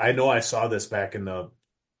I know I saw this back in the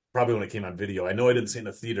probably when it came on video. I know I didn't see it in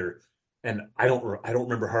the theater, and I don't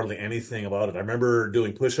remember hardly anything about it. I remember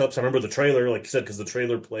doing push-ups. I remember the trailer, like you said, because the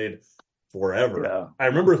trailer played forever. Yeah, I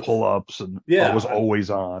remember pull-ups, and yeah, it was always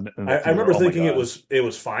on in the I theater. remember Oh my thinking God. it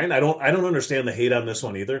was fine. I don't understand the hate on this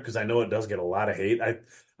one either, because I know it does get a lot of hate.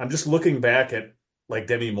 I'm just looking back at like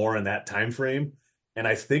Demi Moore in that time frame, and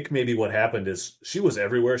I think maybe what happened is she was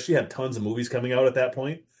everywhere. She had tons of movies coming out at that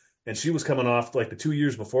point, and she was coming off like the 2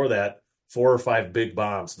 years before that, 4 or 5 big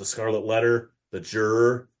bombs: The Scarlet Letter, The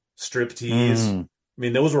Juror, Striptease. Mm. I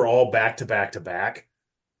mean, those were all back to back to back.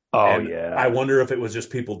 Oh And I yeah, wonder if it was just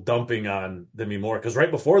people dumping on Demi Moore, because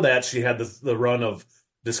right before that she had the run of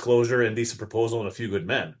Disclosure, Indecent Proposal, and A Few Good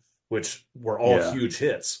Men, which were all yeah. huge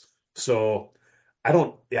hits. So I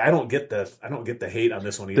don't get the hate on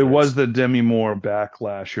this one There either. was It's the Demi Moore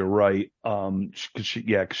backlash. You're right. 'Cause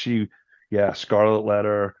yeah, Scarlet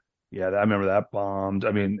Letter. Yeah, I remember that bombed.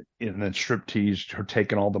 I mean, and then Striptease, her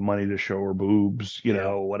taking all the money to show her boobs,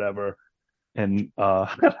 yeah, whatever. And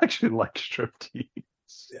I actually like Striptease.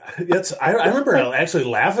 I remember actually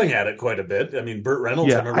laughing at it quite a bit. I mean, Burt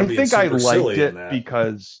Reynolds, I Yeah, remember I being think I super liked silly in it that.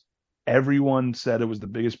 because everyone said it was the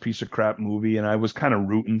biggest piece of crap movie, and I was kind of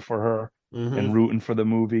rooting for her and Hmm. rooting for the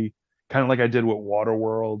movie, kind of like I did with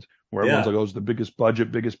Waterworld, where everyone's Yeah, like, "Oh, it's the biggest budget,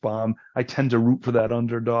 biggest bomb." I tend to root for that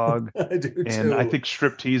underdog, I do and I too. think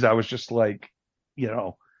Striptease, I was just like, you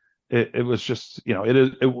know, it was just,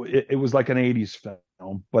 it was like an '80s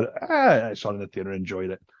film, but I saw it in the theater,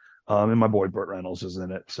 enjoyed it, and my boy Burt Reynolds is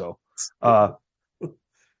in it, so. Uh,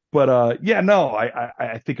 but yeah, no,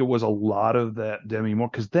 I think it was a lot of that Demi Moore,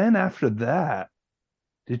 because then after that,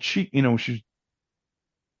 did she, no,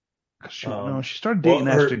 Um, she started well, dating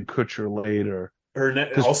Ashton Kutcher later.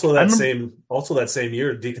 Because I remember, also that same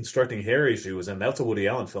year, Deconstructing Harry, she was in. That's a Woody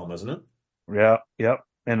Allen film, isn't it? yeah, yep,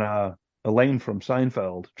 and Elaine from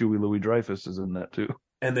Seinfeld, Julie Louis-Dreyfus is in that too.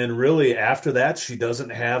 And then really after that, she doesn't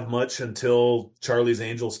have much until Charlie's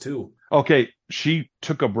Angels too. Okay, she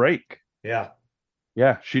took a break. Yeah.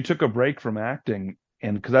 Yeah, she took a break from acting,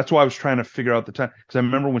 and because that's why I was trying to figure out the time. Because I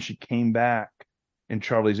remember when she came back in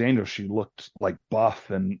Charlie's Angels, she looked like buff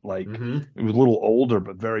and like Hmm. it was a little older,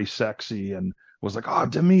 but very sexy, and was like, "Oh,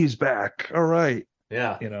 Demi's back. All right,"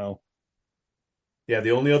 Yeah. you know. Yeah.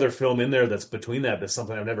 The only other film in there that's between that is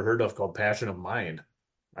something I've never heard of called Passion of Mind.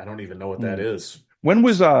 I don't even know what that Hmm. is. When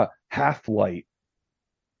was Half Light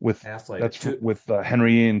with Half-Light, that's with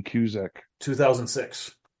Henry Ian Cusick?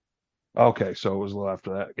 2006. Okay, so it was a little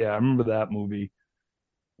after that. Yeah, I remember that movie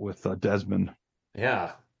with Desmond.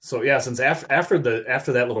 Yeah. So yeah, since after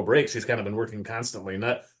that little break, she's kind of been working constantly.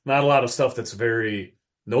 Not a lot of stuff that's very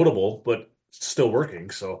notable, but still working.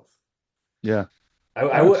 So Yeah,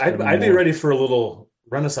 I would that's I'd be more. ready for a little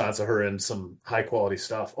renaissance of her and some high quality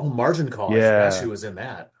stuff. Oh, Margin Call. I forgot she Yeah. was in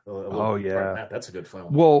that. A little Oh part in yeah. that. That's a good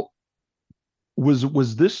film. Well,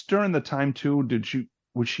 was this during the time too?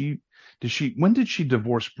 Was she did she when did she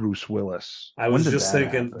divorce Bruce Willis? I When was did just that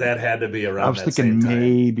thinking happen? that had to be I around was that same thinking time.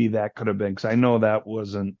 maybe that could have been because I know that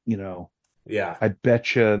wasn't, Yeah. I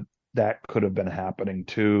bet you that could have been happening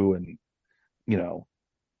too. And, Well,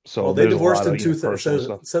 so they there's a divorced lot in of, two. It personal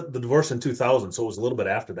stuff. said the divorce in 2000, so it was a little bit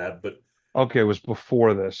after that. But Okay, it was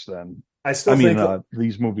before this then. I I still mean, think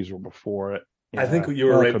these movies were before it. I think Yeah. you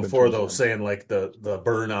were Well, it right could have been before too though, soon. saying like the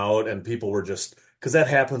burnout and people were just because that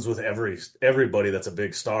happens with everybody that's a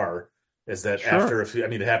big star. Is that Sure. after a few? I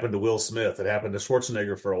mean, it happened to Will Smith. It happened to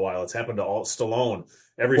Schwarzenegger for a while. It's happened to all Stallone.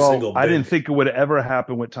 Every Well, single I didn't big. think it would ever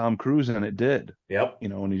happen with Tom Cruise, and it did. Yep.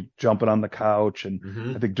 When he's jumping on the couch, and I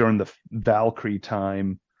Hmm. think during the Valkyrie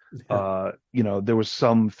time, there was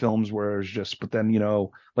some films where it was just, but then,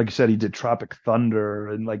 like you said, he did Tropic Thunder,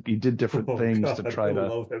 and like he did different Oh things to God, I try to.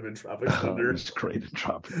 love him in Tropic Thunder. He's great in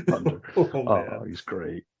Tropic Thunder. Oh Oh, man. he's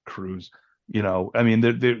great. Cruise. I mean,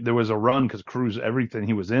 there was a run because Cruise, everything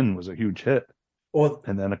he was in was a huge hit, Well,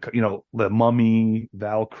 and then the Mummy,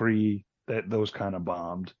 Valkyrie, those kind of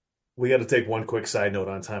bombed. we got to take one quick side note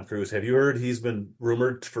on Tom Cruise. Have you heard he's been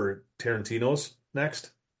rumored for Tarantino's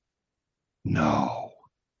next? No,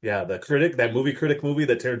 Yeah, that movie critic movie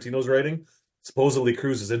that Tarantino's writing. Supposedly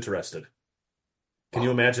Cruise is interested. Can you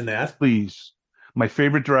oh, imagine that? please. My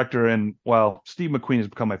favorite director, and well, Steve McQueen has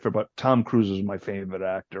become my favorite, but Tom Cruise is my favorite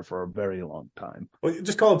actor for a very long time. Well,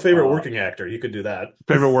 just call him favorite Uh, working actor. You could do that.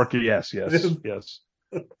 Favorite worker, yes, yes, yes.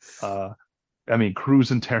 Uh, I mean,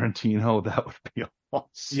 Cruise and Tarantino, that would be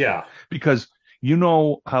awesome Yeah, because you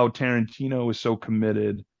know how Tarantino is so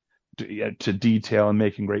committed to detail and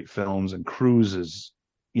making great films, and Cruise is,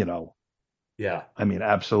 you know, yeah, I mean,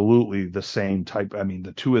 absolutely the same type. I mean,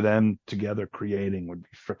 the two of them together creating would be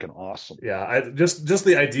freaking awesome. yeah. I just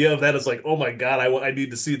the idea of that is like, oh my God, I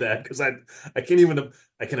need to see that because I can't even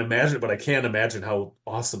I can imagine it, but I can't imagine how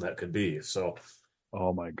awesome that could be. So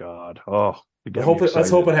Oh my God. Oh, you but got me let's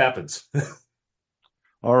hope excited. it happens.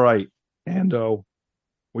 All right. And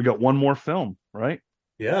we got one more film, right?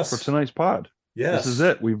 For Yes, tonight's pod. This is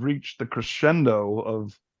yes. it. We've reached the crescendo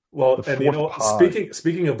of Well, the and you fourth know, pod.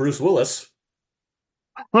 speaking of Bruce Willis,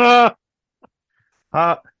 Ah,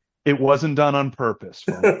 ah, it wasn't done on purpose,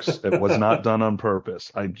 folks. It was not done on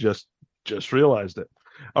purpose. I just realized it.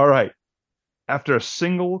 All right. After a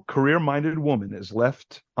single career-minded woman is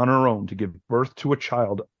left on her own to give birth to a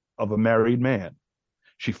child of a married man,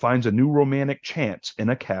 she finds a new romantic chance in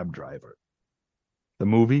a cab driver. The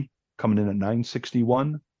movie, coming in at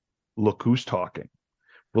 961, Look Who's Talking.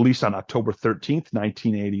 Released on October 13th,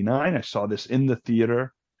 1989. I saw this in the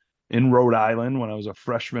theater in Rhode Island when I was a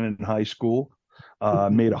freshman in high school.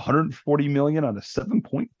 Made 140 million on a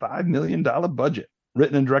 7.5 million dollar budget.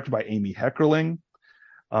 Written and directed by Amy Heckerling,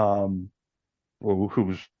 um, who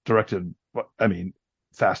was directed. I mean,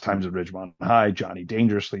 Fast Times at Ridgemont High, Johnny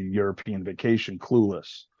Dangerously, European Vacation,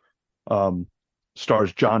 Clueless. Um,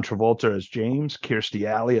 Stars John Travolta as James, Kirstie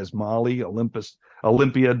Alley as Molly, Olympia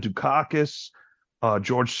Dukakis,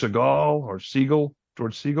 George Segal or Siegel,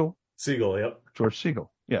 George Siegel, Siegel. Yep. George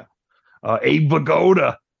Siegel, yeah. Abe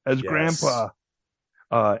Vigoda as Yes. Grandpa,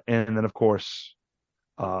 and then of course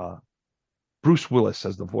uh, Bruce Willis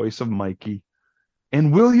as the voice of Mikey,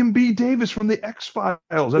 and William B. Davis from the X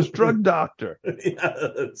Files as Drug Doctor.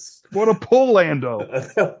 Yes. What a pull, Lando!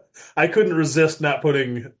 I couldn't resist not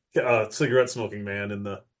putting cigarette smoking man in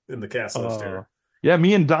the cast list Uh, here. yeah,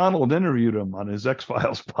 me and Donald interviewed him on his X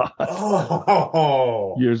Files pod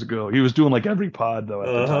Oh, years ago. He was doing like every pod though at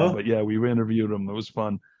the time, uh-huh. but yeah, we interviewed him. It was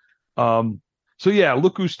fun. Um, so yeah,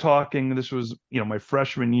 Look Who's Talking. This was, my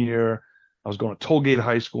freshman year. I was going to Tollgate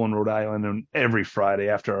High School in Rhode Island, and every Friday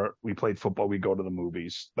after we played football, we go to the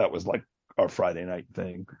movies. That was like our Friday night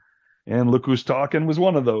thing. And Look Who's Talking was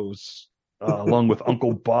one of those, along with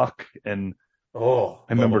Uncle Buck. And Oh, I love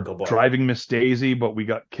remember Uncle Buck. Driving Miss Daisy, but we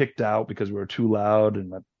got kicked out because we were too loud.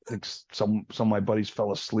 And I think some of my buddies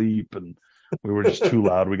fell asleep and we were just too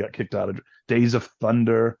loud. We got kicked out of Days of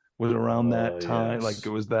Thunder was around that time. Yes. Like it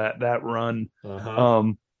was that run.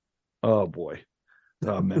 Uh-huh. Oh boy.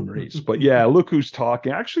 Memories. But yeah, Look Who's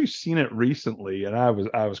Talking. I actually seen it recently and I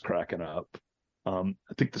was cracking up. I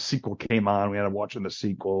think the sequel came on. We ended up watching the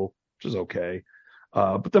sequel, which is okay.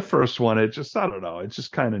 But the first one, it just, I don't know, it's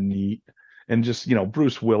just kind of neat. And just,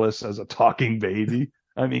 Bruce Willis as a talking baby.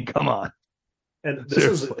 I mean, come on. And this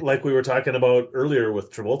is like we were talking about earlier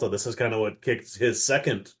with Travolta. This is kind of what kicked his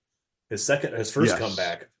first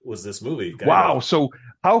comeback was this movie. Wow. So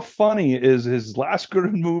how funny is his last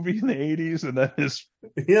good movie in the 80s and then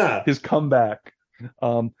his comeback?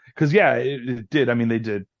 Because it did. I mean, they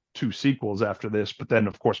did 2 sequels after this, but then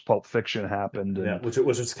of course Pulp Fiction happened. And which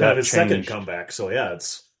was kind of his second comeback. So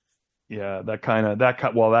that kind of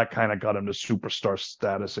got him to superstar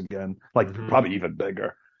status again, like probably even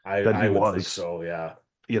bigger than he was. Think so, yeah.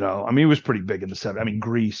 I mean, he was pretty big in the 70s. I mean,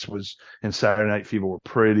 Grease and Saturday Night Fever were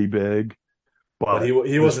pretty big, but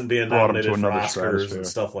he wasn't being nominated for Oscars and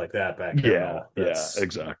stuff like that back then. Yeah,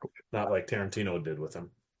 exactly. Not like Tarantino did with him.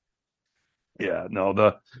 Yeah, no,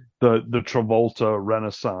 the Travolta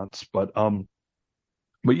Renaissance, but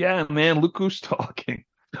yeah, man, Look Who's Talking.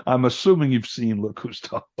 I'm assuming you've seen Look Who's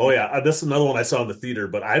Talking. Oh yeah, this is another one I saw in the theater,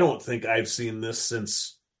 but I don't think I've seen this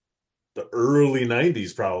since the early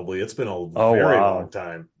 90s probably. It's been a very long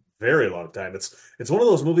time. Very long time. It's one of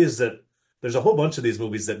those movies that there's a whole bunch of these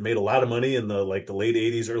movies that made a lot of money in the late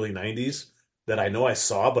 80s, early 90s that I know I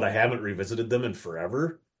saw, but I haven't revisited them in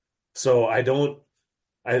forever. So I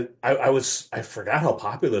forgot how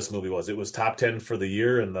popular this movie was. It was top 10 for the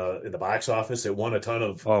year in the box office. It won a ton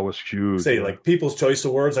of it was huge. Like People's Choice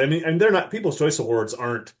Awards. I mean, and they're not People's Choice Awards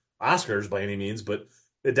aren't Oscars by any means, but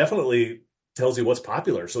it definitely tells you what's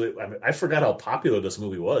popular. So I forgot how popular this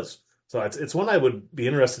movie was. So it's one I would be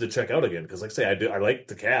interested to check out again because, like I say, I like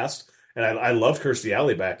the cast and I loved Kirstie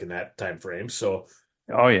Alley back in that time frame. So,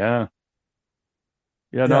 oh yeah,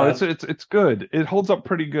 no, it's good. It holds up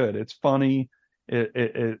pretty good. It's funny.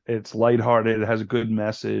 It's lighthearted. It has a good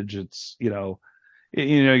message. It's you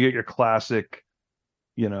get your classic,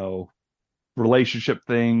 relationship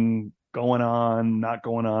thing going on, not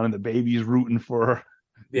going on, and the baby's rooting for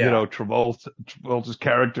Travolta's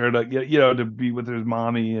character to be with his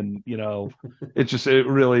mommy, and it's just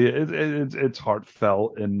it's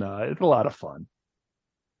heartfelt and it's a lot of fun.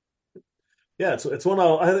 Yeah, it's one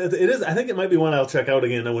I think it might be one I'll check out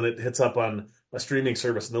again when it hits up on a streaming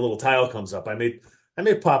service and the little tile comes up. I may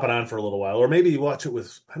pop it on for a little while, or maybe watch it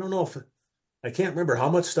with, I don't know if I can't remember how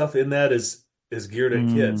much stuff in that is geared at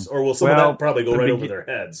kids, or will some of that probably go right over their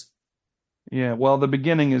heads? Yeah, well, the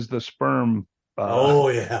beginning is the sperm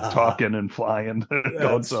talking and flying.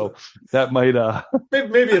 So that might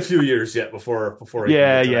maybe a few years yet before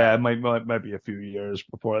it might be a few years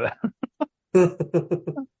before that.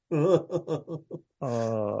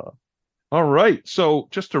 All right, so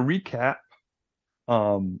just to recap,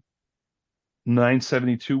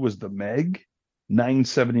 972 was The Meg,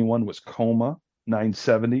 971 was Coma,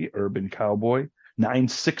 970 Urban Cowboy,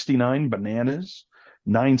 969 Bananas,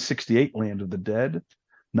 968 Land of the Dead,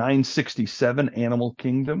 967 Animal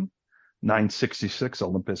Kingdom, 966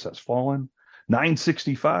 Olympus Has Fallen,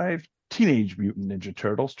 965 Teenage Mutant Ninja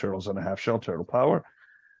Turtles, Turtles in a Half Shell, Turtle Power,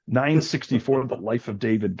 964 The Life of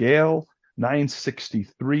David Gale,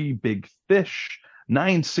 963 Big Fish,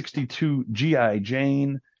 962 G.I.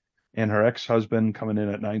 Jane, and her ex-husband coming in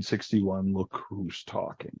at 961 Look Who's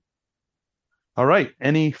Talking. All right,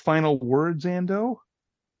 any final words, Ando?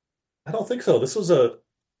 I don't think so. This was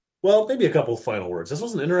maybe a couple of final words. This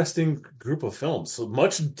was an interesting group of films. So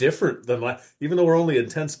much different than even though we're only in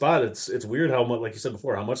 10 spot, it's weird how much, like you said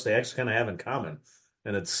before, how much they actually kind of have in common.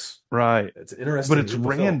 And it's interesting. But it's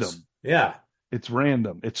random. Yeah. It's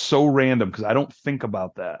random. It's so random because I don't think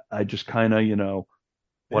about that. I just kind of,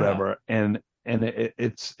 whatever. Yeah. And it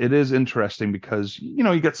is interesting because,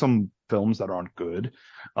 you get some films that aren't good.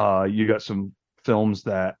 You got some films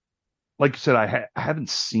that, like you said, I haven't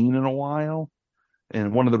seen in a while.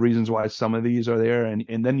 And one of the reasons why some of these are there. And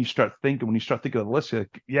then when you start thinking of the list, you're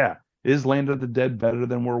like, yeah, is Land of the Dead better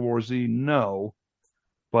than World War Z? No.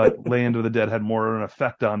 But Land of the Dead had more of an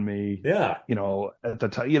effect on me. Yeah. At the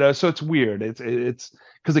time, so it's weird. It's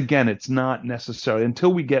because again, it's not necessarily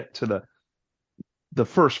until we get to the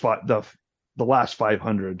first five, the last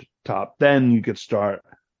 500 top, then you could start,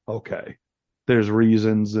 okay, there's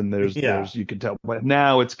reasons and there's you can tell, but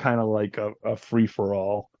now it's kind of like a free for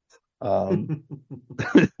all. Um,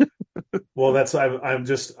 Well,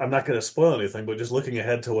 I'm not going to spoil anything, but just looking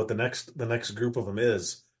ahead to what the next group of them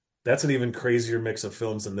is, that's an even crazier mix of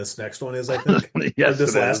films than this next one is, I think, or yes,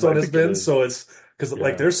 this it last is. one I has think it been. is. So it's because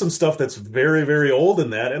like Yeah. there's some stuff that's very, very old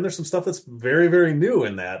in that, and there's some stuff that's very, very new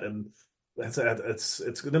in that, and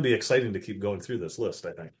it's going to be exciting to keep going through this list,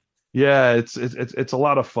 I think. Yeah, it's a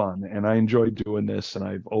lot of fun, and I enjoy doing this. And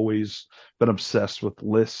I've always been obsessed with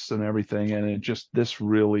lists and everything, and it just this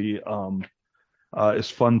really is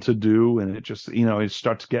fun to do, and it just it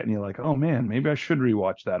starts getting you like, oh man, maybe I should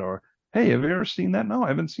rewatch that, or hey, have you ever seen that? No, I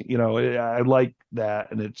haven't seen. I like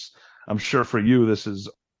that, and I'm sure for you this is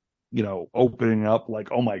opening up like,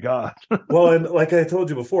 oh my God. Well, and like I told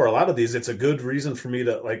you before, a lot of these, it's a good reason for me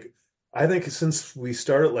to like. I think since we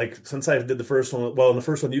started, like since I did the first one, well, in the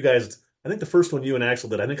first one, you guys, I think the first one you and Axel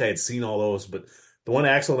did, I think I had seen all those, but the one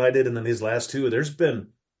Axel and I did, and then these last two,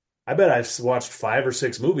 I bet I've watched 5 or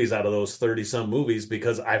 6 movies out of those 30 some movies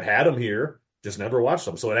because I've had them here, just never watched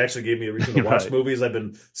them. So it actually gave me a reason to watch Right, movies I've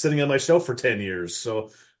been sitting on my shelf for 10 years. So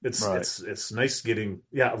it's right, it's it's nice getting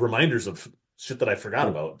reminders of shit that I forgot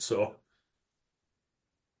cool, about. So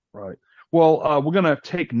right. Well, we're gonna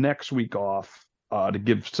take next week off to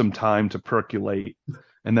give some time to percolate,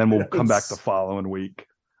 and then we'll come back the it's following week,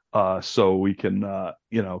 so we can,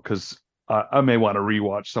 because I may want to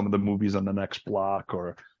rewatch some of the movies on the next block,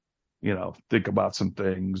 or think about some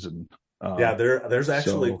things, and yeah, there's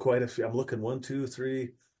actually so quite a few. I'm looking 1, 2, 3.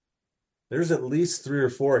 There's at least 3 or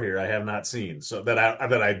 4 here I have not seen, so that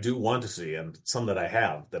I do want to see, and some that I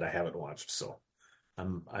have that I haven't watched. So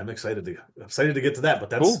I'm excited to get to that, but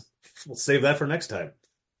cool. we'll save that for next time.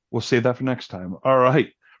 We'll save that for next time. All right.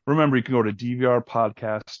 Remember, you can go to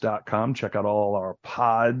dvrpodcast.com, check out all our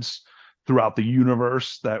pods throughout the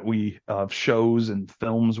universe that we shows and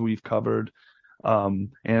films we've covered, and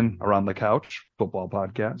Around the Couch football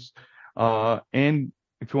podcast. And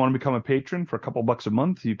if you want to become a patron for a couple bucks a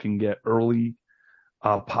month, you can get early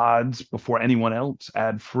pods before anyone else,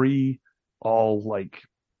 ad free, all like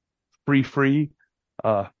free.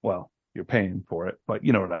 Well, you're paying for it, but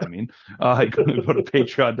you know what I mean. You can go to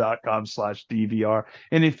patreon.com/DVR.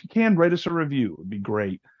 And if you can, write us a review. It'd be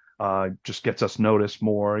great. Just gets us noticed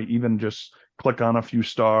more. Even just click on a few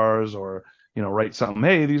stars, or, write something.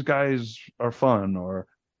 Hey, these guys are fun, or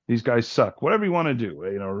these guys suck. Whatever you want to do.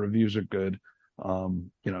 Reviews are good.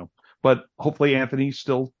 But hopefully Anthony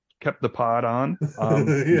still kept the pod on.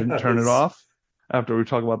 Didn't turn it Yes. off after we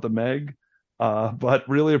talk about the Meg. But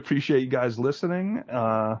really appreciate you guys listening.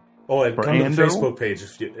 Oh, and For come to the Ando. Facebook page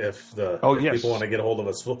Oh, if people want yes. to get a hold of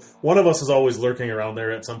us. Well, one of us is always lurking around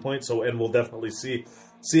there at some point. So, and we'll definitely see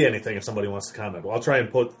anything if somebody wants to comment. Well, I'll try and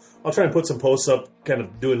put some posts up, kind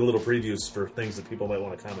of doing little previews for things that people might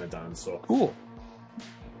want to comment on. So Cool.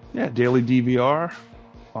 Yeah, daily DVR.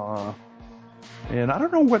 And I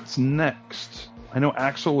don't know what's next. I know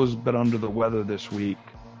Axel has been under the weather this week.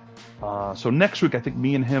 So next week, I think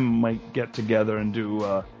me and him might get together and do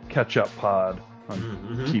a catch-up pod on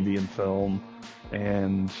TV and film.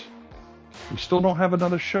 And we still don't have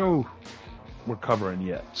another show we're covering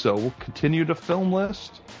yet. So we'll continue to film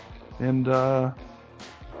list and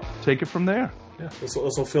take it from there. yeah, this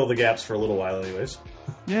will fill the gaps for a little while, anyways.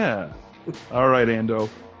 Yeah. All right, Ando.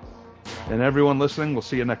 And everyone listening, we'll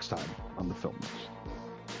see you next time on the Film List.